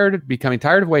and becoming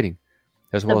tired of waiting,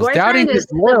 as well as doubting his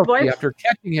loyalty after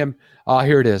catching him.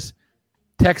 Here it is,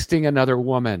 texting another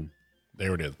woman.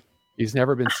 There it is. He's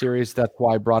never been serious. That's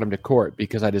why I brought him to court,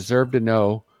 because I deserve to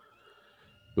know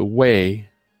the way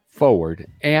forward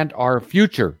and our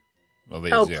future.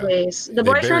 Well, please. The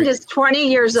boyfriend is 20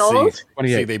 years old.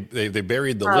 See, they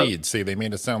buried the lead. See, they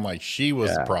made it sound like she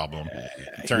was the problem.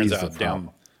 Turns out down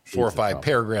 4 or 5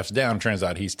 paragraphs down, turns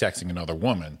out he's texting another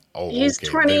woman. Oh, he's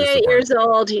 28 years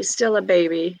old. He's still a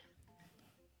baby.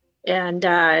 And,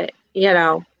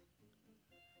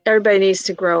 everybody needs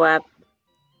to grow up.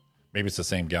 Maybe it's the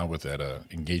same gal with that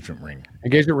engagement ring.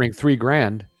 Engagement ring,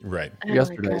 $3,000. Right.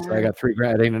 Yesterday, so I got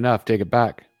 $3,000. It ain't enough. Take it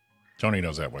back. Tony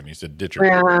knows that one. He said, ditch her.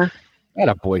 Yeah. That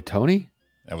a boy, Tony.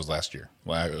 That was last year.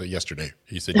 Well, yesterday.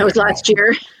 He said that was last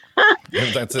year.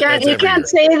 That's you can't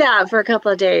say that for a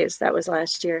couple of days. That was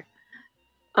last year.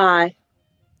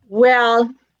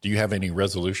 Well. Do you have any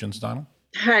resolutions, Donald?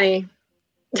 Honey.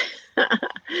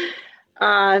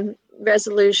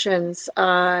 Resolutions.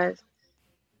 No.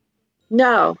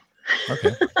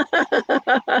 Okay.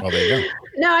 Well, there you go.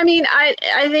 No, I mean,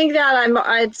 I think that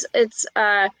it's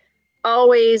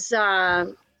always,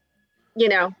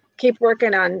 keep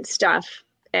working on stuff.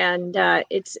 And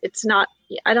it's not,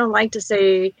 I don't like to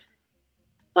say,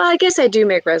 well, I guess I do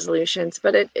make resolutions,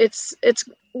 but it's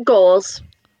goals,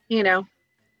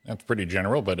 That's pretty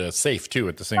general, but safe too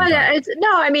at the same time.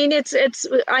 It's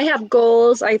I have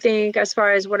goals, I think, as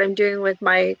far as what I'm doing with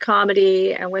my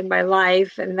comedy and with my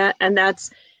life,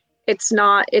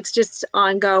 it's just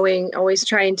ongoing, always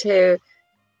trying to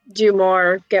do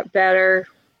more, get better.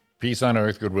 Peace on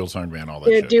earth, goodwill toward man, all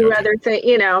that shit. Do other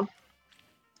things,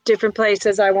 different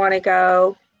places I want to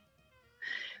go.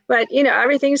 But,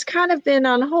 everything's kind of been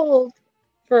on hold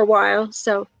for a while.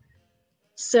 So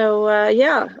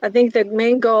I think the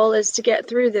main goal is to get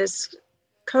through this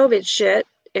COVID shit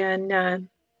and,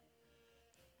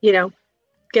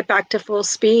 get back to full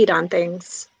speed on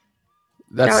things.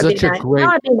 That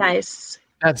would be nice.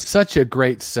 That's such a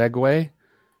great segue.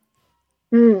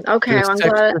 Okay,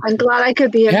 I'm glad I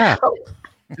could be of help.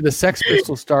 The Sex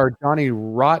Pistols star Johnny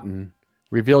Rotten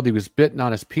revealed he was bitten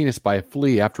on his penis by a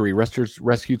flea after he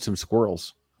rescued some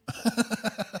squirrels.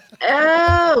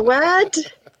 Oh, what?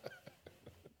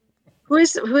 Who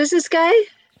is this guy?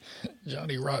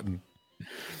 Johnny Rotten.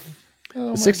 The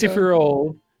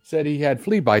 64-year-old said he had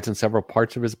flea bites in several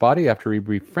parts of his body after he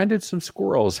befriended some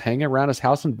squirrels hanging around his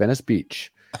house in Venice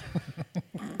Beach.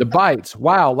 The bites.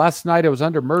 Wow, last night I was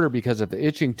under murder because of the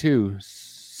itching too.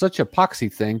 Such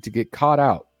epoxy thing to get caught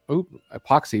out. Oop,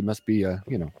 epoxy must be the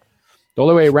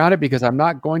only way around it, because I'm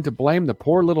not going to blame the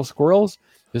poor little squirrels,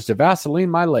 just to Vaseline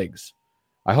my legs.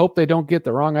 I hope they don't get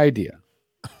the wrong idea.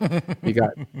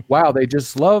 Wow, they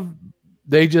just love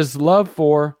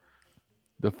for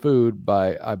the food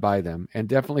I buy them, and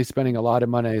definitely spending a lot of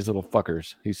money on these little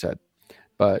fuckers, he said.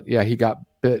 But yeah, he got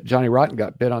bit. Johnny Rotten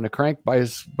got bit on the crank by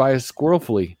his squirrel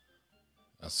flea.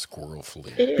 A squirrel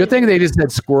flea. Good thing they just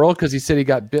said squirrel, because he said he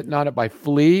got bitten on it by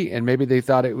flea, and maybe they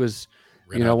thought it was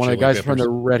one of the guys from the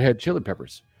Red Hot Chili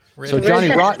Peppers.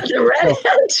 Johnny Rotten. Red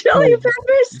Hot Chili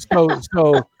Peppers.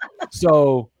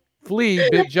 So flea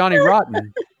bit Johnny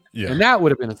Rotten, and that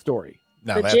would have been a story.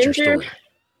 Now that's your story.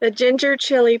 The ginger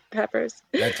chili peppers.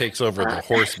 That takes over the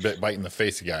horse bite in the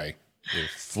face guy. The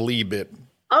flea bit.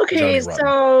 Okay,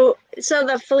 so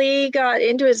the flea got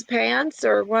into his pants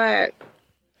or what?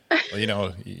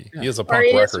 Well, he is a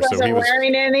punk rocker, so he was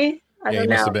wearing any. I don't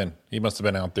know. He must have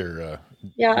been out there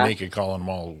naked, calling them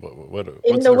all. What's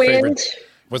in the wind?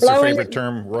 What's their favorite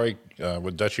term, Roy?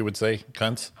 What Dutchie would say?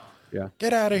 Cunts. Yeah.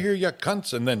 Get out of here, you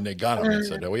cunts! And then they got him and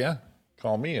said, "Oh yeah,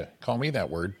 call me that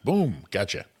word." Boom,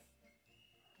 gotcha.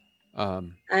 I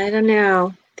don't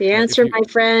know. The answer, my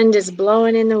friend, is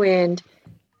blowing in the wind.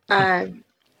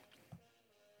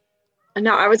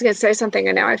 No, I was going to say something,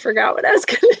 and now I forgot what I was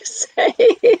going to say.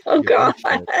 Oh, God.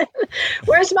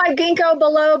 Where's my ginkgo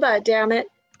biloba, damn it?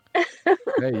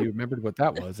 Hey, you remembered what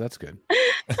that was. That's good.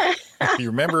 If you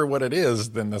remember what it is,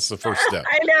 then that's the first step.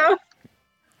 I know.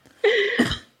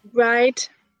 Right.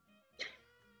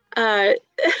 Uh,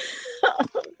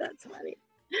 that's funny.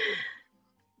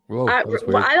 Whoa, I, that was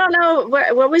well, weird. I don't know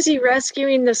what was he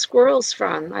rescuing the squirrels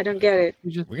from? I don't get it.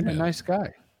 He's just a nice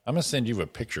guy. I'm gonna send you a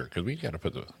picture because we got to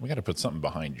put something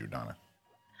behind you, Donna.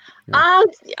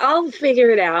 I'll figure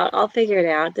it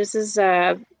out. This is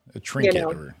A trinket.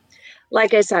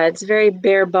 Like I said, it's very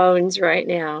bare bones right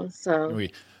now. So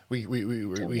We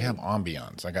have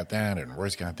ambiance. I got that, and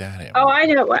Roy's got that. And I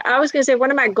know. I was going to say one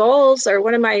of my goals or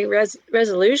one of my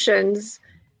resolutions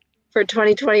for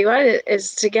 2021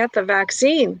 is to get the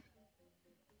vaccine.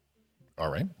 All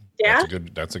right. Yeah.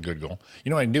 That's a good goal.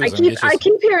 You know what I do? I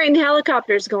keep hearing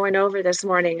helicopters going over this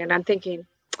morning, and I'm thinking,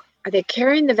 are they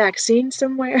carrying the vaccine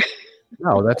somewhere?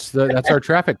 No, that's our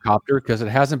traffic copter because it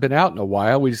hasn't been out in a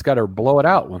while. We just got to blow it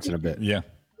out once in a bit. Yeah.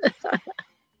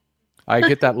 I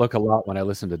get that look a lot when I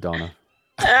listen to Donna.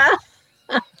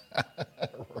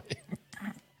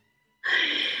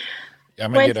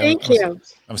 Thank you.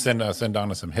 I'm send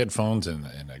Donna some headphones and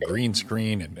a green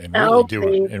screen and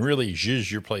really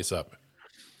zhuzh your place up.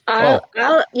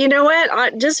 You know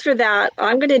what? Just for that,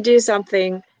 I'm going to do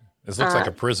something. This looks like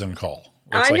a prison call.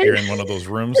 Looks like you're in one of those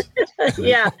rooms.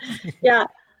 Yeah.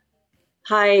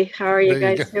 Hi, how are you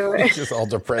guys doing? Just all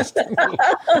depressed,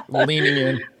 leaning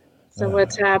in. So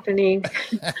what's happening?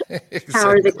 How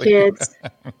are the kids?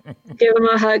 Give them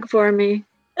a hug for me.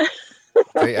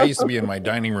 I used to be in my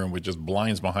dining room with just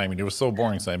blinds behind me. It was so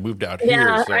boring, so I moved out here.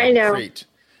 Yeah, so I know.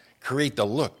 Create the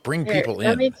look, bring people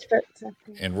let in. me put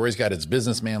something. And Roy's got his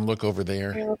businessman look over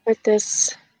there. I'll put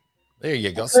this. There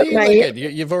you go. See, look at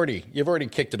you've already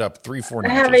kicked it up 3-4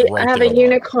 notches. I have a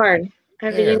unicorn.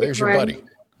 There's your buddy.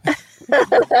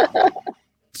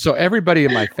 So everybody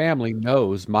in my family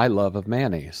knows my love of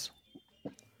mayonnaise.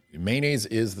 Mayonnaise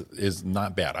is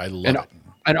not bad. I love it.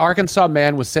 An Arkansas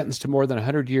man was sentenced to more than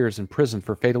 100 years in prison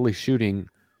for fatally shooting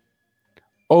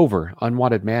over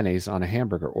unwanted mayonnaise on a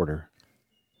hamburger order.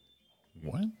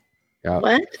 What?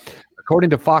 What? According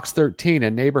to Fox 13,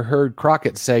 a neighbor heard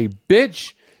Crockett say,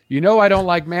 "Bitch, you know I don't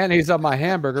like mayonnaise on my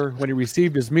hamburger," when he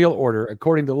received his meal order.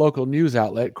 According to local news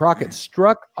outlet, Crockett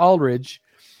struck Aldridge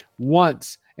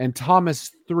once and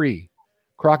Thomas 3.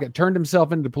 Crockett turned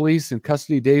himself into police in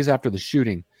custody days after the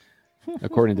shooting,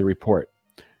 according to the report.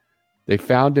 They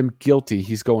found him guilty.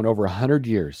 He's going over 100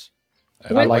 years.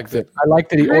 I like that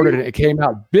he ordered it. It came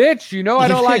out, "Bitch, you know I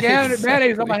don't like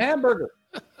mayonnaise on my hamburger,"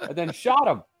 and then shot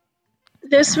him.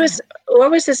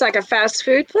 What was this, like a fast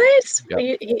food place?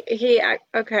 Yep.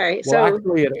 Okay. Well,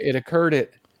 actually, it occurred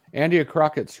at Andrea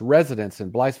Crockett's residence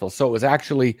in Blytheville. So it was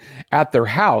actually at their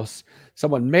house.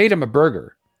 Someone made him a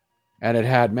burger, and it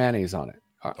had mayonnaise on it.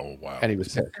 Oh wow! And he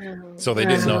was pissed. So they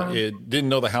didn't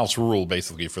know the house rule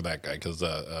basically for that guy because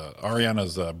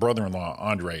Ariana's brother-in-law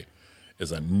Andre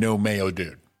is a no mayo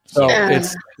dude. So it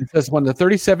says when the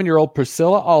 37-year-old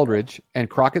Priscilla Aldridge and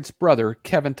Crockett's brother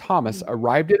Kevin Thomas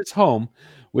arrived at his home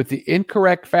with the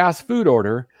incorrect fast food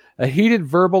order, a heated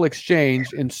verbal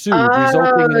exchange ensued,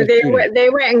 resulting in a shooting. They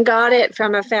went and got it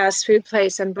from a fast food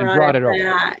place and brought it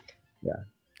back. Yeah,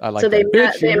 I like so that.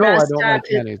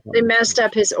 They messed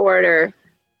up his order.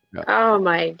 Yeah. Oh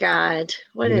my God!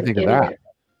 What do you think of that?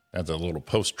 That's a little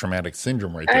post-traumatic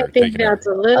syndrome right there. I think that's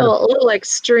a little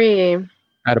extreme.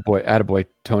 Attaboy,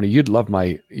 Tony. You'd love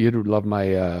my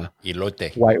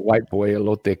elote. white boy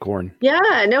elote corn.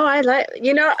 Yeah, no,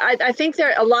 I think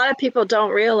a lot of people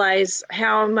don't realize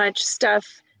how much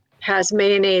stuff has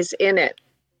mayonnaise in it.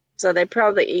 So they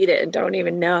probably eat it and don't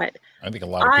even know it. I think a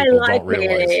lot of people don't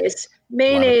realize. Mayonnaise.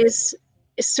 Mayonnaise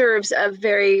serves a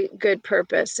very good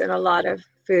purpose in a lot of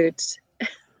foods.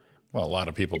 Well, a lot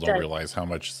of people don't realize how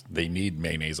much they need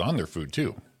mayonnaise on their food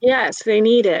too. Yes, they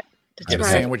need it. You get a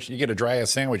sandwich, you get a dry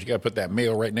ass sandwich, you got to put that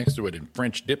mayo right next to it and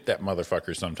French dip that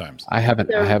motherfucker sometimes. I haven't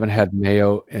had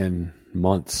mayo in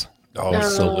months. Oh,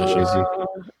 it's delicious.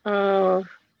 Oh,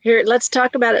 here, let's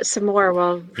talk about it some more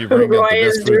while Roy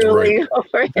is drooling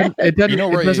over it. It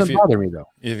doesn't bother me though.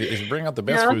 If you bring out the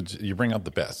best foods, you bring out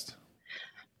the best.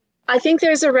 I think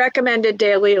there's a recommended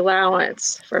daily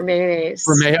allowance for mayonnaise.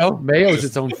 For mayo? Mayo is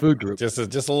its own food group. Just a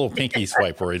little pinky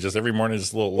swipe for it. Just every morning,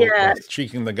 just a little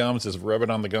cheeking the gums, just rub it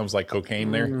on the gums like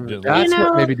cocaine there. That's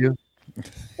what maybe do.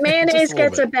 Mayonnaise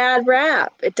gets a bad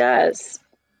rap. It does.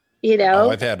 Oh,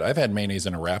 I've had mayonnaise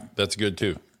in a wrap. That's good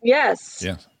too. Yes.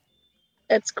 Yes.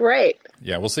 It's great.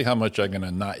 Yeah, we'll see how much I'm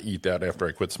gonna not eat that after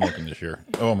I quit smoking this year.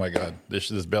 Oh my God, this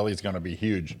belly's gonna be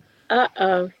huge.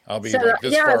 Uh-oh. I'll be like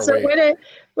this far away. So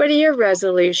what are your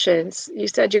resolutions? You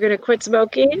said you're going to quit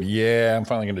smoking? Yeah, I'm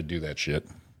finally going to do that shit.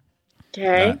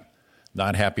 Okay.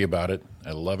 Not happy about it.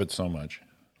 I love it so much.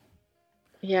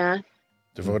 Yeah.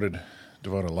 Devoted a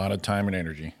lot of time and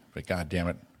energy, but God damn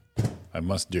it, I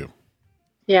must do.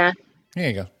 Yeah. There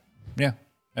you go. Yeah,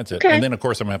 that's it. Okay. And then, of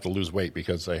course, I'm going to have to lose weight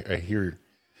because I hear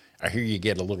you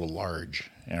get a little large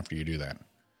after you do that.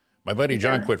 My buddy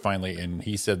John quit finally, and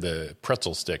he said the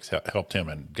pretzel sticks helped him.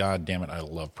 And God damn it, I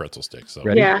love pretzel sticks. So.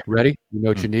 Ready? You know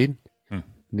what you need?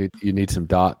 You need some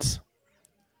dots.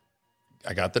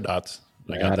 I got the dots.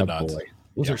 I got the dots. Boy.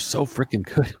 Those are so freaking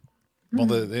good.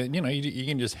 Well, you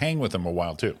can just hang with them a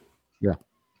while too. Yeah,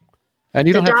 and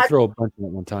you don't have to throw a bunch of them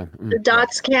at one time. The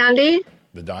dots candy.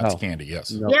 The dots candy, yes.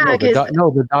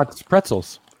 The dots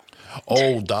pretzels.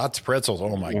 Oh, dots pretzels.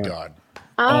 Oh my god.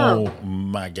 Oh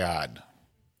my god.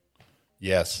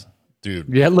 Yes, dude.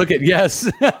 Yeah, look at yes.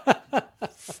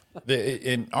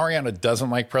 And Ariana doesn't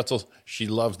like pretzels. She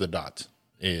loves the dots.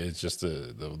 It's just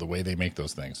the way they make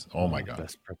those things. Oh my god.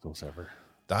 Best pretzels ever.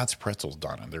 Dots pretzels,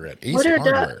 Donna. They're at Ace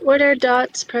Hardware. What are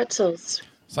dots pretzels?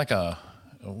 It's like a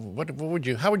how would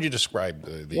you describe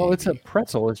the Well, it's a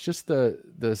pretzel. It's just the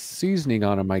seasoning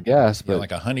on them, I guess. But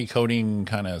like a honey coating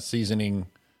kind of seasoning.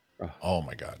 Oh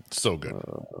my god, so good,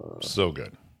 so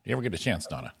good. You ever get a chance,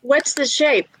 Donna? What's the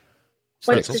shape?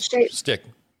 What's the shape? Stick.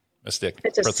 A stick.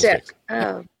 It's a stick. Sticks.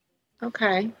 Oh,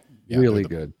 okay. Yeah, really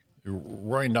good.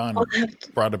 Roy and Don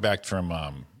brought it back from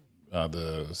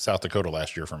the South Dakota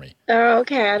last year for me. Oh,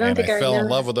 okay. I fell in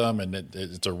love with them, and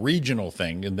it's a regional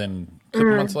thing. And then a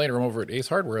couple months later, I'm over at Ace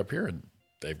Hardware up here, and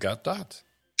they've got dots.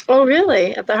 Oh,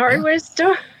 really? At the hardware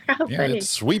store? How funny. It's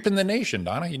sweeping the nation,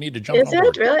 Donna. You need to jump on board. Is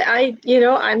it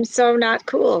really? I'm so not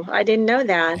cool. I didn't know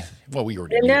that. Well, we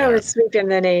already didn't know it's sweeping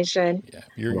the nation. Yeah,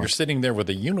 you're sitting there with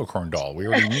a unicorn doll. We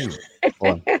already knew.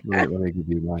 Let me give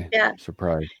you my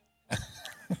surprise.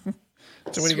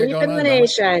 So what do you got going on? The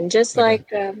nation, just I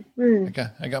got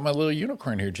my little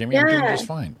unicorn here, Jimmy. I'm doing just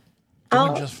fine.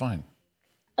 Just fine.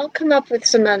 I'll come up with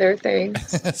some other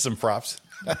things. Some props.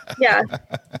 Yeah.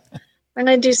 I'm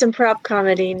going to do some prop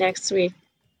comedy next week.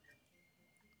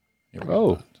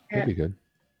 That'd be good.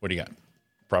 What do you got?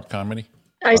 Prop comedy?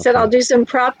 I said I'll do some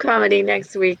prop comedy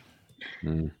next week.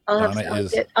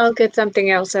 I'll get something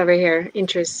else over here.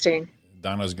 Interesting.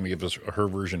 Donna's going to give us her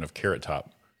version of Carrot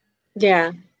Top.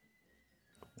 Yeah.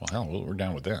 Well, hell, we're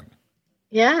down with that.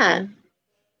 Yeah.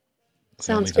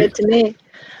 Sounds good to me.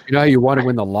 You know how you want to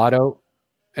win the lotto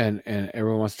and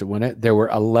everyone wants to win it? There were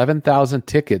 11,000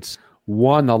 tickets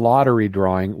won the lottery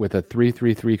drawing with a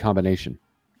 3-3-3 combination.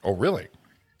 Oh, really?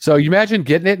 So you imagine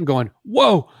getting it and going,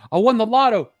 whoa, I won the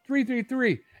lotto,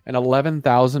 3-3-3. And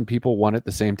 11,000 people won at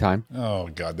the same time. Oh,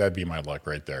 God, that'd be my luck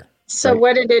right there. So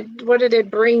what did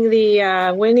it bring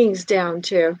the winnings down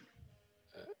to?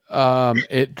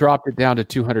 It dropped it down to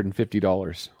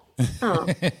 $250. Oh.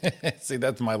 See,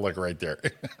 that's my luck right there.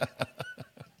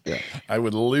 Yeah. I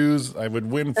would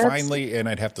win finally, and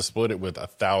I'd have to split it with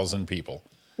 1,000 people.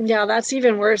 Yeah, that's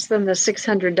even worse than the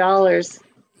 $600.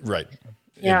 Right.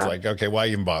 Yeah. It's like, okay, why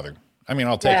even bother? I mean,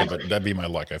 I'll take it, but that'd be my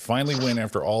luck. I finally win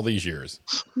after all these years.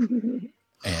 And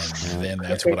then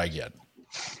that's what I get.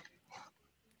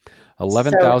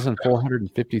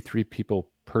 11,453 people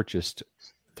purchased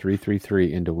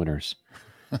 333 into winners.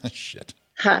 Shit.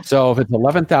 Huh. So if it's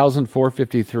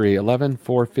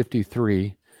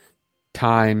 11,453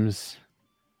 times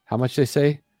how much they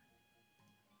say?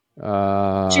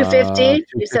 250.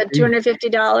 You said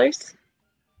 $250.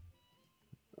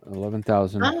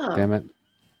 11,000. Oh. Damn it.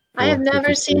 I have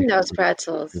never seen those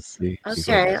pretzels.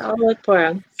 Okay, I'll look for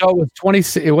them. So it was 20.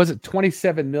 It was at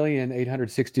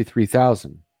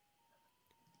 27,863,000.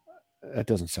 That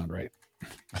doesn't sound right.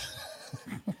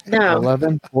 No.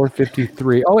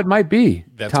 11,453. Oh, it might be.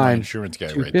 That's my insurance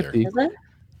guy right there. Is it?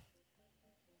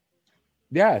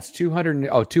 Yeah, it's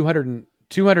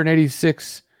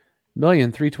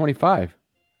 286,325.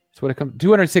 That's what it comes.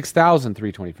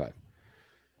 206,325.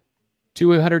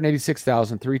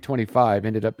 286,325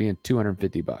 ended up being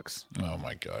 $250. Oh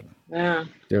my God. Yeah.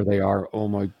 There they are. Oh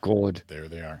my God. There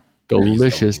they are.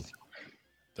 Delicious.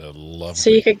 The lovely. So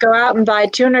you could go out and buy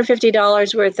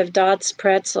 $250 worth of Dots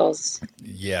pretzels.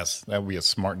 Yes, that would be a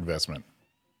smart investment.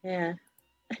 Yeah.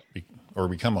 Or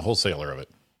become a wholesaler of it.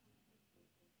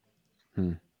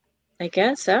 I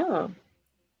guess so.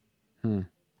 All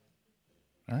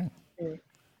right.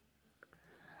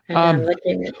 And I'm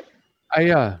looking at.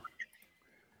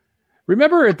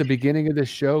 Remember at the beginning of this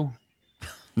show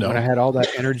when I had all that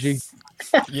energy?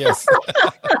 Yes.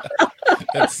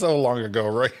 It's so long ago,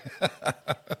 right?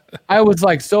 I was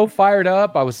like so fired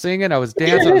up. I was singing, I was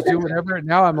dancing, I was doing whatever. And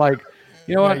now I'm like,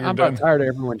 you know what? I'm about tired of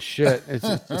everyone's shit. It's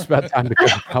about time to go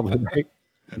probably. Right?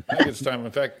 I think it's time.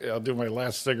 In fact, I'll do my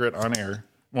last cigarette on air.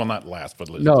 Well, not last, but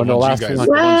no, last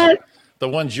one. The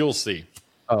ones you'll see.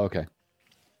 Oh, okay.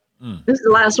 This is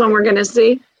the last one we're going to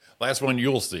see. Last one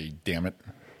you'll see. Damn it.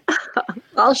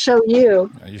 I'll show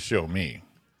you. You show me.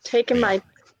 Taking my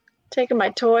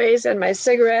toys and my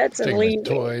cigarettes and Take my leaving.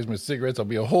 toys, my cigarettes. I'll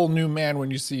be a whole new man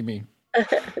when you see me.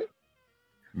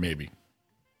 Maybe.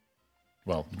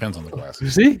 Well, depends on the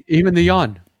glasses. See, even the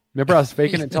yawn. Remember, I was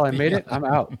faking it until I made it. I'm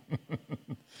out.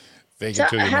 Fake So it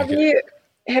till you have make it.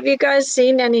 have you guys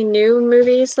seen any new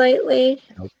movies lately?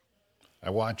 Nope. I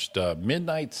watched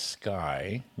Midnight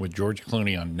Sky with George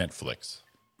Clooney on Netflix.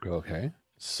 Okay.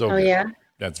 So Oh, good. yeah?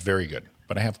 That's very good.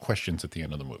 But I have questions at the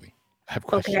end of the movie. I have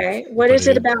questions. Okay. What But is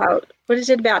it about? What is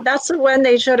it about? That's the one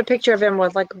they showed a picture of him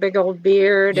with like a big old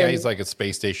beard. Yeah, and he's like a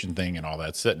space station thing and all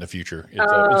that set in the future. It's,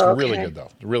 Oh, it's really okay. good, though.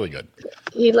 Really good.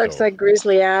 he looks So- like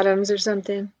Grizzly Adams or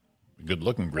something. Good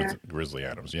looking Grizzly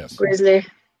Adams, yes. Grizzly.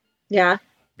 Yeah.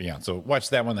 But yeah, so watch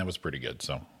that one. That was pretty good.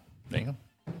 So there you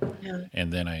go. Yeah.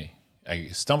 And then I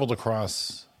stumbled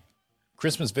across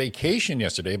Christmas Vacation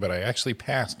yesterday, but I actually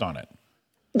passed on it.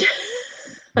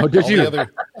 Oh, did you?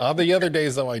 All the other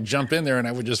days, though, I jump in there and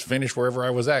I would just finish wherever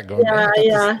I was at. Going,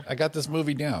 I got this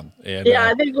movie down. And, Yeah,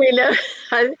 I think we know.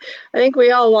 I think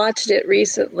we all watched it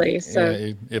recently. So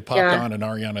yeah, it popped on, and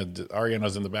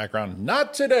Ariana's in the background.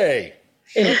 Not today.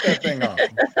 Shut that thing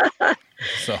off.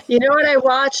 So you know what I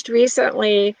watched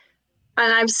recently,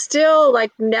 and I've still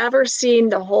like never seen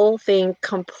the whole thing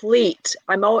complete.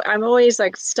 I'm always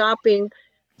like stopping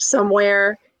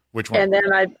somewhere. Which one? And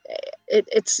then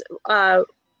it's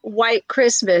White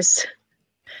Christmas.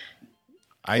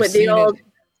 I with the old.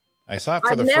 I saw it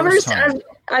for the first time.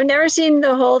 I've never seen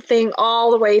the whole thing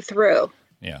all the way through.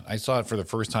 Yeah, I saw it for the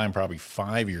first time probably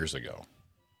 5 years ago.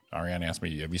 Ariana asked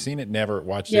me, "Have you seen it?" Never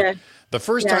watched it. The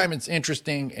first time it's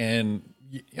interesting, and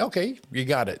okay, you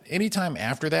got it. Anytime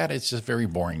after that, it's just very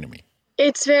boring to me.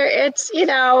 It's a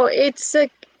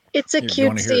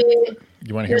cutesy,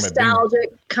 You want to hear nostalgic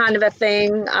kind of a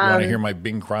thing. You want to hear my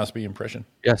Bing Crosby impression?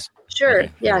 Yes. Sure.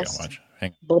 Okay, here we Yes. go, watch.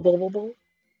 Hang Bull, bull, bull, bull.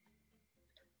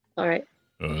 All right.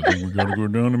 I think we gotta go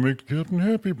down and make the captain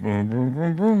happy. Boom, boom,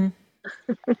 boom, boom.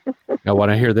 I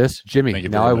want to hear this, Jimmy. Thank you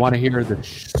Now very I much. want to hear the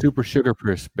Super Sugar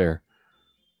Crisp Bear.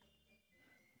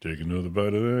 Take another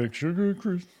bite of that sugar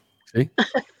crisp. See?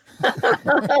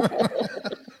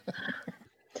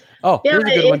 Oh, Yeah, here's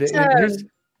a good one to it's, end. Here's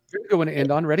a good one to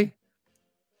end on. Ready?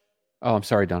 Oh, I'm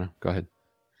sorry, Donna. Go ahead.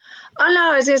 Oh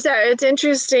no, I was gonna say it's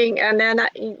interesting, and then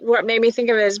what made me think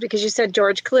of it is because you said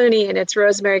George Clooney, and it's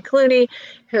Rosemary Clooney,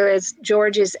 who is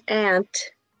George's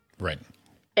aunt, Right.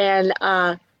 and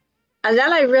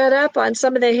then I read up on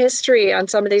some of the history on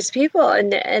some of these people,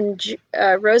 and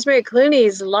Rosemary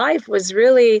Clooney's life was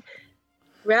really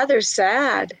rather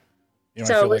sad. You know,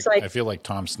 So it was I like- feel like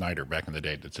Tom Snyder back in the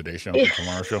day, the Today Show, the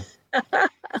Tomorrow Show.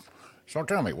 So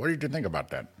tell me, what did you think about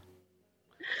that?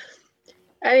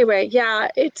 Anyway, yeah,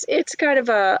 it's kind of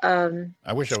a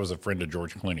I wish I was a friend of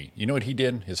George Clooney. You know what he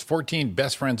did? His 14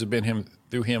 best friends have been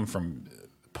through him from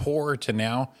poor to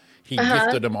now. He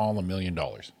gifted them all $1 million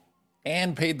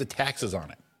and paid the taxes on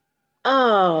it.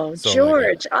 oh So,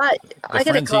 George, I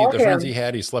gotta call The him. friends he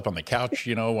had, he slept on the couch,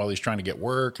 while he's trying to get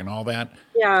work and all that.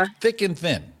 Yeah, Thick and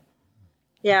thin.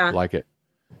 yeah. Like it.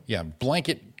 Yeah,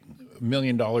 blanket $1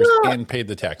 million and paid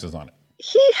the taxes on it.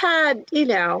 He had,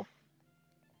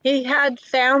 he had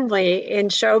family in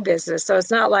show business, so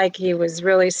it's not like he was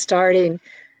really starting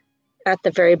at the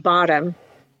very bottom.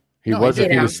 He No, wasn't.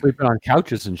 you He know. was sleeping on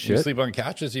couches and He shit. was sleeping on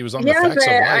couches. He was on Yeah, the facts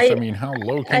of but life. I mean, how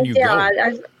low can you go?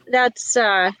 That's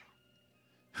How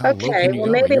low okay. can you Well,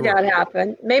 go? maybe You were- that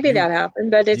happened. Maybe that happened,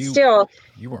 but it's you- still.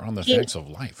 You were on the he- facts of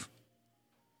life.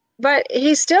 But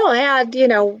he still had,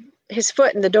 his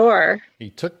foot in the door.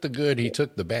 He took the good. He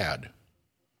took the bad.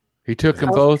 He took them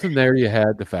both, and there you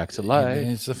had the facts of life.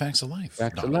 It's the facts of life.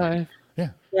 Facts of Donna. life. Yeah.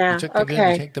 Yeah. You took the good.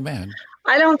 Okay. You take the bad.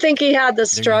 I don't think he had the you have the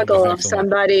struggle of facts of life.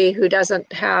 somebody who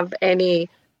doesn't have any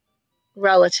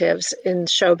relatives in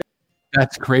show business.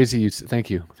 That's crazy. Thank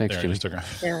you. Thanks, There, I Jimmy. just took her.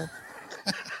 Yeah.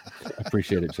 I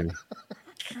appreciate it, Jimmy.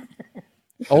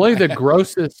 Only the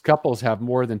grossest couples have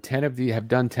done 10 of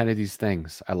these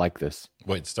things. I like this.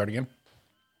 Wait, start again.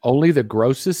 Only the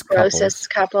grossest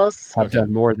Couples. have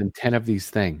done more than 10 of these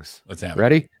things. Let's have it.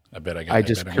 Ready? I bet I got. I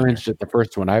just cringed at the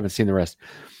first one. I haven't seen the rest.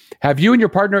 Have you and your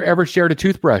partner ever shared a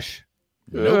toothbrush?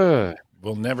 Nope. Ugh.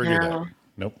 We'll never do that.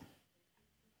 Nope.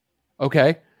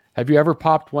 Okay. Have you ever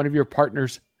popped one of your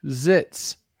partner's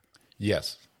zits?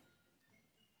 Yes.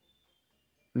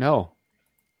 No.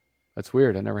 That's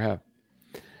weird. I never have.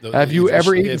 The- Have you if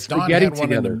ever she- eaten if Dawn spaghetti had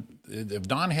one in together? if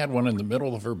Dawn had one in the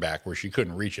middle of her back where she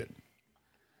couldn't reach it,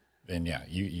 then yeah,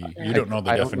 you don't know the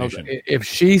I don't know definition. if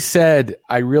she said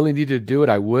I really needed to do it,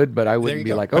 I would, but I There wouldn't you be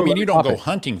go. like, I oh, mean, you don't pop go it.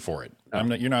 hunting for it.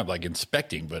 You're not like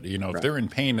inspecting, but if they're in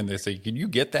pain and they say, "Can you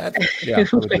get that?" Yeah, I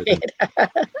would do it.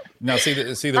 Now,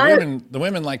 the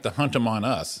women like to hunt them on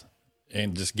us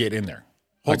and just get in there.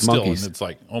 Hold Like still, monkeys. and it's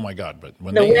like, oh my God. But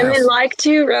when The they women ask, like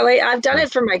to, really? I've done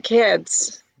it for my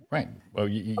kids. right. Well,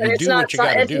 you But do what you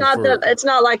got to do. It's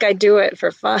not like I do it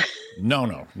for fun.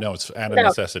 No. It's out of No.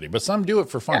 necessity. But some do it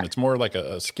for fun. It's more like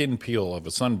a skin peel of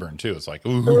a sunburn, too. It's like,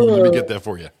 ooh, let me get that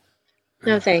for you.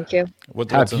 No, thank you.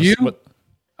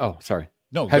 Oh, sorry.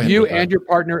 No, go Have ahead, you Nick. and your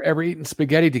partner ever eaten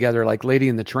spaghetti together like Lady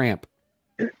and the Tramp?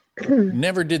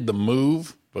 Never did the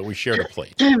move, but we shared a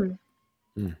plate.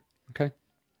 Okay.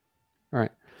 All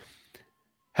right.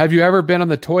 Have you ever been on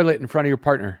the toilet in front of your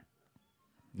partner?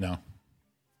 No.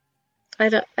 I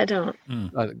don't.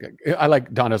 I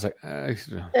like Donna's like.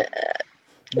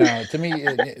 No, to me,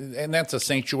 and that's a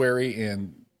sanctuary.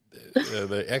 And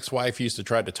the ex-wife used to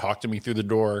try to talk to me through the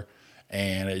door,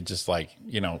 and it just like,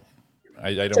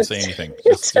 I don't say anything.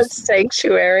 It's a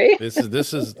sanctuary. This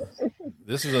is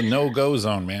a no-go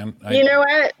zone, man. You know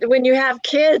what? When you have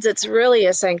kids, it's really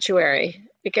a sanctuary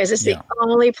because it's the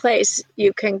only place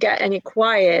you can get any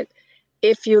quiet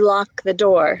if you lock the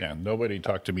door. Yeah, nobody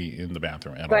talk to me in the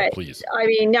bathroom at all, But please. I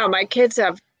mean, no, my kids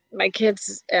and my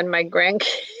grandkids.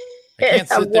 I can't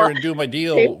sit there and do my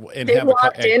deal and they have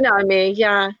walked in on me.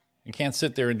 Yeah. I can't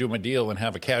sit there and do my deal and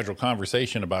have a casual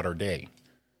conversation about our day.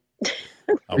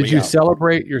 Did you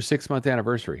celebrate your 6-month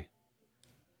anniversary?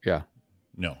 Yeah.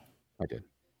 No. I did.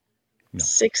 No.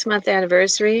 6-month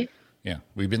anniversary. Yeah.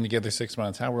 We've been together 6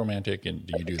 months. How romantic and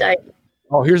do you do that?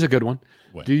 Oh, here's a good one.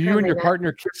 What? Do you Tell and me your that.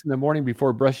 partner kiss in the morning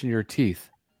before brushing your teeth?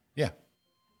 Yeah.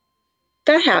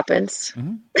 That happens.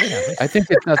 I think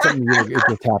it's not something it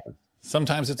just happens.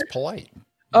 Sometimes it's polite.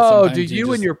 Oh, Sometimes do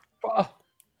you and your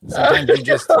sometimes you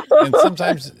just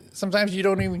and sometimes you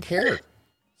don't even care.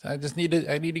 I need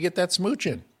to get that smooch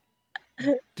in.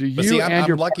 Do you But see, and I'm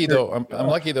your lucky partner- though. I'm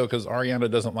lucky though because Ariana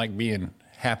doesn't like being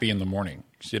happy in the morning.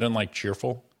 She doesn't like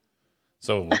cheerful.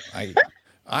 So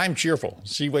I'm cheerful.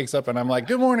 She wakes up and I'm like,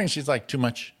 "Good morning." She's like, "Too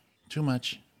much. Why don't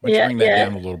you bring that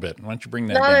down a little bit? Why don't you bring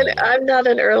that down?" I'm not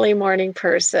an early morning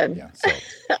person. Yeah, so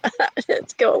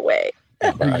let's go away.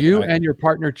 Do you and your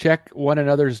partner check one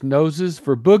another's noses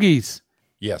for boogies?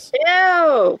 Yes.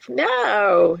 No,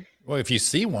 no. Well, if you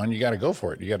see one, you got to go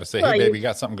for it. You got to say, Well, "Hey, baby, you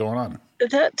got something going on."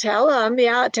 Tell them.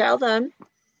 Yeah, tell them.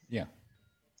 Yeah.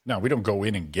 No, we don't go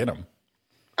in and get them.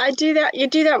 I do that. You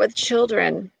do that with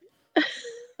children.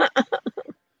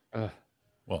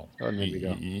 Well,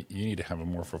 you need to have a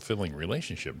more fulfilling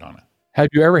relationship, Donna. Have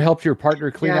you ever helped your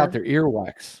partner clean Yeah. out their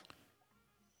earwax?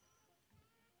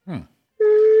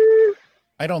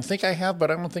 I don't think I have, but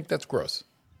I don't think that's gross.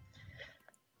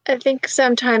 I think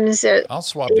sometimes I'll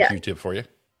swap yeah. the Q-tip for you.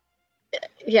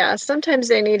 Yeah, sometimes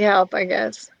they need help, I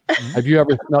guess. Have you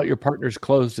ever smelt your partner's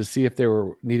clothes to see if they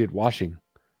were needed washing?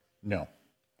 No.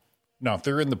 No, if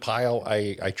they're in the pile,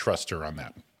 I trust her on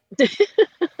that.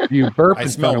 Do you burp I in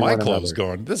smell front of my one clothes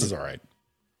another? going, this is all right.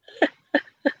 Do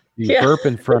you Yeah. burp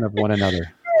in front of one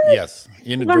another? Yes.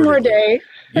 One more day.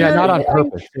 Yeah, not on Another-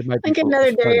 purpose. It might I think be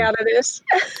another day spreading. out of this.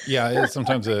 Yeah,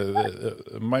 sometimes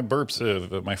my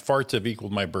burps, my farts have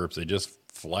equaled my burps. They just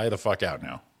fly the fuck out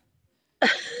now.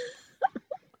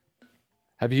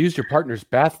 Have you used your partner's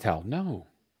bath towel? No.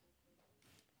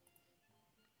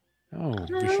 No.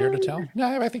 We shared a towel?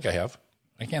 No, I think I have.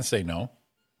 I can't say no.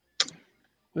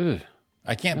 Ugh.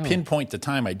 I can't No. pinpoint the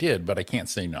time I did, but I can't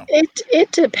say no.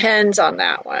 It depends on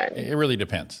that one. It really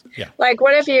depends. Yeah. Like,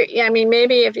 what if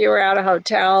maybe if you were at a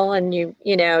hotel and you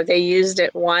know, they used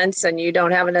it once and you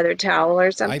don't have another towel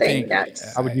or something. think-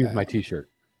 I would use my T-shirt.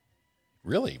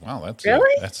 Really? Wow, that's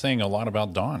Really? that's saying a lot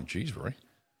about Dawn. Jeez, Roy.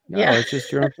 No, Yeah. it's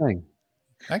just your own thing.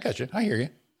 I got you. I hear you.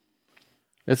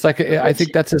 It's like I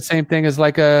think that's the same thing as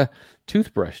like a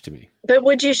toothbrush to me. But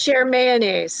would you share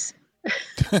mayonnaise?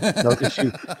 No, just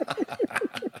shoot.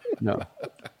 No.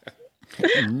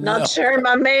 Not share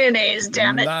my mayonnaise,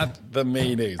 damn it. Not the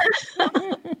mayonnaise.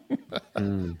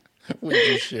 We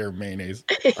just share mayonnaise.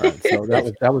 All right, so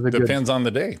that was a good. Depends on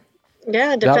the day.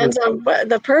 Yeah, it depends on what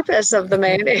the purpose of the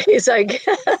mayonnaise, I guess.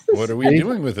 What are we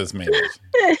doing with this mayonnaise?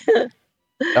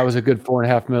 That was a good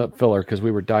 4.5 minute filler because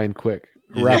we were dying quick.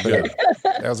 You Wrap did it good.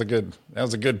 up. That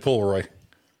was a good pull, Roy.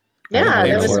 Yeah, I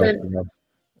that was don't good. know.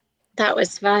 That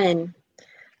was fun.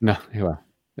 No, well,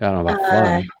 I don't know about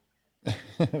fun.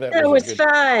 That was a good-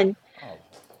 fun.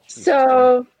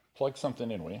 So, Plug something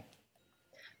in, will you?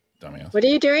 Dumbass. what are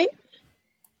you doing?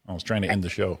 I was trying to end the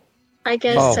show. I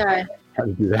guess. How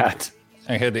to do that?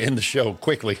 I had to end the show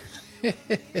quickly. All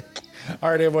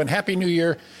right, everyone. Happy New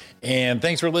Year. And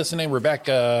thanks for listening. We're back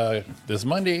this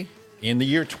Monday in the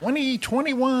year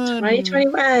 2021.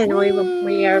 2021.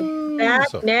 We are back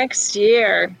So- next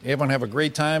year. Everyone have a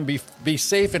great time. Be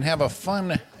safe and have a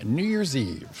fun New Year's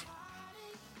Eve.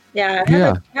 Yeah.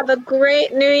 Yeah. Have a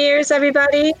great New Year's,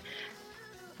 everybody.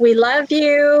 We love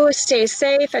you. Stay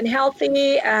safe and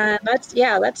healthy. And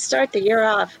let's start the year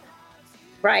off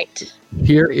right.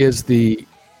 Here is the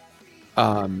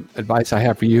advice I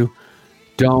have for you.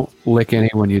 Don't lick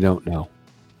anyone you don't know.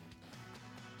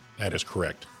 That is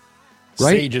correct.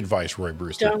 Right? Sage advice, Roy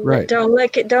Brewster. Don't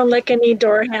lick any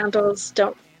door handles.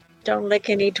 Don't lick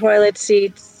any toilet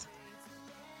seats.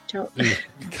 Don't.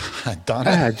 God, Donna.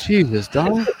 Ah, Jesus,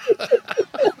 Donna.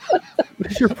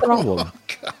 What's your problem?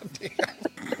 God damn.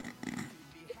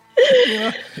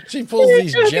 She pulls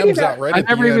these gems out right at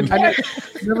the end. I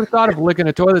never thought of licking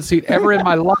a toilet seat ever in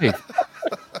my life.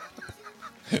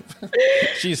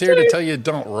 She's here to tell you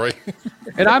don't, Roy.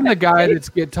 And I'm the guy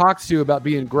that talks to you about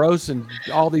being gross and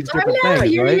all these different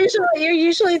things, you're right? You're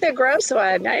usually the gross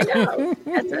one. I know.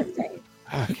 That's the thing.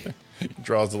 Okay.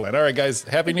 Draws the line. All right, guys.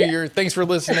 Happy New Year. Thanks for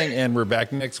listening, and we're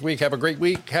back next week. Have a great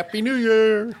week. Happy New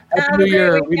Year. Happy New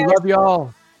Year. We love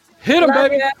y'all. Hit them,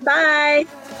 baby. Bye.